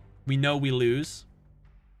deck, we know we lose.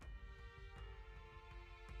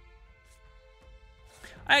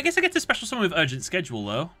 I guess I get to special summon with Urgent Schedule,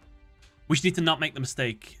 though. We just need to not make the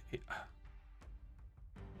mistake.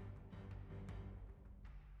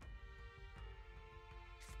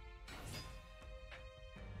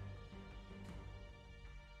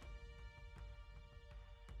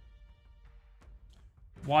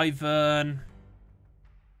 Wyvern.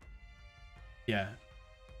 Yeah.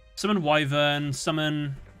 Summon Wyvern,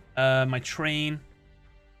 summon my train.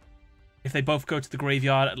 If they both go to the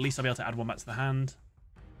graveyard, at least I'll be able to add 1 back to the hand.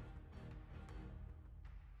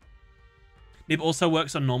 Nib also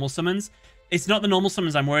works on normal summons. It's not the normal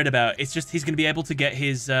summons I'm worried about. It's just he's going to be able to get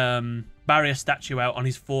his barrier statue out on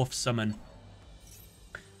his 4th summon.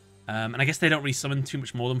 And I guess they don't really summon too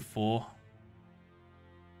much more than 4.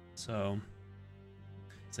 So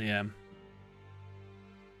yeah.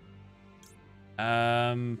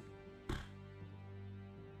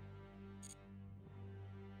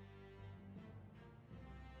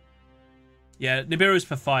 Yeah, Nibiru's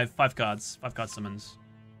for 5 cards. 5 card summons.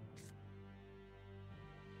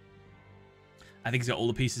 I think he's got all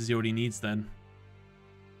the pieces he already needs then.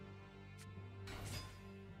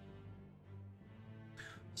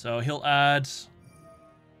 So he'll add...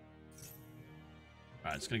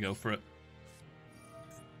 Alright, it's going to go for it.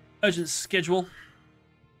 Urgent Schedule.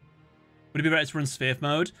 Would it be right to run Sphere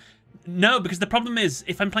mode? No, because the problem is,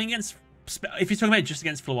 if I'm playing against... If you're talking about just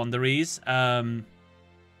against Floowandereeze, I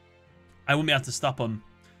won't be able to stop them.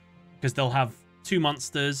 Because they'll have 2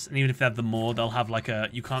 monsters, and even if they have them more, they'll have like a...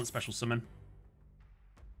 You can't special summon.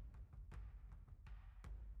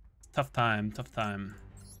 Tough time, tough time.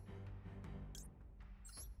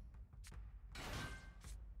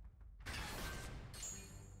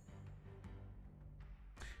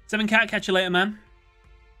 Seven Cat, catch you later, man.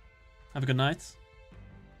 Have a good night.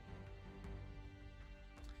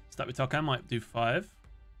 Start with Tokan, might do 5.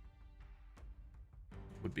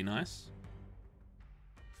 Would be nice.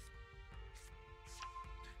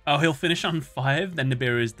 Oh, he'll finish on 5, then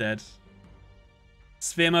Nibiru is dead.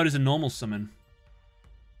 Sphere mode is a normal summon.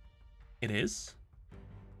 It is.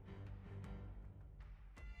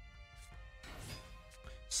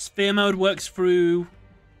 Sphere mode works through...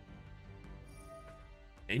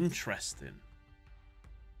 Interesting.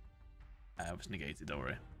 It was negated, don't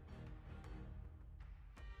worry.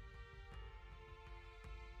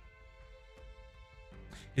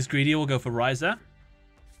 His greedy will go for Riser.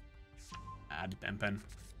 Add Empen.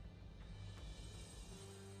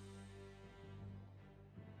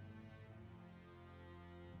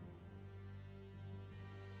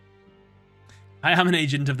 I am an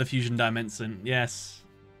agent of the Fusion Dimension. Yes.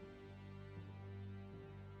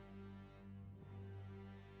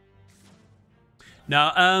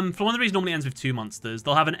 No, Floowandereeze normally ends with 2 monsters.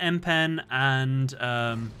 They'll have an Empen and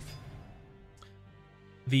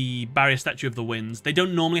the Barrier Statue of the Winds. They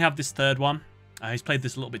don't normally have this 3rd one. He's played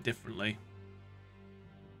this a little bit differently.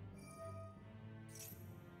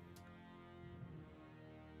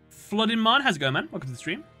 Flooding Mon, how's it going, man? Welcome to the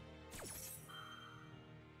stream.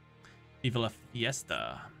 Viva la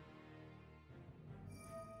Fiesta.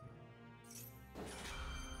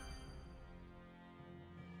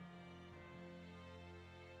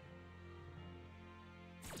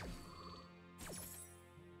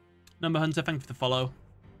 Number Hunter, thank you for the follow.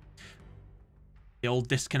 The old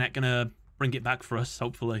disconnect gonna bring it back for us,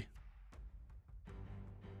 hopefully.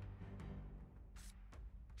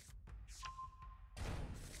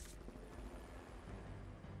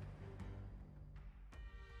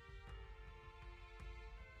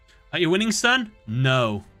 Are you winning, son?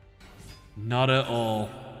 No. Not at all.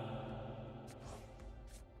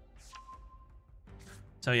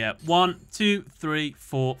 So yeah, 1, 2, 3,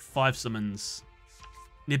 4, 5 summons.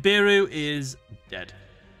 Nibiru is dead.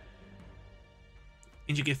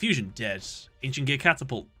 Ancient Gear Fusion, dead. Ancient Gear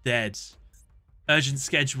Catapult, dead. Urgent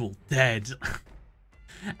Schedule, dead.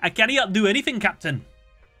 I cannot do anything, Captain.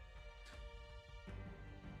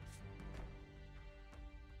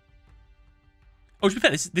 Oh, to be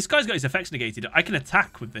fair, this guy's got his effects negated. I can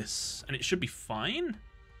attack with this, and it should be fine.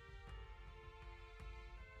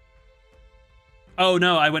 Oh,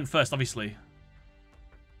 no, I went first, obviously.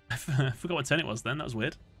 I forgot what turn it was then. That was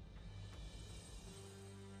weird.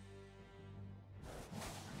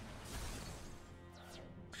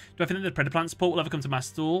 Do I think that the Predator Plant support will ever come to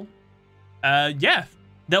Master Duel? Yeah.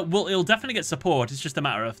 It'll definitely get support. It's just a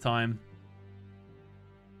matter of time.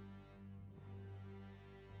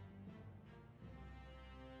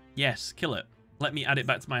 Yes, kill it. Let me add it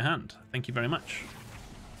back to my hand. Thank you very much.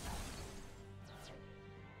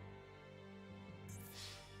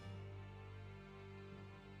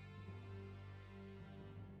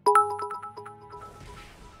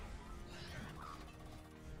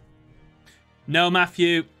 No,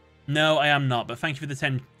 Matthew. No, I am not, but thank you for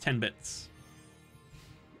the 10 bits.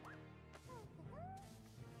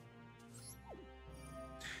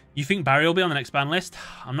 You think Barrier will be on the next ban list?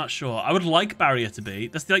 I'm not sure. I would like Barrier to be.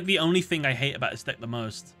 That's like the only thing I hate about this deck the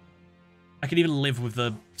most. I could even live with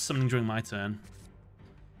the summoning during my turn.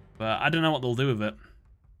 But I don't know what they'll do with it.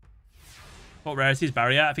 What rarity is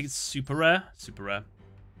Barrier? I think it's super rare. Super rare.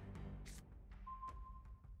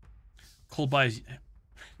 Called by...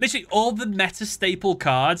 Literally, all the meta staple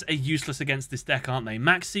cards are useless against this deck, aren't they?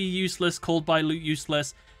 Maxi useless, Called by Loot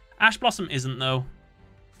useless. Ash Blossom isn't, though.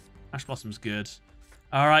 Ash Blossom's good.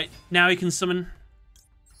 Alright, now he can summon...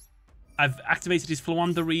 I've activated his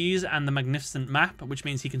Floowandereeze and the Magnificent Map, which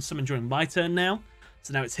means he can summon during my turn now.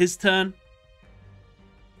 So now it's his turn.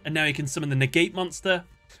 And now he can summon the Negate monster,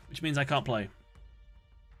 which means I can't play.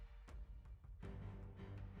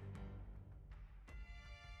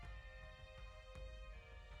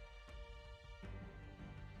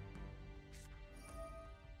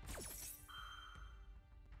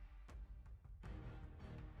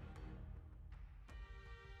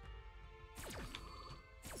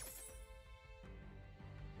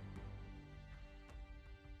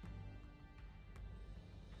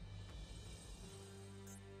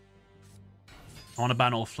 I want to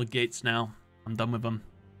ban all Floodgates now. I'm done with them.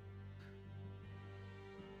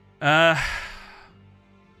 I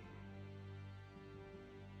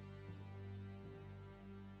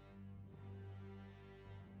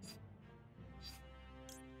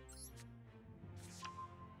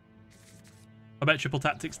bet Triple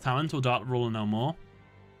Tactics Talent or Dark Ruler no more.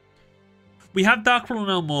 We have Dark Ruler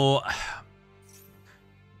no more.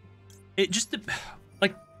 It just...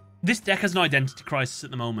 Like... This deck has an identity crisis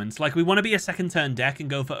at the moment. Like, we want to be a second turn deck and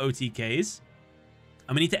go for OTKs.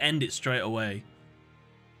 And we need to end it straight away.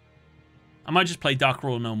 I might just play Dark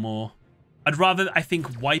Ruler no more. I'd rather, I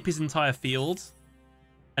think, wipe his entire field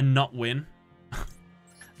and not win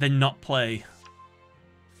than not play.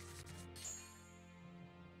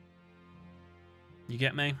 You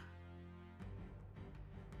get me?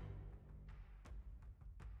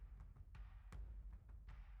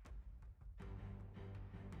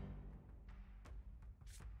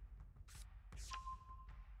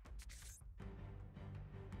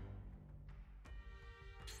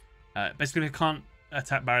 Basically, if I can't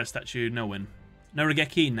attack Barrier Statue, no win. No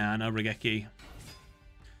Regeki? Nah, no Regeki.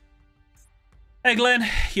 Eglin,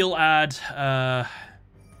 he'll add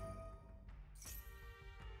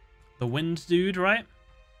the Wind Dude, right?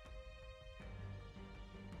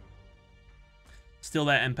 Still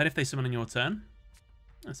there, Emped, if they summon on your turn.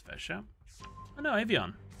 That's a fair shout. Oh no,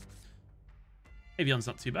 Avion. Avion's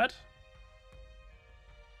not too bad.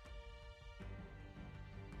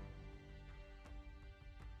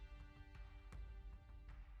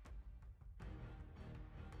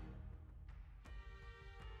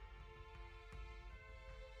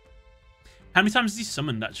 How many times has he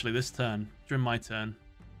summoned, actually, this turn? During my turn.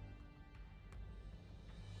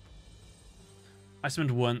 I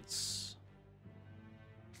summoned once.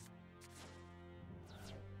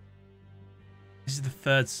 This is the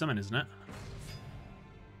third summon, isn't it?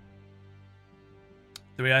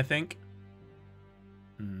 3, I think.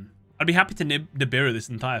 I'd be happy to Nibiru this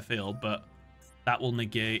entire field, but that will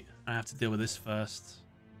negate. I have to deal with this first.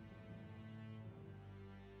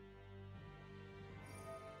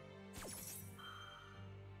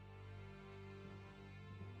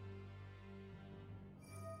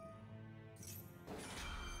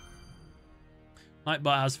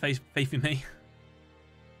 Nightbot has faith in me.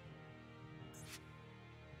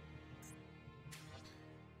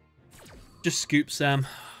 Just scoop, Sam.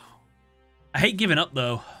 I hate giving up,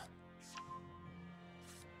 though.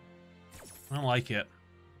 I don't like it.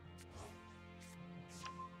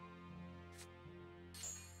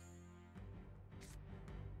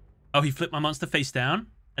 Oh, he flipped my monster face down?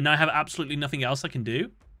 And now I have absolutely nothing else I can do?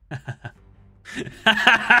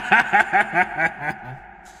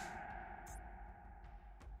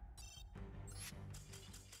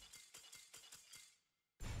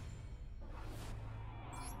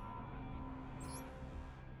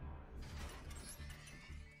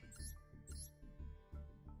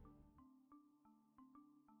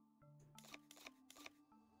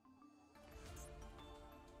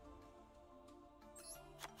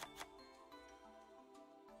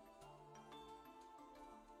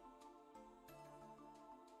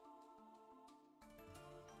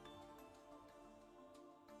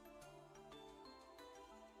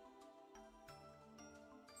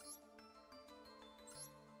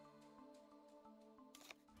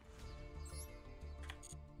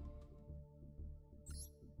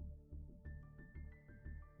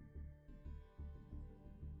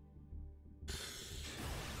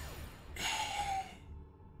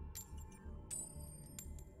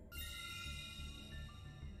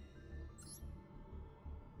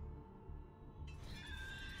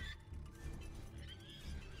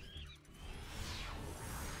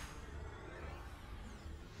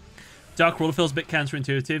 Dark Ruler feels a bit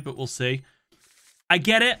counterintuitive, but we'll see. I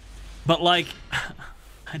get it, but like,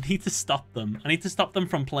 I need to stop them. I need to stop them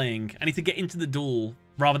from playing. I need to get into the duel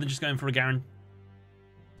rather than just going for a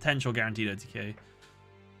potential guaranteed OTK.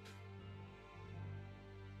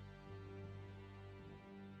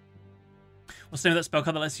 What's the name of that spell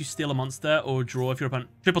card that lets you steal a monster or draw if your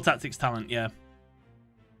opponent... Triple Tactics Talent, yeah.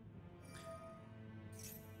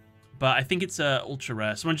 But I think it's ultra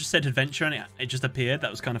rare. Someone just said adventure and it just appeared.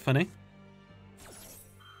 That was kind of funny.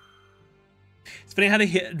 It's funny how they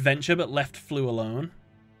hit adventure but left flu alone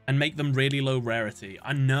and make them really low rarity.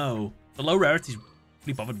 I know. The low rarity's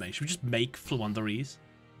really bothered me. Should we just make Fluunderies?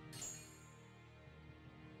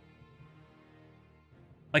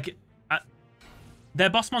 Like, their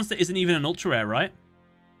boss monster isn't even an ultra rare, right?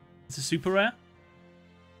 It's a super rare?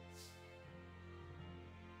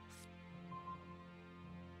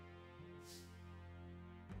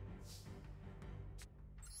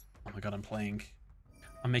 Oh my god, I'm playing.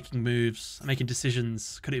 I'm making moves. I'm making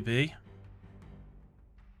decisions. Could it be?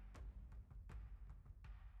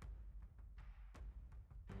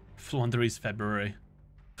 Fluunderies February.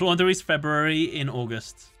 Fluunderies February in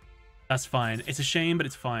August. That's fine. It's a shame, but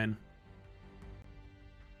it's fine.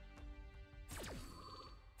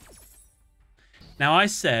 Now I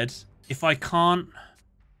said, if I can't...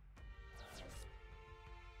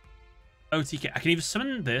 OTK, I can either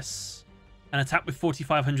summon this and attack with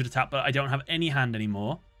 4,500 attack, but I don't have any hand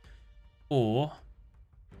anymore. Or...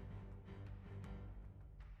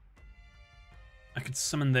 I could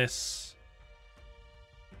summon this.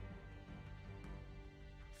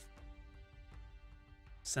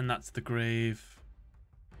 Send that to the grave.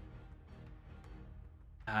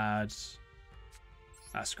 Add...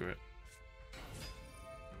 Ah, screw it.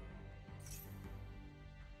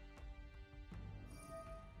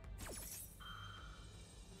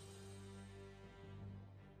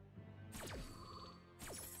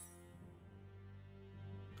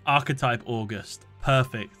 Archetype August.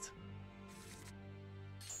 Perfect.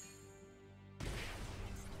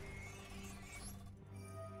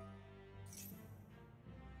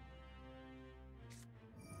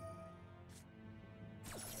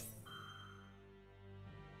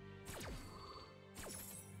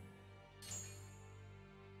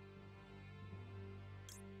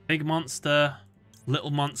 Big monster,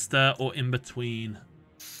 little monster, or in between.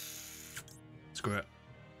 Screw it.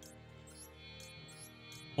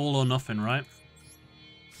 All or nothing, right?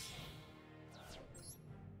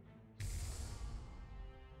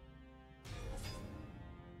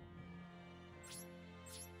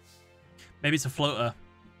 Maybe it's a floater.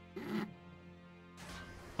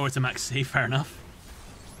 Or it's a max C, fair enough.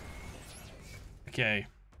 Okay.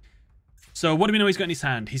 So what do we know he's got in his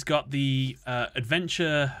hand? He's got the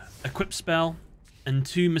adventure equip spell and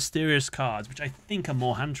 2 mysterious cards, which I think are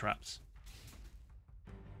more hand traps.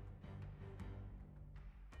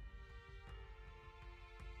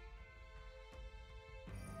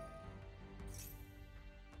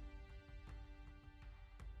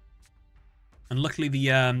 And luckily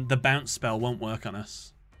the bounce spell won't work on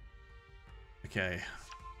us. Okay.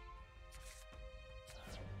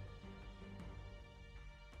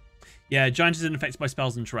 Yeah, Giant isn't affected by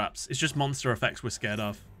spells and traps. It's just monster effects we're scared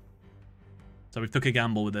of. So we took a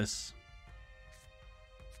gamble with this.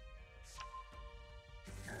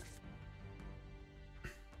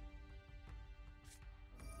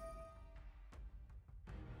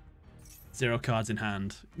 0 cards in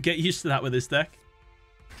hand. Get used to that with this deck.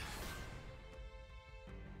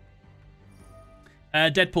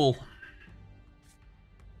 Deadpool.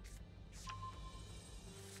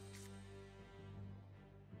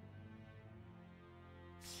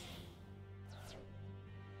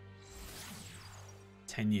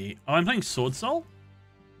 Tenyi. Oh, I'm playing Sword Soul?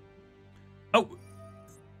 Oh.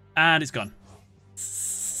 And it's gone.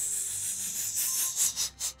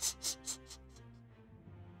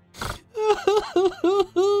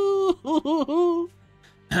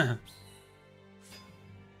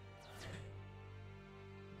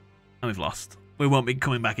 And we've lost. We won't be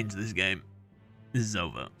coming back into this game. This is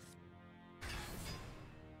over.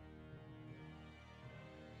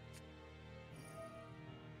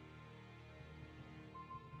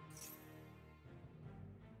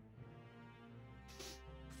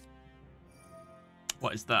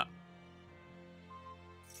 What is that?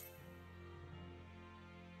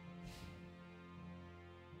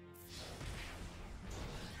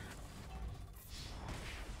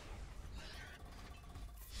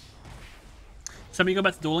 Somebody go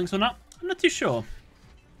back to Duel Links or not? I'm not too sure.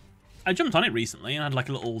 I jumped on it recently and had like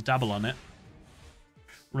a little dabble on it.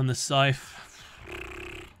 Run the scythe.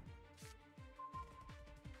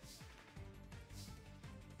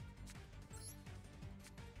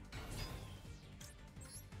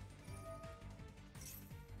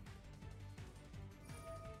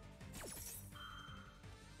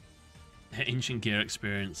 Ancient Gear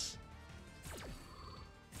experience.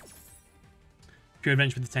 Pure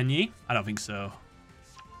Adventure with the Tenyi? I don't think so.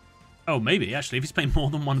 Oh, maybe, actually, if he's playing more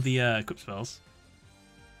than one of the equip spells.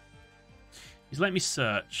 He's letting me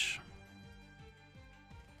search.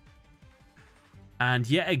 And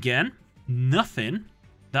yet again, nothing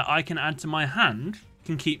that I can add to my hand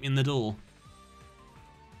can keep me in the duel.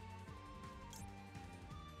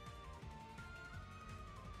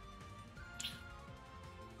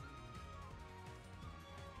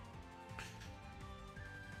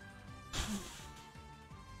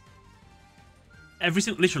 Every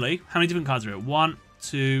single, literally, how many different cards are there? 1,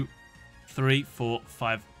 2, 3, 4,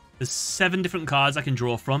 5. There's 7 different cards I can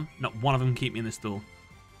draw from. Not one of them can keep me in this duel.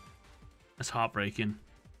 That's heartbreaking.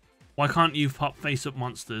 Why can't you pop face-up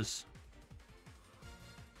monsters?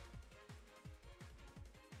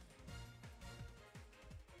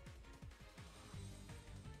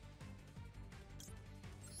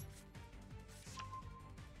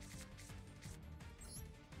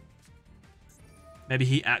 Maybe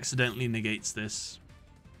he accidentally negates this.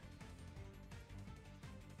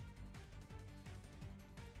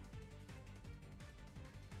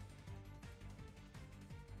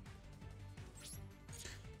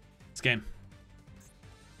 This game.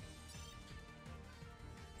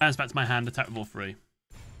 Bounce back to my hand, attack with all 3.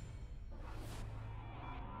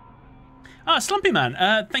 Ah, Slumpy Man,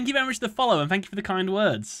 thank you very much for the follow and thank you for the kind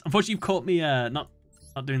words. Unfortunately, you've caught me not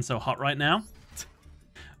doing so hot right now.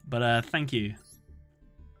 But thank you.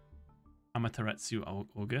 Amaterasu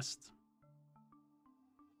August.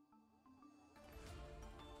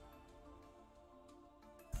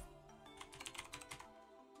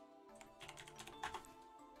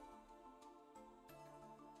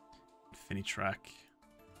 Infinitrack.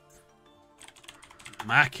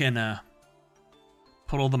 Machina.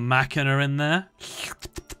 Put all the Machina in there. Do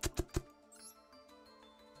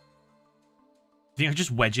you think I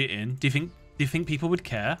just wedge it in? Do you think people would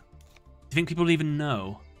care? Do you think people would even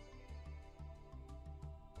know?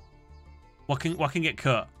 What can get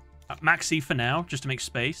cut? Maxi for now, just to make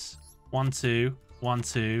space. 1, 2, 1,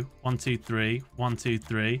 2, 1, 2, 3, 1, 2,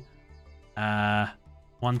 3.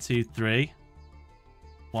 1, 2, 3.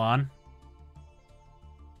 1.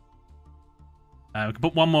 We can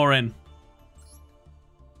put one more in.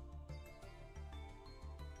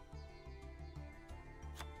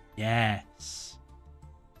 Yes.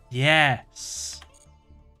 Yes.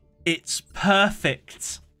 It's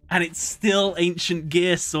perfect. And it's still Ancient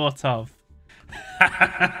Gear, sort of.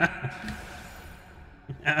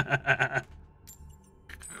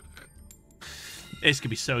 This could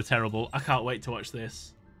be so terrible. I can't wait to watch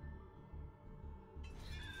this.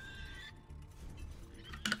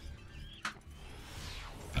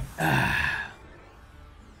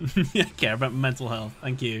 Yeah, care about mental health.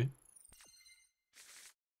 Thank you.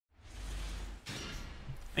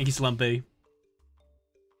 Thank you, Slumpy.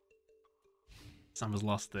 Someone's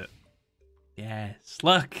lost it. Yes.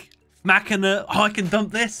 Look. Machina. Oh, I can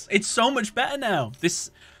dump this. It's so much better now. This.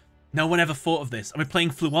 No one ever thought of this. And we're playing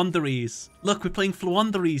Fluonderies. Look, we're playing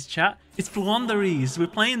Fluonderies, chat. It's Fluonderies. We're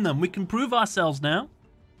playing them. We can prove ourselves now.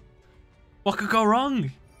 What could go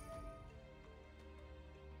wrong?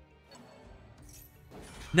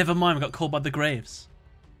 Never mind, we got called by the graves.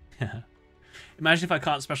 Imagine if I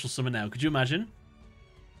can't special summon now. Could you imagine?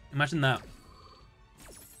 Imagine that.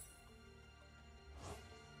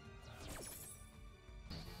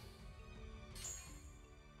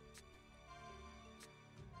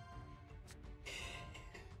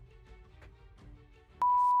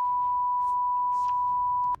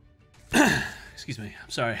 Excuse me. I'm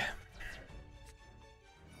sorry.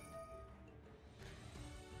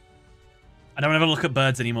 I don't ever look at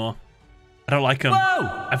birds anymore. I don't like them.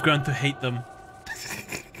 Whoa! I've grown to hate them.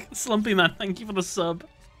 Slumpy man, thank you for the sub.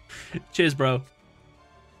 Cheers, bro.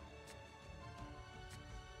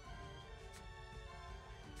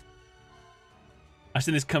 I've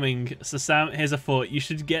seen this coming. So Sam, here's a thought. You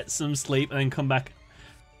should get some sleep and then come back.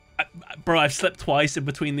 Bro, I've slept twice in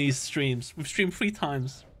between these streams. We've streamed 3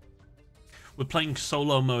 times. We're playing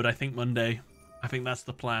solo mode, I think, Monday. I think that's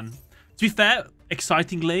the plan. To be fair,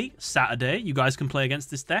 excitingly, Saturday, you guys can play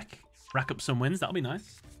against this deck. Rack up some wins. That'll be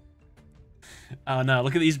nice. Oh, no.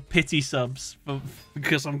 Look at these pity subs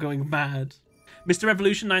because I'm going mad. Mr.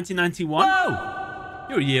 Revolution 1991. Whoa!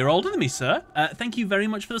 You're a year older than me, sir. Thank you very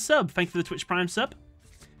much for the sub. Thank you for the Twitch Prime sub.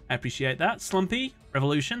 I appreciate that. Slumpy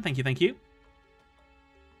Revolution. Thank you, thank you.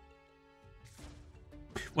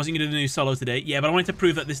 Wasn't going to do the new solo today. Yeah, but I wanted to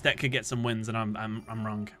prove that this deck could get some wins, and I'm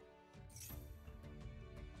wrong.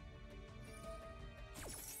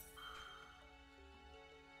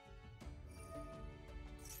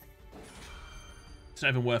 It's not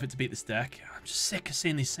even worth it to beat this deck. I'm just sick of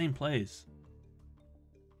seeing these same plays.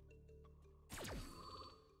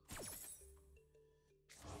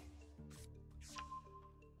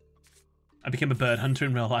 I became a bird hunter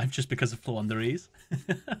in real life just because of Fluanderies.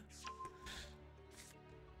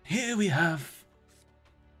 Here we have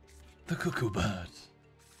the cuckoo bird.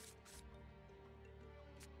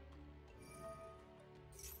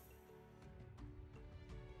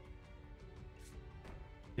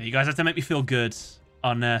 Yeah, you guys have to make me feel good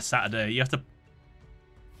on Saturday. You have to...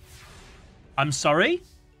 I'm sorry?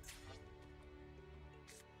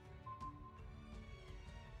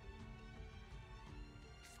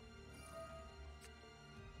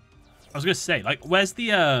 I was going to say, like, where's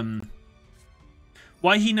the...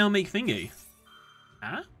 Why he no make thingy?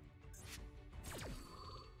 Huh?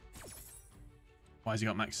 Why has he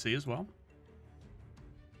got max C as well?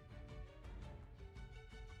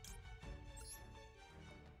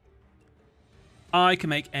 I can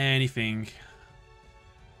make anything.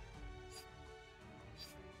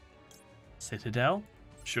 Citadel?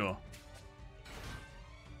 Sure.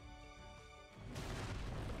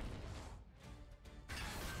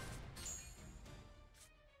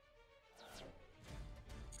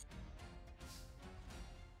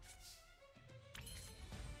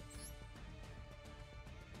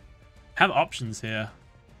 Have options here.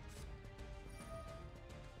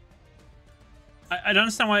 I don't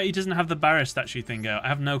understand why he doesn't have the barrier statue thing out. I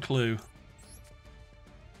have no clue.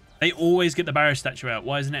 They always get the barrier statue out.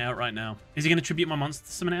 Why isn't it out right now? Is he going to tribute my monster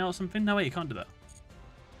to summon it out or something? No way, you can't do that.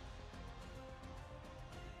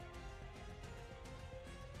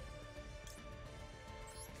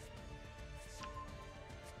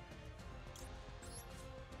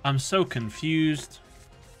 I'm so confused.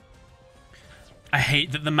 I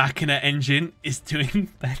hate that the Machina engine is doing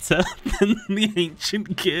better than the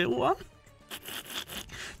Ancient Gear one.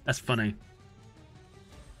 That's funny.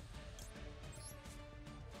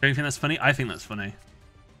 Do you think that's funny? I think that's funny.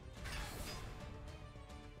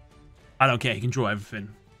 I don't care. He can draw everything.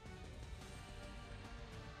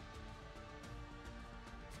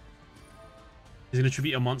 He's going to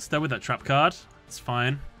tribute a monster with that trap card. It's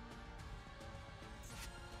fine.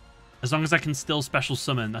 As long as I can still special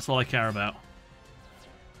summon, that's all I care about.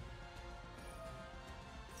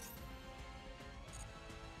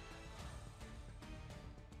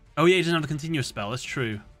 Oh yeah, he doesn't have the continuous spell. That's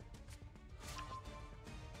true.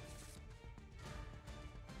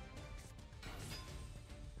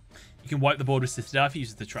 You can wipe the board with Citadel if he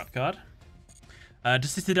uses the trap card.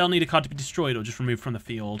 Does Citadel need a card to be destroyed or just removed from the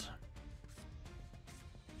field?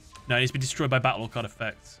 No, it needs to be destroyed by battle or card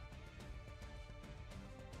effect.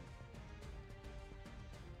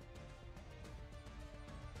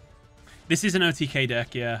 This is an OTK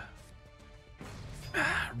deck, yeah.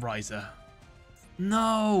 Riser.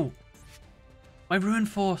 No! My Ruin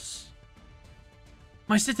Force!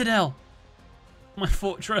 My Citadel! My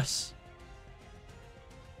Fortress!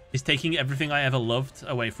 He's taking everything I ever loved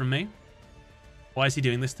away from me. Why is he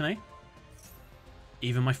doing this to me?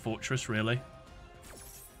 Even my Fortress, really?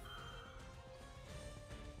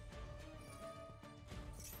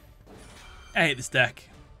 I hate this deck.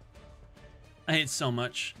 I hate it so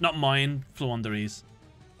much. Not mine, Fluanderies.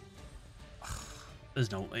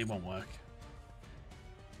 There's no... It won't work.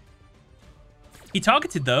 He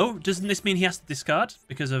targeted, though. Doesn't this mean he has to discard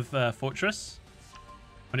because of Fortress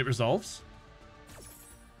when it resolves?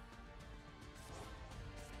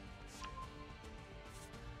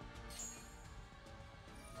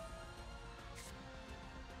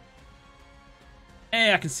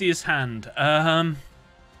 Hey, I can see his hand.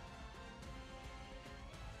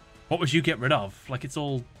 What would you get rid of? Like, it's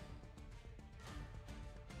all...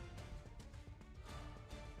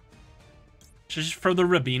 Should I just throw the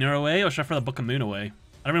Rabina away, or should I throw the Book of Moon away?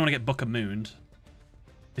 I don't really want to get Book of Mooned.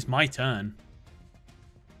 It's my turn.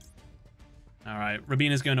 Alright,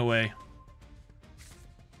 Rabina's going away.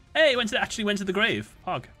 Hey, actually went to the grave.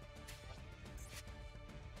 Pog.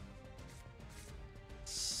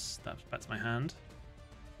 That's my hand.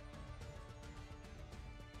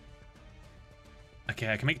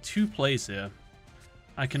 Okay, I can make 2 plays here.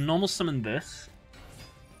 I can normal summon this.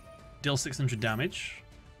 Deal 600 damage.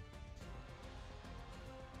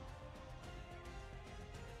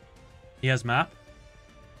 He has map.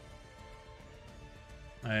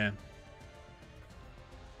 Oh, yeah.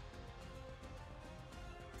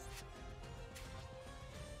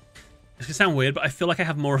 It's gonna sound weird, but I feel like I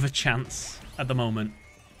have more of a chance at the moment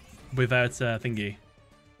without thingy.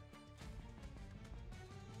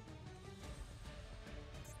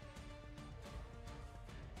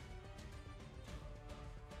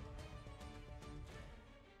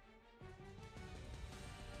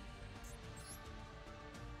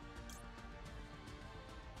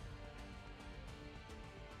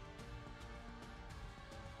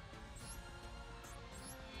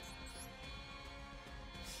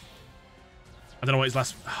 I don't know what his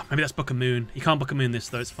last... Oh, maybe that's Book of Moon. He can't Book of Moon this,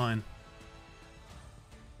 though. It's fine.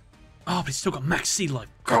 Oh, but he's still got max seed life.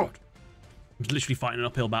 God! I'm literally fighting an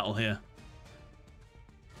uphill battle here.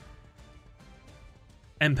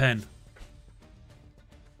 M-Pen.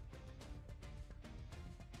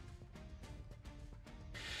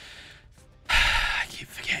 I keep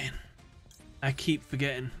forgetting. I keep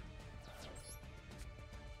forgetting.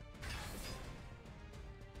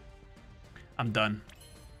 I'm done.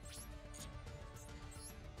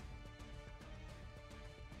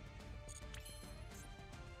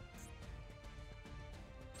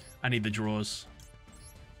 I need the draws.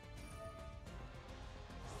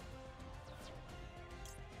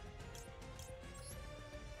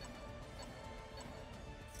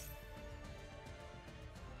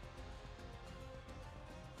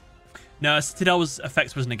 No, Citadel's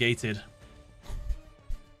effect was negated.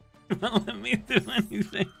 Won't let me do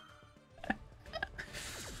anything.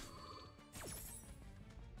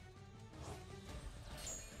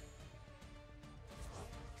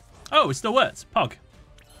 Oh, it still works. Pog.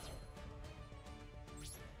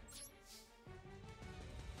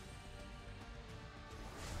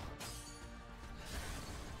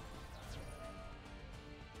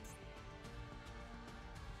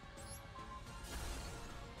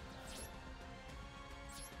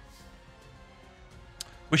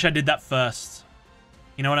 Wish I did that first.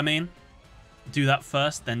 You know what I mean? Do that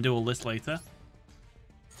first, then do all this later.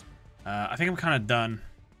 I think I'm kind of done.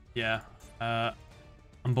 Yeah.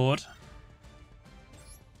 I'm bored.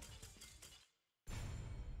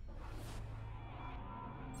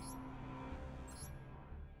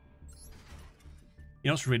 You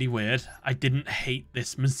know what's really weird? I didn't hate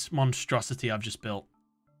this monstrosity I've just built.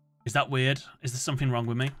 Is that weird? Is there something wrong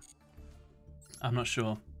with me? I'm not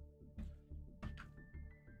sure.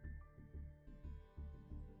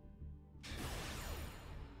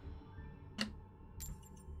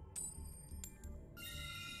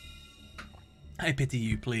 I pity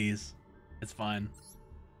you, please. It's fine.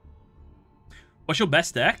 What's your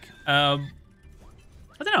best deck? I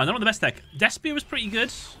don't know what the best deck. Despia was pretty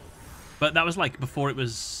good, but that was like before it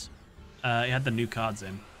was. It had the new cards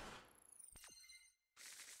in.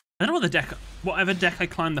 I don't know what the deck. Whatever deck I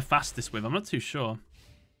climbed the fastest with, I'm not too sure.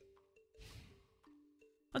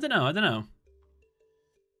 I don't know.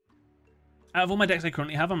 Out of all my decks I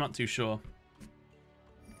currently have, I'm not too sure.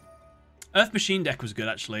 Earth Machine deck was good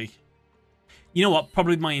actually. You know what?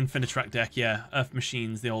 Probably my Infinitrack deck, yeah. Earth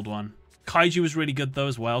Machines, the old one. Kaiju was really good though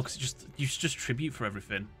as well, because you just tribute for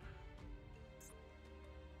everything.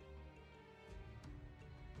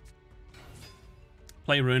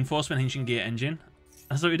 Play Reinforcement, Ancient Gear Engine.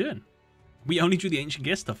 That's what we're doing. We only drew the Ancient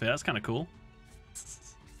Gear stuff here. That's kind of cool.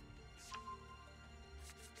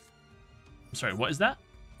 I'm sorry, what is that?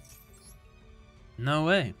 No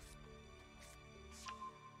way.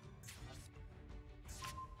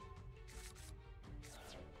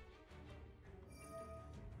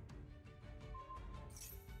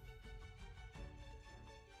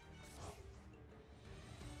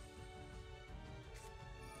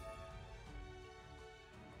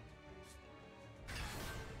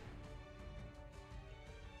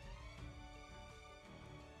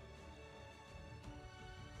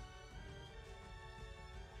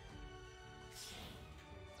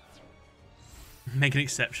 Make an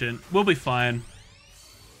exception. We'll be fine.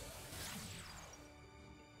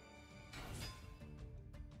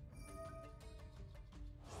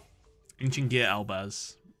 Ancient Gear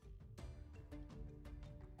Albaz.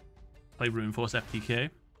 Play Reinforce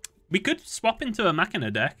FTK. We could swap into a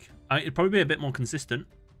Machina deck. It'd probably be a bit more consistent.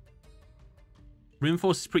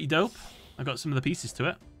 Reinforce is pretty dope. I got some of the pieces to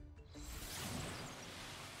it.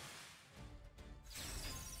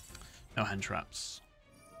 No hand traps.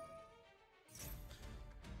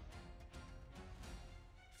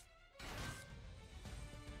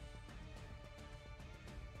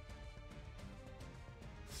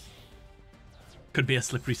 Could be a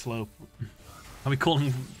slippery slope. Are we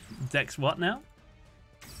calling decks what now?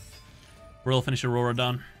 Royal Finish Aurora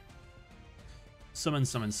done. Summon,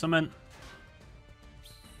 summon, summon.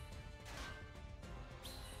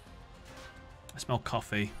 I smell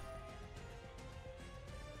coffee.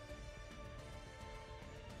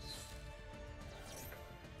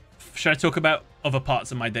 Should I talk about other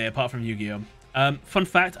parts of my day apart from Yu-Gi-Oh? Fun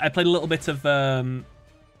fact, I played a little bit of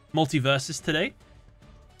Multiversus today.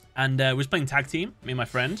 And we was playing tag team, me and my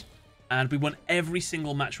friend. And we won every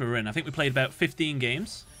single match we were in. I think we played about 15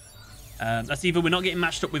 games. That's either we're not getting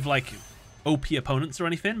matched up with like OP opponents or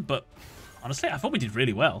anything, but honestly, I thought we did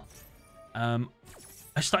really well. I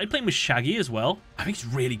started playing with Shaggy as well. I think he's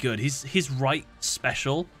really good. His right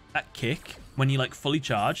special, that kick, when you like fully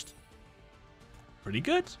charged, pretty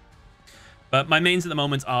good. But my mains at the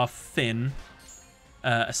moment are Finn,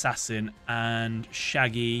 Assassin, and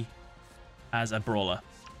Shaggy as a brawler.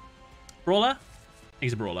 Brawler?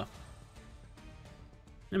 He's a brawler.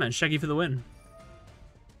 Yeah, man, Shaggy for the win.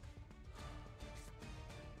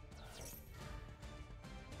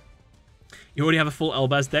 You already have a full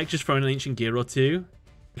Elbaz deck, just throw in an Ancient Gear or two.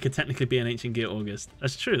 It could technically be an Ancient Gear August.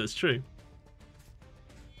 That's true, that's true.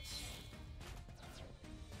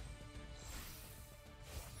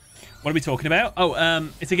 What are we talking about? Oh,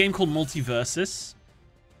 it's a game called Multiversus.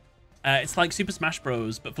 It's like Super Smash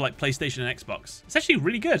Bros, but for like PlayStation and Xbox. It's actually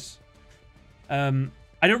really good.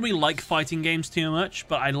 I don't really like fighting games too much,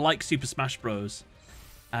 but I like Super Smash Bros.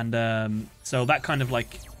 And so that kind of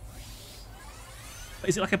like...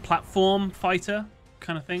 Is it like a platform fighter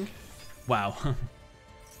kind of thing? Wow.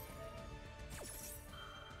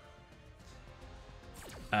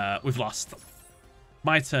 We've lost.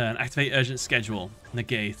 My turn. Activate Urgent Schedule.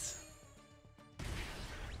 Negate.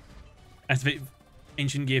 Activate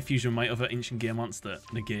Ancient Gear Fusion with my other Ancient Gear monster.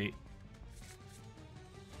 Negate.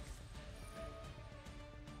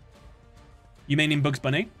 You mean Bugs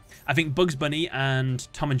Bunny? I think Bugs Bunny and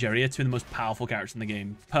Tom and Jerry are two of the most powerful characters in the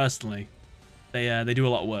game. Personally, they do a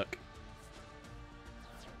lot of work.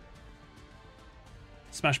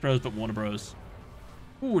 Smash Bros, but Warner Bros.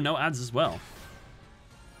 Ooh, no ads as well.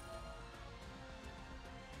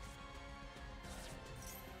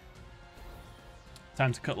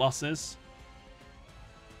 Time to cut losses.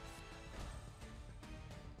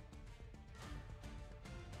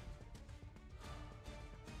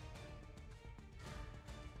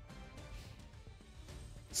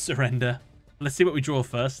 Surrender. Let's see what we draw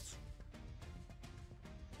first.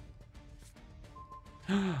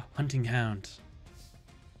 Hunting Hound.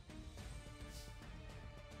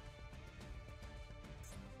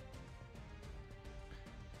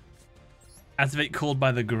 Activate Called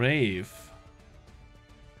by the Grave.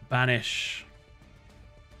 Banish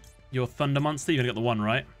your Thunder Monster. You're gonna get the one,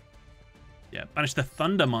 right? Yeah, banish the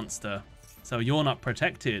Thunder Monster. So you're not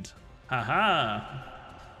protected. Haha.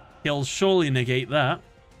 He'll surely negate that.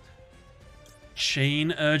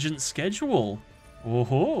 Chain Urgent Schedule.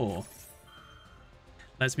 Oh-ho.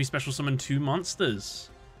 Lets me special summon 2 monsters.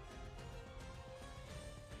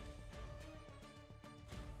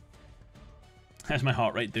 How's my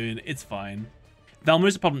heart rate doing? It's fine. Velma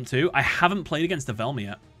is a problem too. I haven't played against a Velma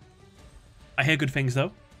yet. I hear good things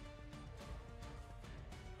though.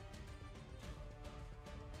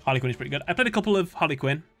 Harley Quinn is pretty good. I played a couple of Harley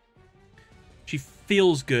Quinn. She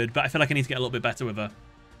feels good, but I feel like I need to get a little bit better with her.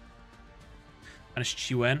 And it's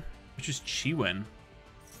Chiwen. Which is Chiwen?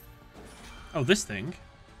 Oh, this thing.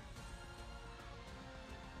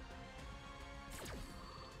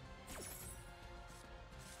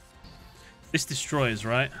 This destroys,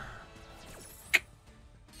 right?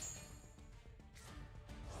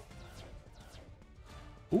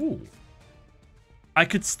 Ooh. I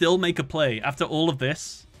could still make a play after all of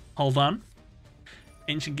this. Hold on.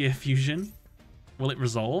 Ancient Gear Fusion. Will it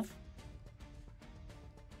resolve?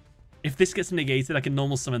 If this gets negated, I can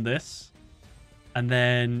normal summon this. And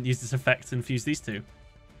then use this effect and fuse these two.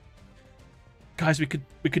 Guys, we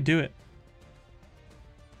could do it.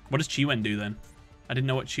 What does Chiwen do then? I didn't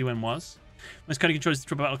know what Chiwen was. Most card controls the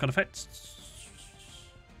triple battle card effect.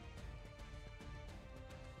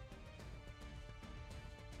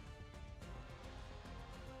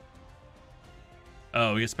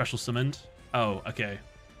 Oh, we get special summoned. Oh, okay.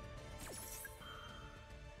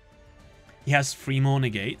 He has 3 more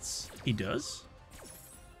negates. He does.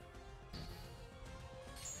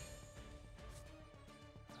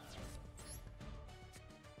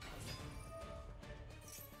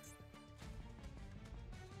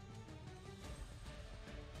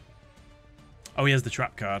 Oh, he has the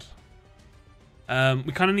trap card.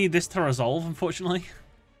 We kind of need this to resolve, unfortunately.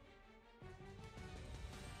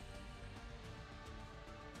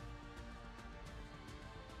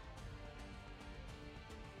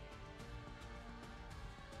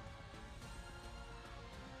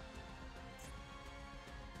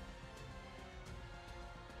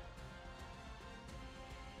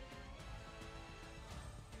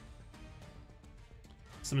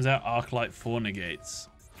 Summons out Arclight 4 negates.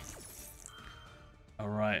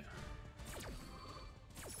 Alright.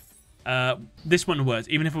 This one works.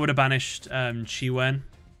 Even if I would have banished Chi-Wen,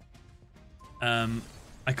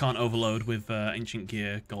 I can't overload with Ancient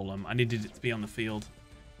Gear Golem. I needed it to be on the field.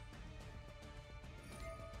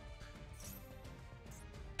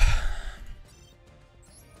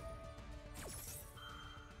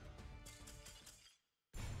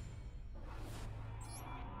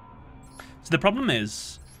 So the problem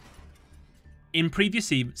is, in previous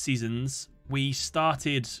seasons, we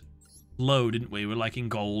started low, didn't we? We're like in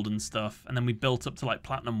gold and stuff, and then we built up to like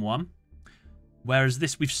Platinum 1. Whereas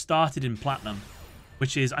this, we've started in Platinum,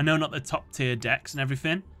 which is, I know not the top tier decks and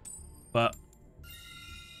everything, but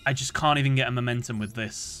I just can't even get a momentum with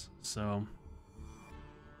this, so...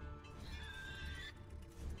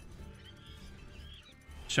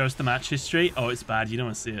 Show us the match history. Oh, it's bad. You don't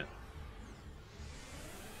want to see it.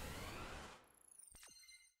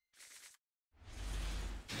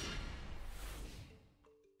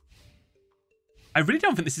 I really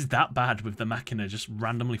don't think this is that bad with the Machina just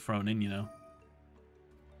randomly thrown in, you know.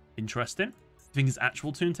 Interesting. I think it's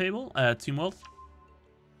actual Toon Table, Toon World.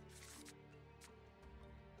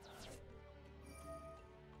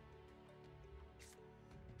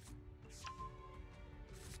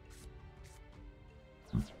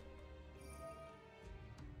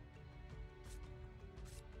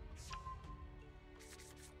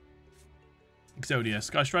 Exodia,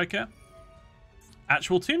 Sky Striker.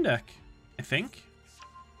 Actual Toon deck, I think.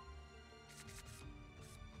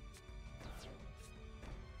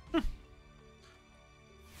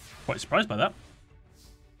 Quite surprised by that.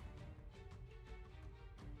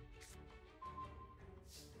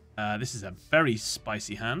 This is a very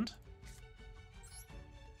spicy hand.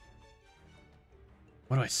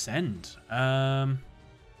 What do I send?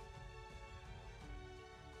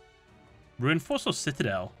 Ruin Force or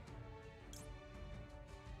Citadel?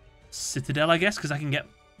 Citadel, I guess, because I can get...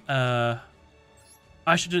 I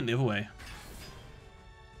should do it the other way.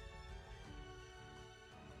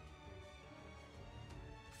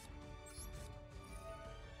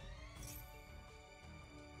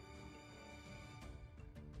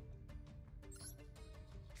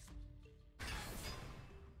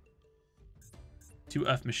 Two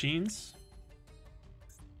Earth Machines.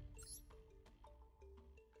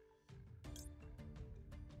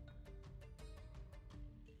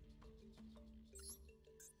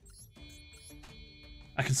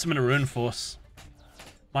 I can summon a Ruin Force.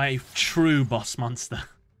 My true boss monster.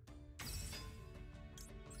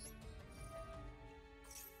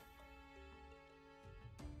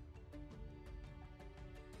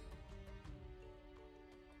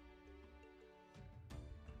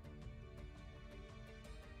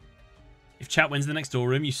 If chat wins the next door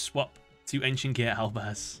room, you swap to Ancient Gear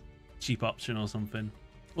Albaz. Cheap option or something.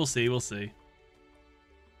 We'll see, we'll see.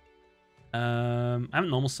 I haven't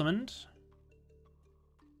normal summoned.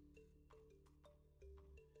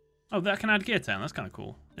 Oh, that can add Gear Town. That's kind of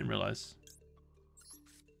cool. Didn't realize.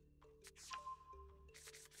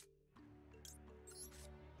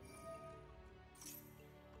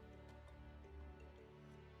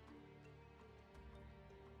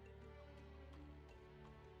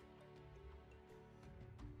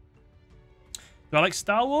 Do I like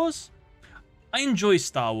Star Wars? I enjoy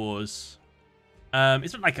Star Wars.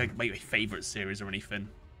 It's not like my favorite series or anything.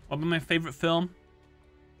 What about my favorite film?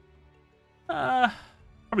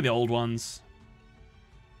 Probably the old ones.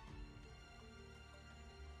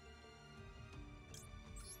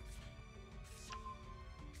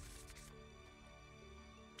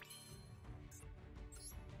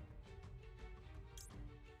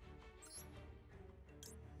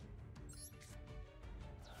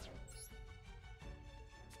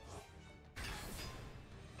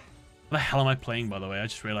 What the hell am I playing, by the way? I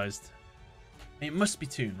just realized. It must be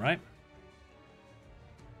Toon, right?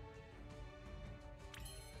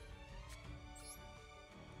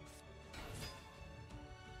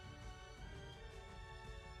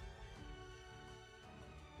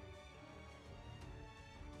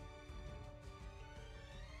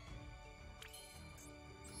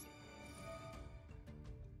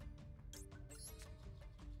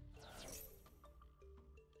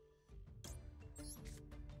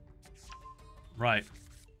 Right.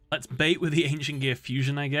 Let's bait with the Ancient Gear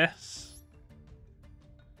Fusion, I guess.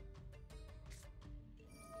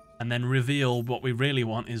 And then reveal what we really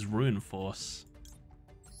want is Ruin Force.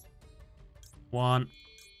 1,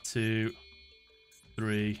 2,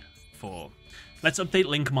 3, 4. Let's update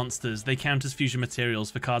Link monsters. They count as fusion materials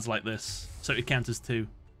for cards like this. So it counts as 2.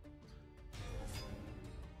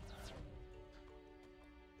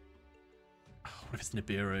 What if it's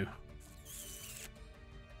Nibiru?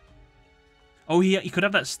 Oh, he could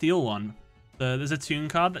have that steel one. There's a tune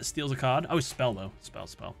card that steals a card. Oh, spell, though.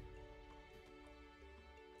 Spell.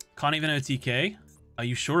 Can't even OTK? Are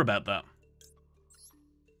you sure about that?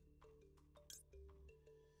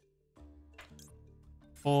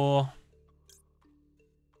 Four,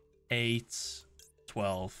 8,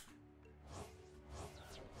 12.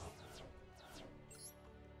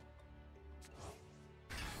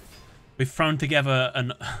 We've thrown together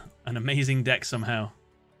an amazing deck somehow.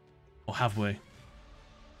 Or have we?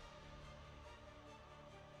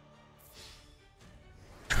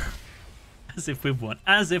 As if we've won.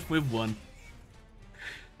 As if we've won.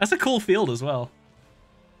 That's a cool field as well.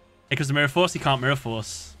 Because the Mirror Force, he can't Mirror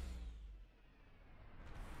Force.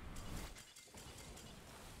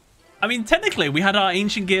 I mean, technically, we had our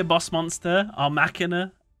Ancient Gear boss monster, our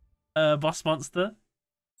Machina boss monster.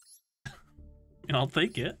 And I'll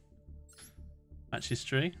take it. Match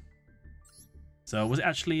history. So, was it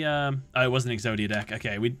actually... oh, it was an Exodia deck.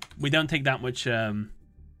 Okay, we don't take that much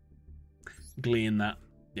glee in that.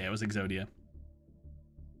 Yeah, it was Exodia.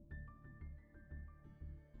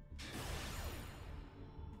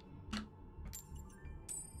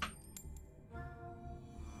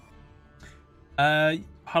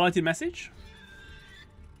 Highlighted message.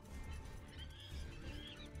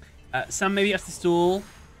 Sam, maybe after this duel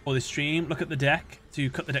or this stream, look at the deck to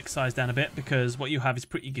cut the deck size down a bit because what you have is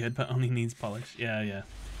pretty good but only needs polish. Yeah.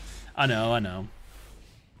 I know.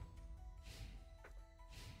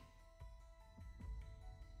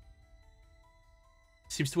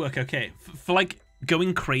 Seems to work okay. For like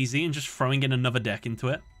going crazy and just throwing in another deck into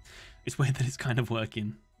it, it's weird that it's kind of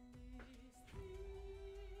working.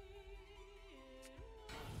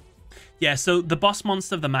 Yeah, so the boss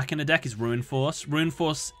monster of the Machina deck is Ruin Force. Ruin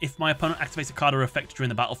Force, if my opponent activates a card or effect during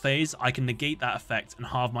the battle phase, I can negate that effect and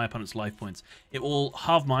halve my opponent's life points. It will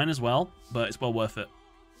halve mine as well, but it's well worth it.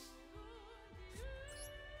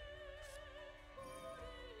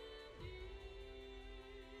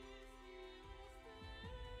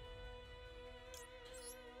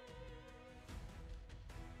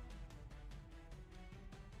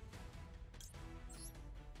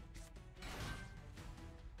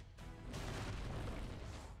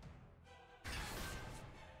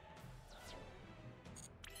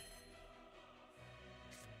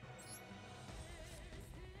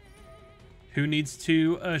 Who needs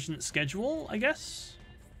to urgent schedule, I guess?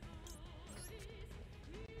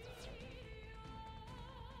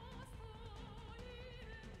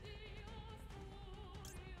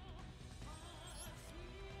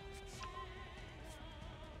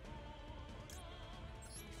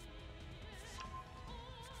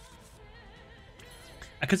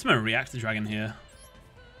 I could summon a Reactor Dragon here.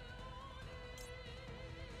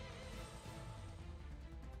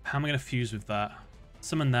 How am I going to fuse with that?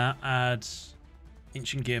 Summon that, add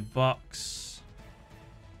Ancient Gear box.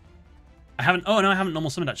 I haven't... Oh, no, I haven't normal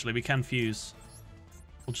summoned, actually. We can fuse.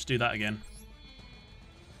 We'll just do that again.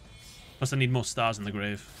 Plus, I need more stars in the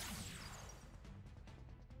grave.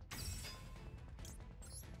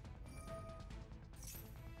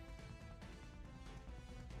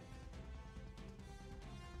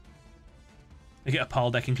 I get a pile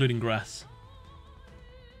deck, including grass.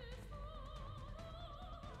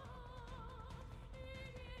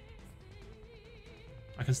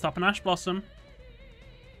 I can stop an Ash Blossom.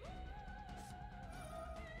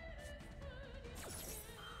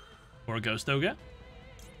 Or a Ghost Ogre.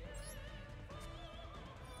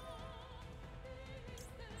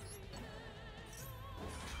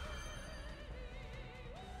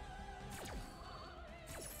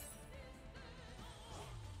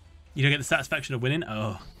 You don't get the satisfaction of winning?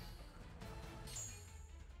 Oh.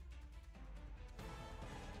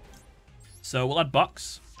 So we'll add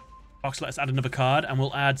Box. Box lets us add another card, and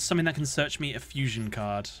we'll add something that can search me a fusion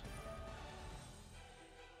card.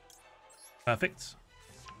 Perfect.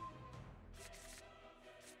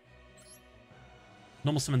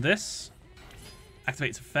 Normal summon this.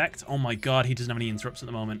 Activates effect. Oh my god, he doesn't have any interrupts at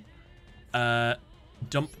the moment.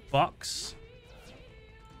 Dump Box.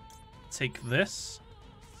 Take this.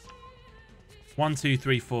 1, 2,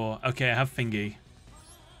 3, 4. Okay, I have Fingy.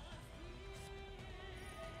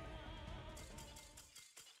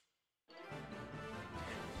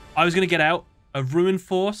 I was going to get out A Ruin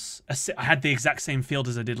Force. I had the exact same field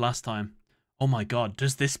as I did last time. Oh my god,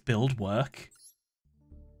 does this build work?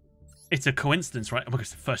 It's a coincidence, right? Oh my god,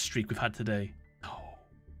 it's the first streak we've had today. No.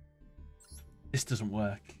 This doesn't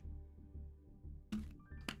work.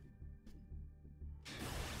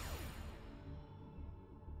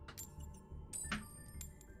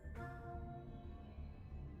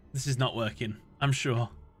 This is not working, I'm sure.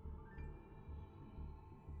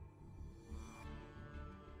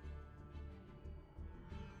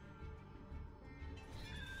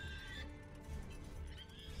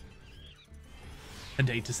 The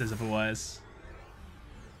data says otherwise.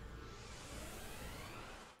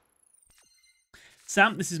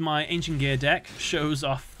 Sam, this is my Ancient Gear deck. Shows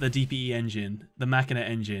off the DPE engine, the Machina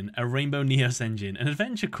engine, a Rainbow Neos engine, an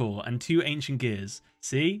Adventure Core, and 2 Ancient Gears.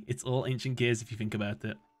 See? It's all Ancient Gears if you think about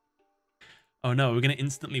it. Oh no, we're going to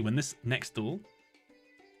instantly win this next duel.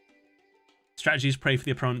 Strategies pray for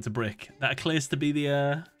the opponent to brick. That clears to be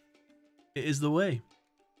the, it is the way.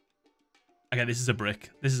 Okay, this is a brick.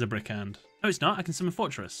 This is a brick hand. No, it's not. I can summon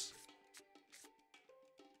Fortress.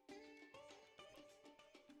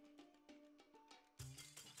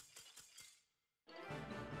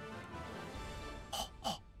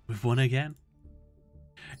 We've won again.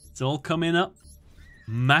 It's all coming up.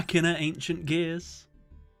 Machina Ancient Gears.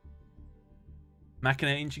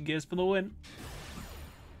 Machina Ancient Gears for the win.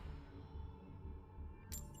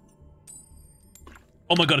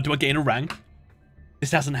 Oh my god, do I gain a rank?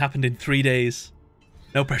 This hasn't happened in 3 days.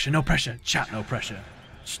 No pressure, no pressure. Chat, no pressure.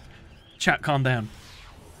 Chat, calm down.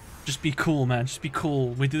 Just be cool, man. Just be cool.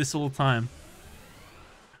 We do this all the time.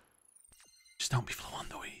 Just don't be flow on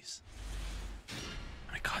Louise.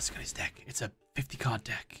 How many cards got his deck? It's a 50 card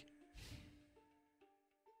deck.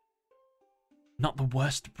 Not the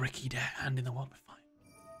worst bricky deck hand in the world, but fine.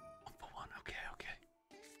 1 for 1. Okay, okay.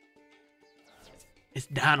 It's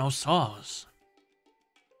dinosaurs.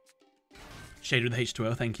 Shade with the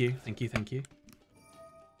H2O, thank you. Thank you, thank you.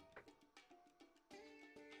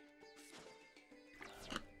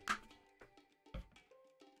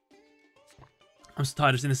 I'm so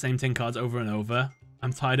tired of seeing the same 10 cards over and over.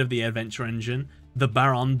 I'm tired of the Adventure Engine, the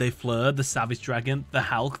Baron de Fleur, the Savage Dragon, the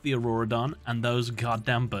Hulk, the Auroradon, and those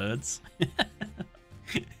goddamn birds.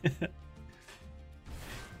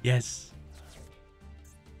 Yes.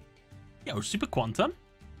 Yo, Super Quantum.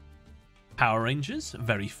 Power Rangers,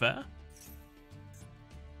 very fair.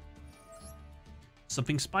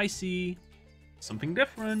 Something spicy. Something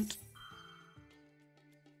different.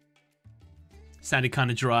 Sounded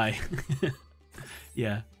kind of dry.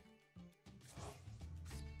 Yeah.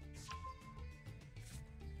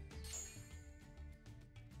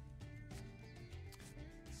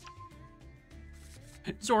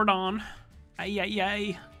 Zordon. Ay, ay,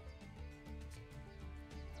 ay.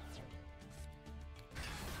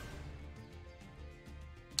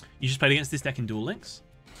 You just played against this deck in Duel Links?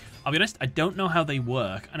 I'll be honest, I don't know how they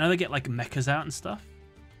work. I know they get like mechas out and stuff.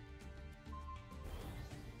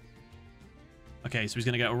 Okay, so he's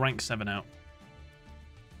going to get a rank 7 out.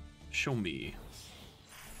 Show me.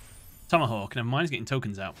 Tomahawk. Never mind, he's getting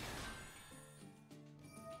tokens out.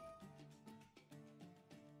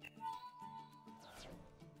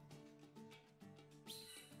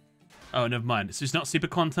 Oh, never mind. So it's not Super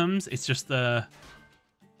Quantums, it's just the...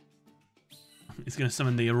 It's going to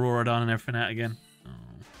summon the Auroradon and everything out again. Oh.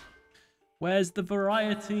 Where's the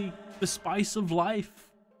variety? The spice of life?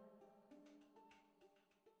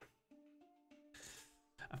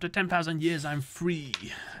 After 10,000 years, I'm free.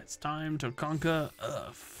 It's time to conquer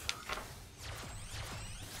Earth.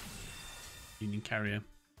 Union Carrier.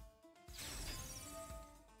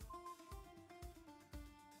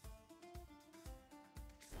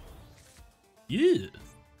 Yeah.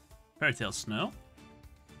 Fairy Tale Snow.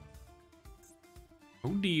 Oh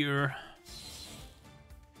dear.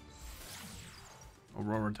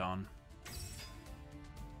 Auroradon.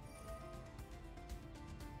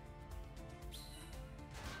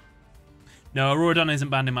 No, Auroradon isn't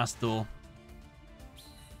banned in Master Duel.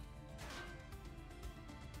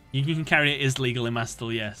 Union Carrier is legal in Master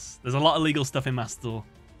Duel, yes. There's a lot of legal stuff in Master Duel.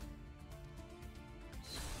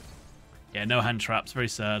 Yeah, no hand traps. Very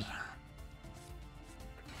sad.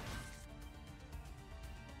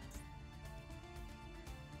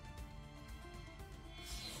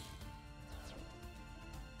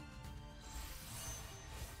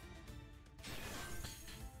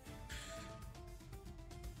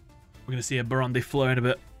 We're going to see a Baron de Fleur in a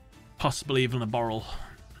bit. Possibly even a Borrel.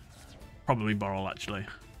 Probably Borrel, actually.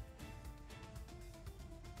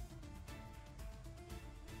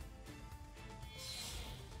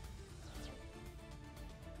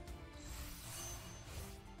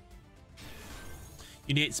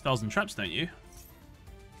 You negate spells and traps, don't you?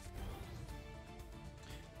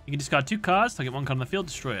 You can discard 2 cards, target 1 card on the field,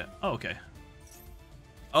 destroy it. Oh, okay.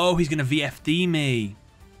 Oh, he's going to VFD me.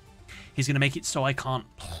 He's going to make it so I can't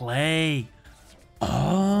play.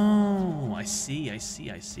 Oh, I see, I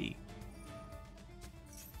see, I see.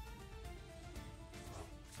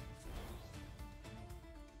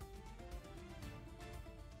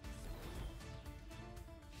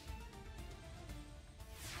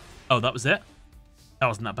 Oh, that was it? That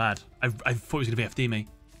wasn't that bad. I thought he was going to VFD me.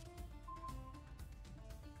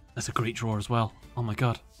 That's a great draw as well. Oh my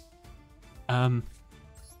god.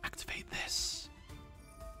 Activate this.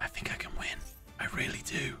 I think I can win. I really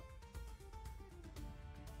do.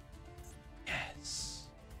 Yes.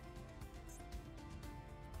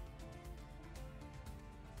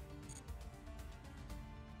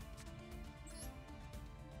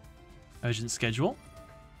 Urgent schedule.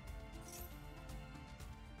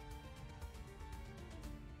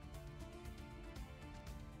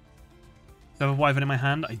 Do I have a Wyvern in my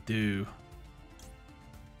hand? I do.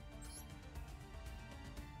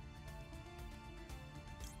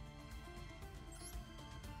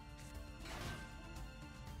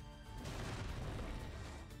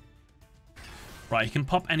 Right, he can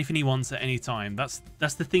pop anything he wants at any time. That's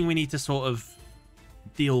the thing we need to sort of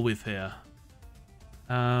deal with here.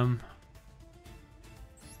 So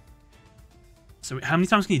how many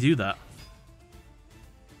times can he do that?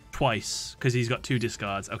 Twice, because he's got 2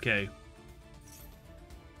 discards. Okay.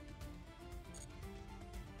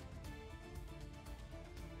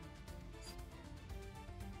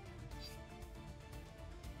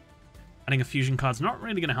 Adding a fusion card's not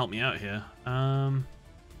really going to help me out here. Oh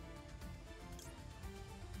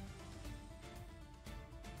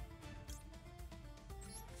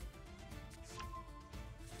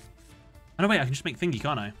no, wait, I can just make thingy,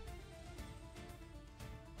 can't I?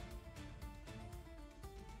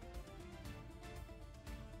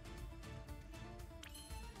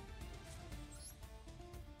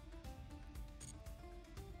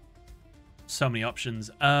 So many options.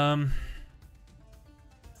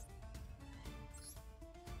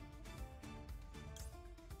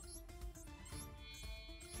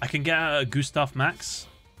 I can get a Gustav Max,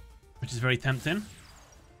 which is very tempting.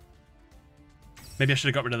 Maybe I should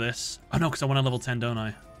have got rid of this. Oh no, because I want a level 10, don't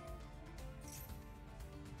I?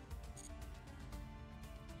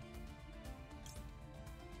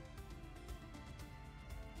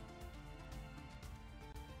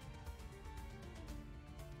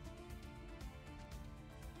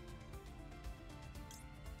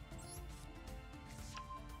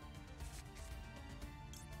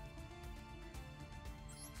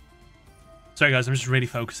 Sorry guys, I'm just really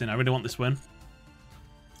focusing. I really want this win.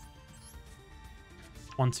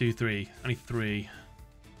 1, 2, 3. Only 3.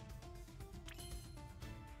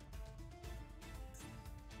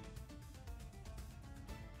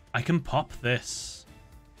 I can pop this.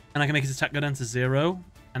 And I can make his attack go down to 0.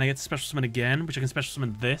 And I get to special summon again, which I can special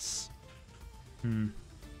summon this. Or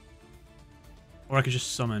I could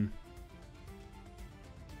just summon.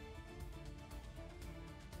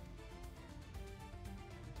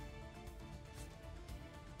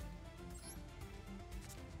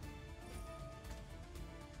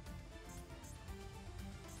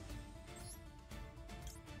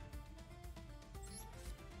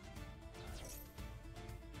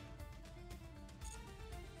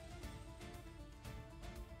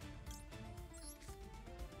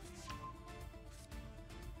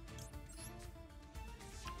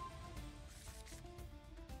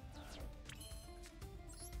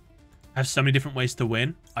 I have so many different ways to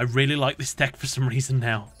win. I really like this deck for some reason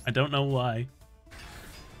now. I don't know why.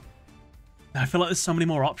 I feel like there's so many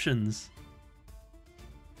more options.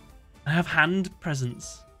 I have hand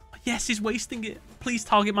presence. Yes, he's wasting it. Please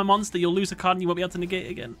target my monster. You'll lose a card and you won't be able to negate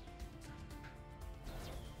it again.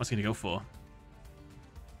 What's he going to go for?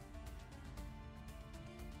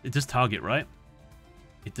 It does target, right?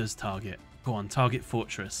 It does target. Go on, target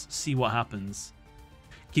Fortress. See what happens.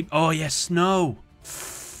 Keep... Oh, yes, Snow.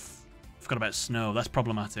 Forgot about Snow. That's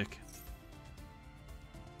problematic.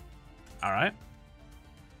 All right.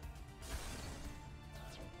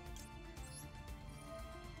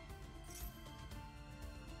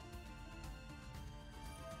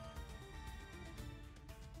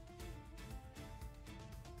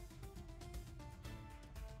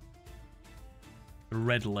 The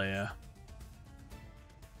red layer.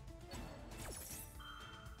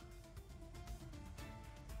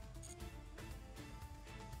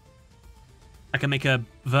 I can make a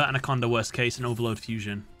Vert Anaconda worst case and Overload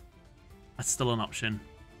Fusion. That's still an option.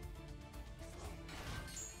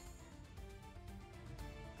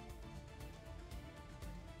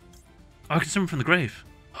 Oh, I can summon from the grave.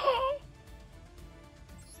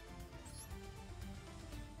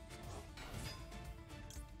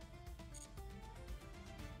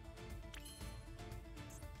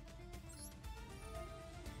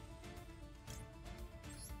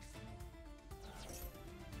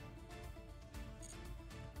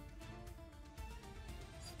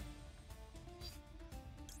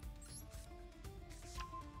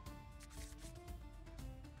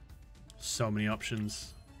 So many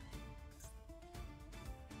options.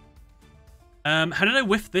 How did I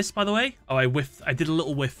whiff this, by the way? Oh, I whiffed. I did a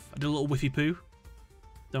little whiff. I did a little whiffy poo.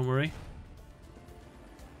 Don't worry.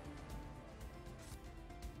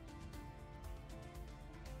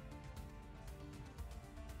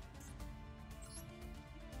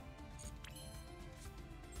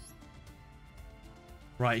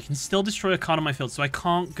 Right, you can still destroy a card on my field, so I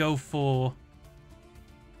can't go for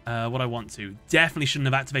what I want to. Definitely shouldn't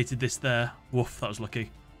have activated this there. Woof, that was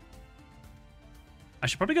lucky. I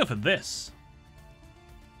should probably go for this.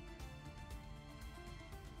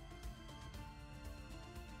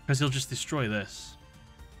 Because he'll just destroy this.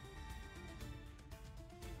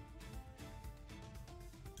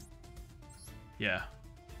 Yeah.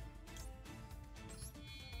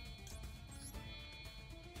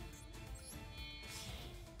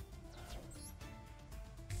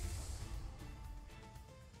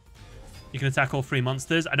 You can attack all 3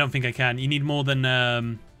 monsters. I don't think I can. You need more than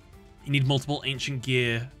you need multiple ancient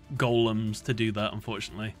gear golems to do that,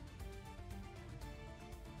 unfortunately.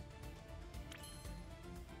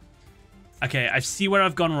 Okay, I see where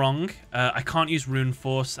I've gone wrong. I can't use Rune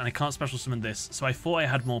Force, and I can't special summon this, so I thought I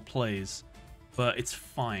had more plays. But it's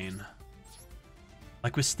fine.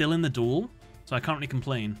 Like, we're still in the duel, so I can't really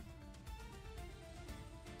complain.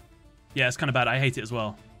 Yeah, it's kind of bad. I hate it as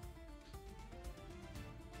well.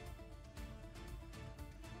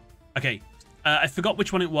 Okay, I forgot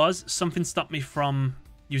which one it was. Something stopped me from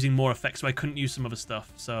using more effects, so I couldn't use some other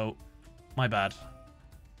stuff. So, my bad.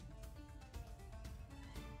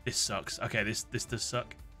 This sucks. Okay, this does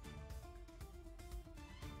suck.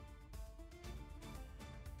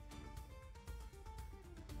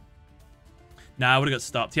 Nah, I would have got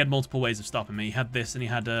stopped. He had multiple ways of stopping me. He had this, and he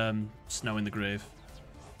had snow in the grave.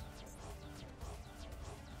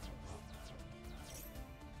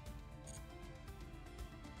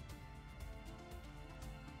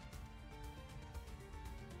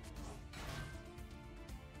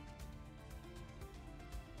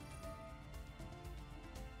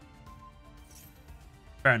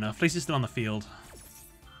 Fair enough. At least it's still on the field.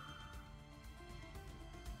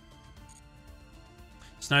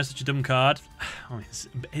 Snow is such a dumb card. Oh,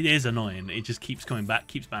 it is annoying. It just keeps coming back,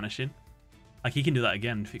 keeps vanishing. Like, he can do that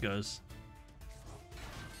again if it goes.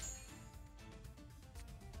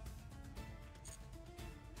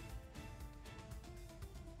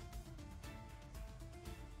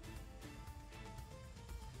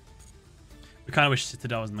 We kind of wish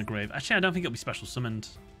Citadel was in the grave. Actually, I don't think it'll be special summoned.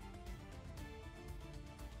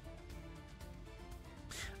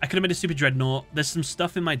 I could have made a Super Dreadnought. There's some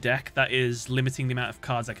stuff in my deck that is limiting the amount of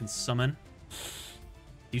cards I can summon.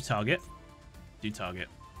 Do target. Do target.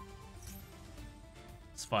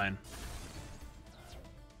 It's fine.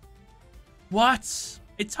 What?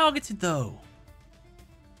 It targeted, though.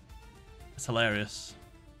 That's hilarious.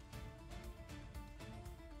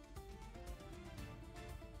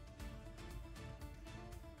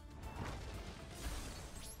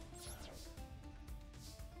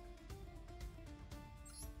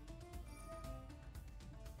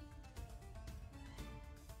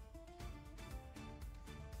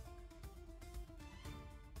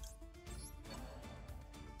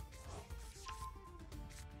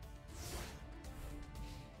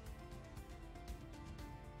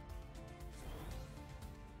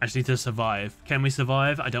 I just need to survive. Can we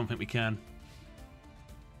survive? I don't think we can.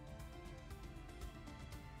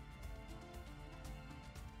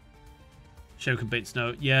 Shokan beat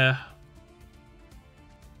Snow. Yeah.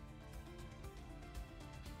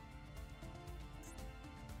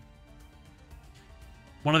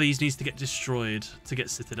 One of these needs to get destroyed to get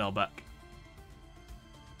Citadel back.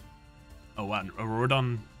 Oh, and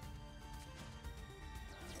Auroradon.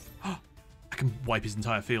 I can wipe his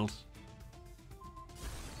entire field.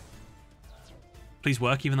 Please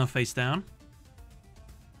work even though face down.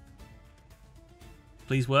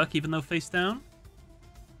 Please work even though face down.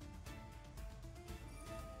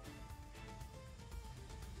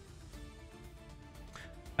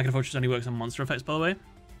 I can afford just only works on monster effects, by the way.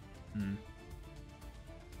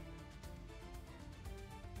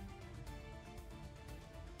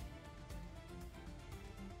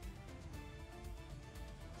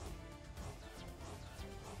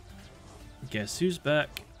 Guess who's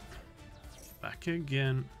back? Back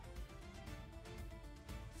again.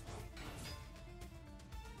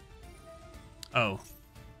 Oh.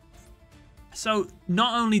 So,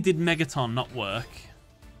 not only did Megaton not work,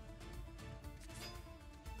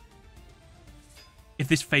 if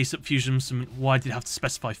this face-up fusion summon, why did it have to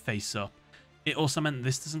specify face-up? It also meant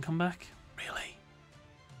this doesn't come back? Really?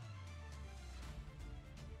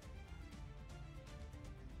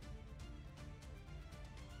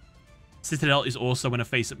 Citadel is also when a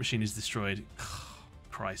face-up machine is destroyed.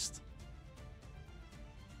 Christ.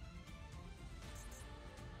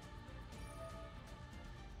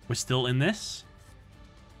 We're still in this?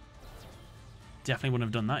 Definitely wouldn't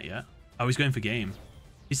have done that yet. Oh, he's going for game.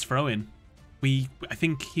 He's throwing. I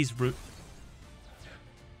think he's...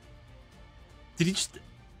 Did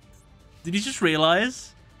he just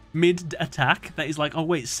realize mid-attack that he's like, oh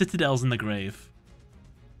wait, Citadel's in the grave?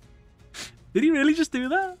 Did he really just do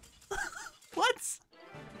that? What?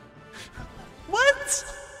 What?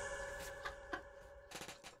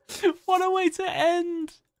 What a way to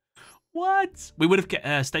end. What? We would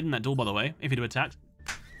have stayed in that duel, by the way, if he'd have attacked.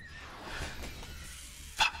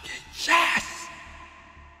 Fucking yes!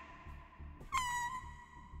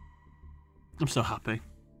 I'm so happy.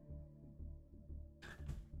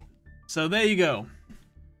 So there you go.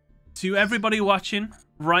 To everybody watching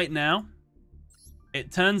right now,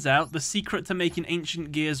 it turns out the secret to making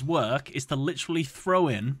Ancient Gears work is to literally throw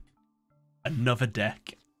in another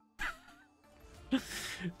deck.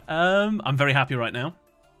 I'm very happy right now.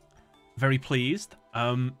 Very pleased.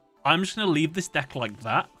 I'm just going to leave this deck like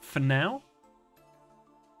that for now.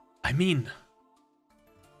 I mean,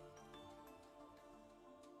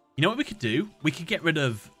 you know what we could do? We could get rid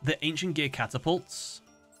of the Ancient Gear Catapults,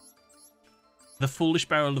 the Foolish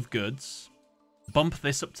Barrel of Goods, bump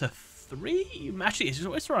this up to 3. Actually,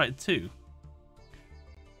 it's all right at 2.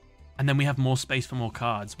 And then we have more space for more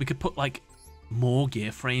cards. We could put, like, more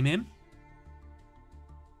gear frame in.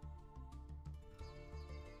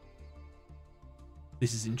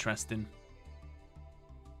 This is interesting.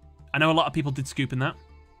 I know a lot of people did scoop in that.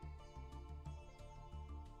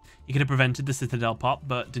 He could have prevented the Citadel pop,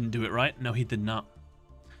 but didn't do it right. No, he did not.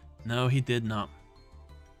 No, he did not.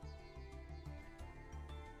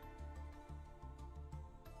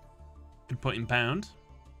 Could put in pound.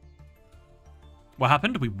 What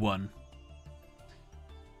happened? We won.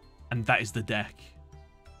 And that is the deck.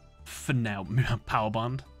 For now. Power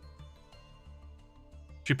Bond.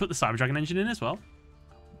 Should we put the Cyber Dragon engine in as well?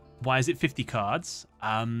 Why is it 50 cards?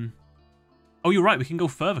 Oh, you're right. We can go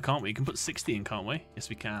further, can't we? We can put 60 in, can't we? Yes,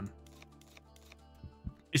 we can.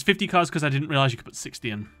 It's 50 cards because I didn't realize you could put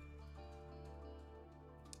 60 in.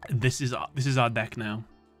 This is our deck now.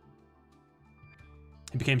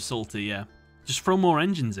 It became salty, yeah. Just throw more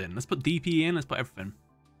engines in. Let's put DP in. Let's put everything.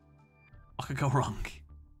 What could go wrong?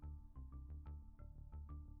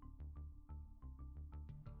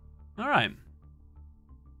 All right.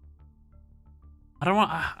 I don't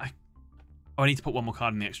want... I need to put one more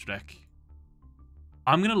card in the extra deck.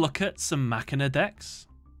 I'm going to look at some Machina decks.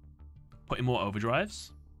 Put in more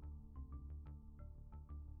overdrives.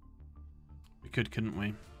 We could, couldn't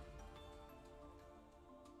we?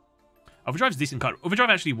 Overdrive's a decent card.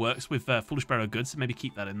 Overdrive actually works with Foolish Barrel of Goods, so maybe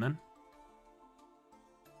keep that in then.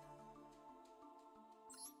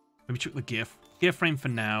 Maybe chuck the gear frame for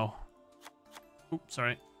now. Oops,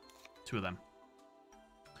 sorry. 2 of them.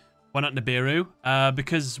 Why not Nibiru?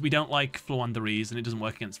 Because we don't like Floowandereeze, and it doesn't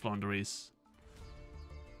work against Floowandereeze.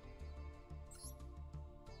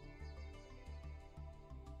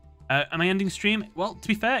 Am I ending stream? Well, to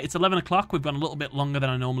be fair, it's 11 o'clock. We've gone a little bit longer than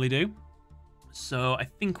I normally do. So I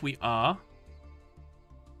think we are.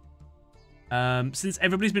 Since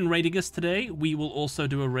everybody's been raiding us today, we will also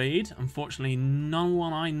do a raid. Unfortunately, no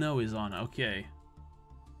one I know is on. Okay.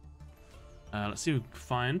 Let's see what we can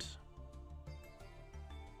find.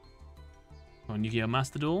 On Yu-Gi-Oh!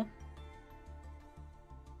 Master Duel.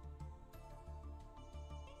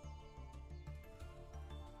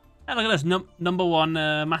 Hey, look at this. Number 1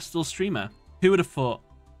 Master Duel streamer. Who would have thought?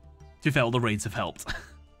 To be fair, all the raids have helped.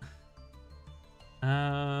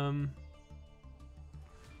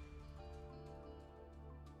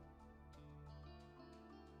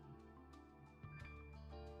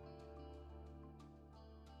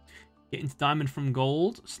 Get into Diamond from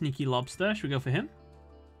Gold. Sneaky Lobster. Should we go for him?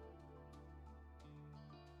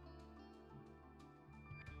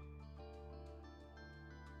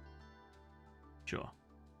 Sure.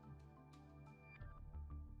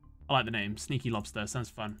 I like the name. Sneaky Lobster. Sounds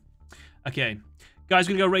fun. Okay. Guys,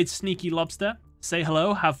 we're going to go raid Sneaky Lobster. Say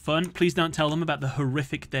hello. Have fun. Please don't tell them about the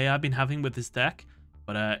horrific day I've been having with this deck.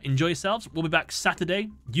 But enjoy yourselves. We'll be back Saturday.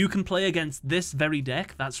 You can play against this very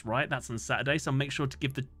deck. That's right. That's on Saturday. So make sure to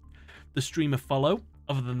give the stream a follow.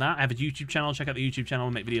 Other than that, I have a YouTube channel. Check out the YouTube channel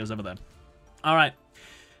and make videos over there. All right.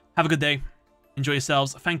 Have a good day. Enjoy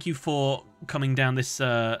yourselves. Thank you for coming down this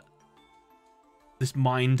this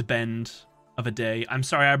mind bend of a day. I'm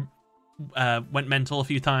sorry I went mental a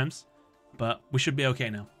few times, but we should be okay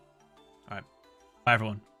now. All right. Bye,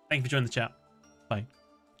 everyone. Thank you for joining the chat. Bye.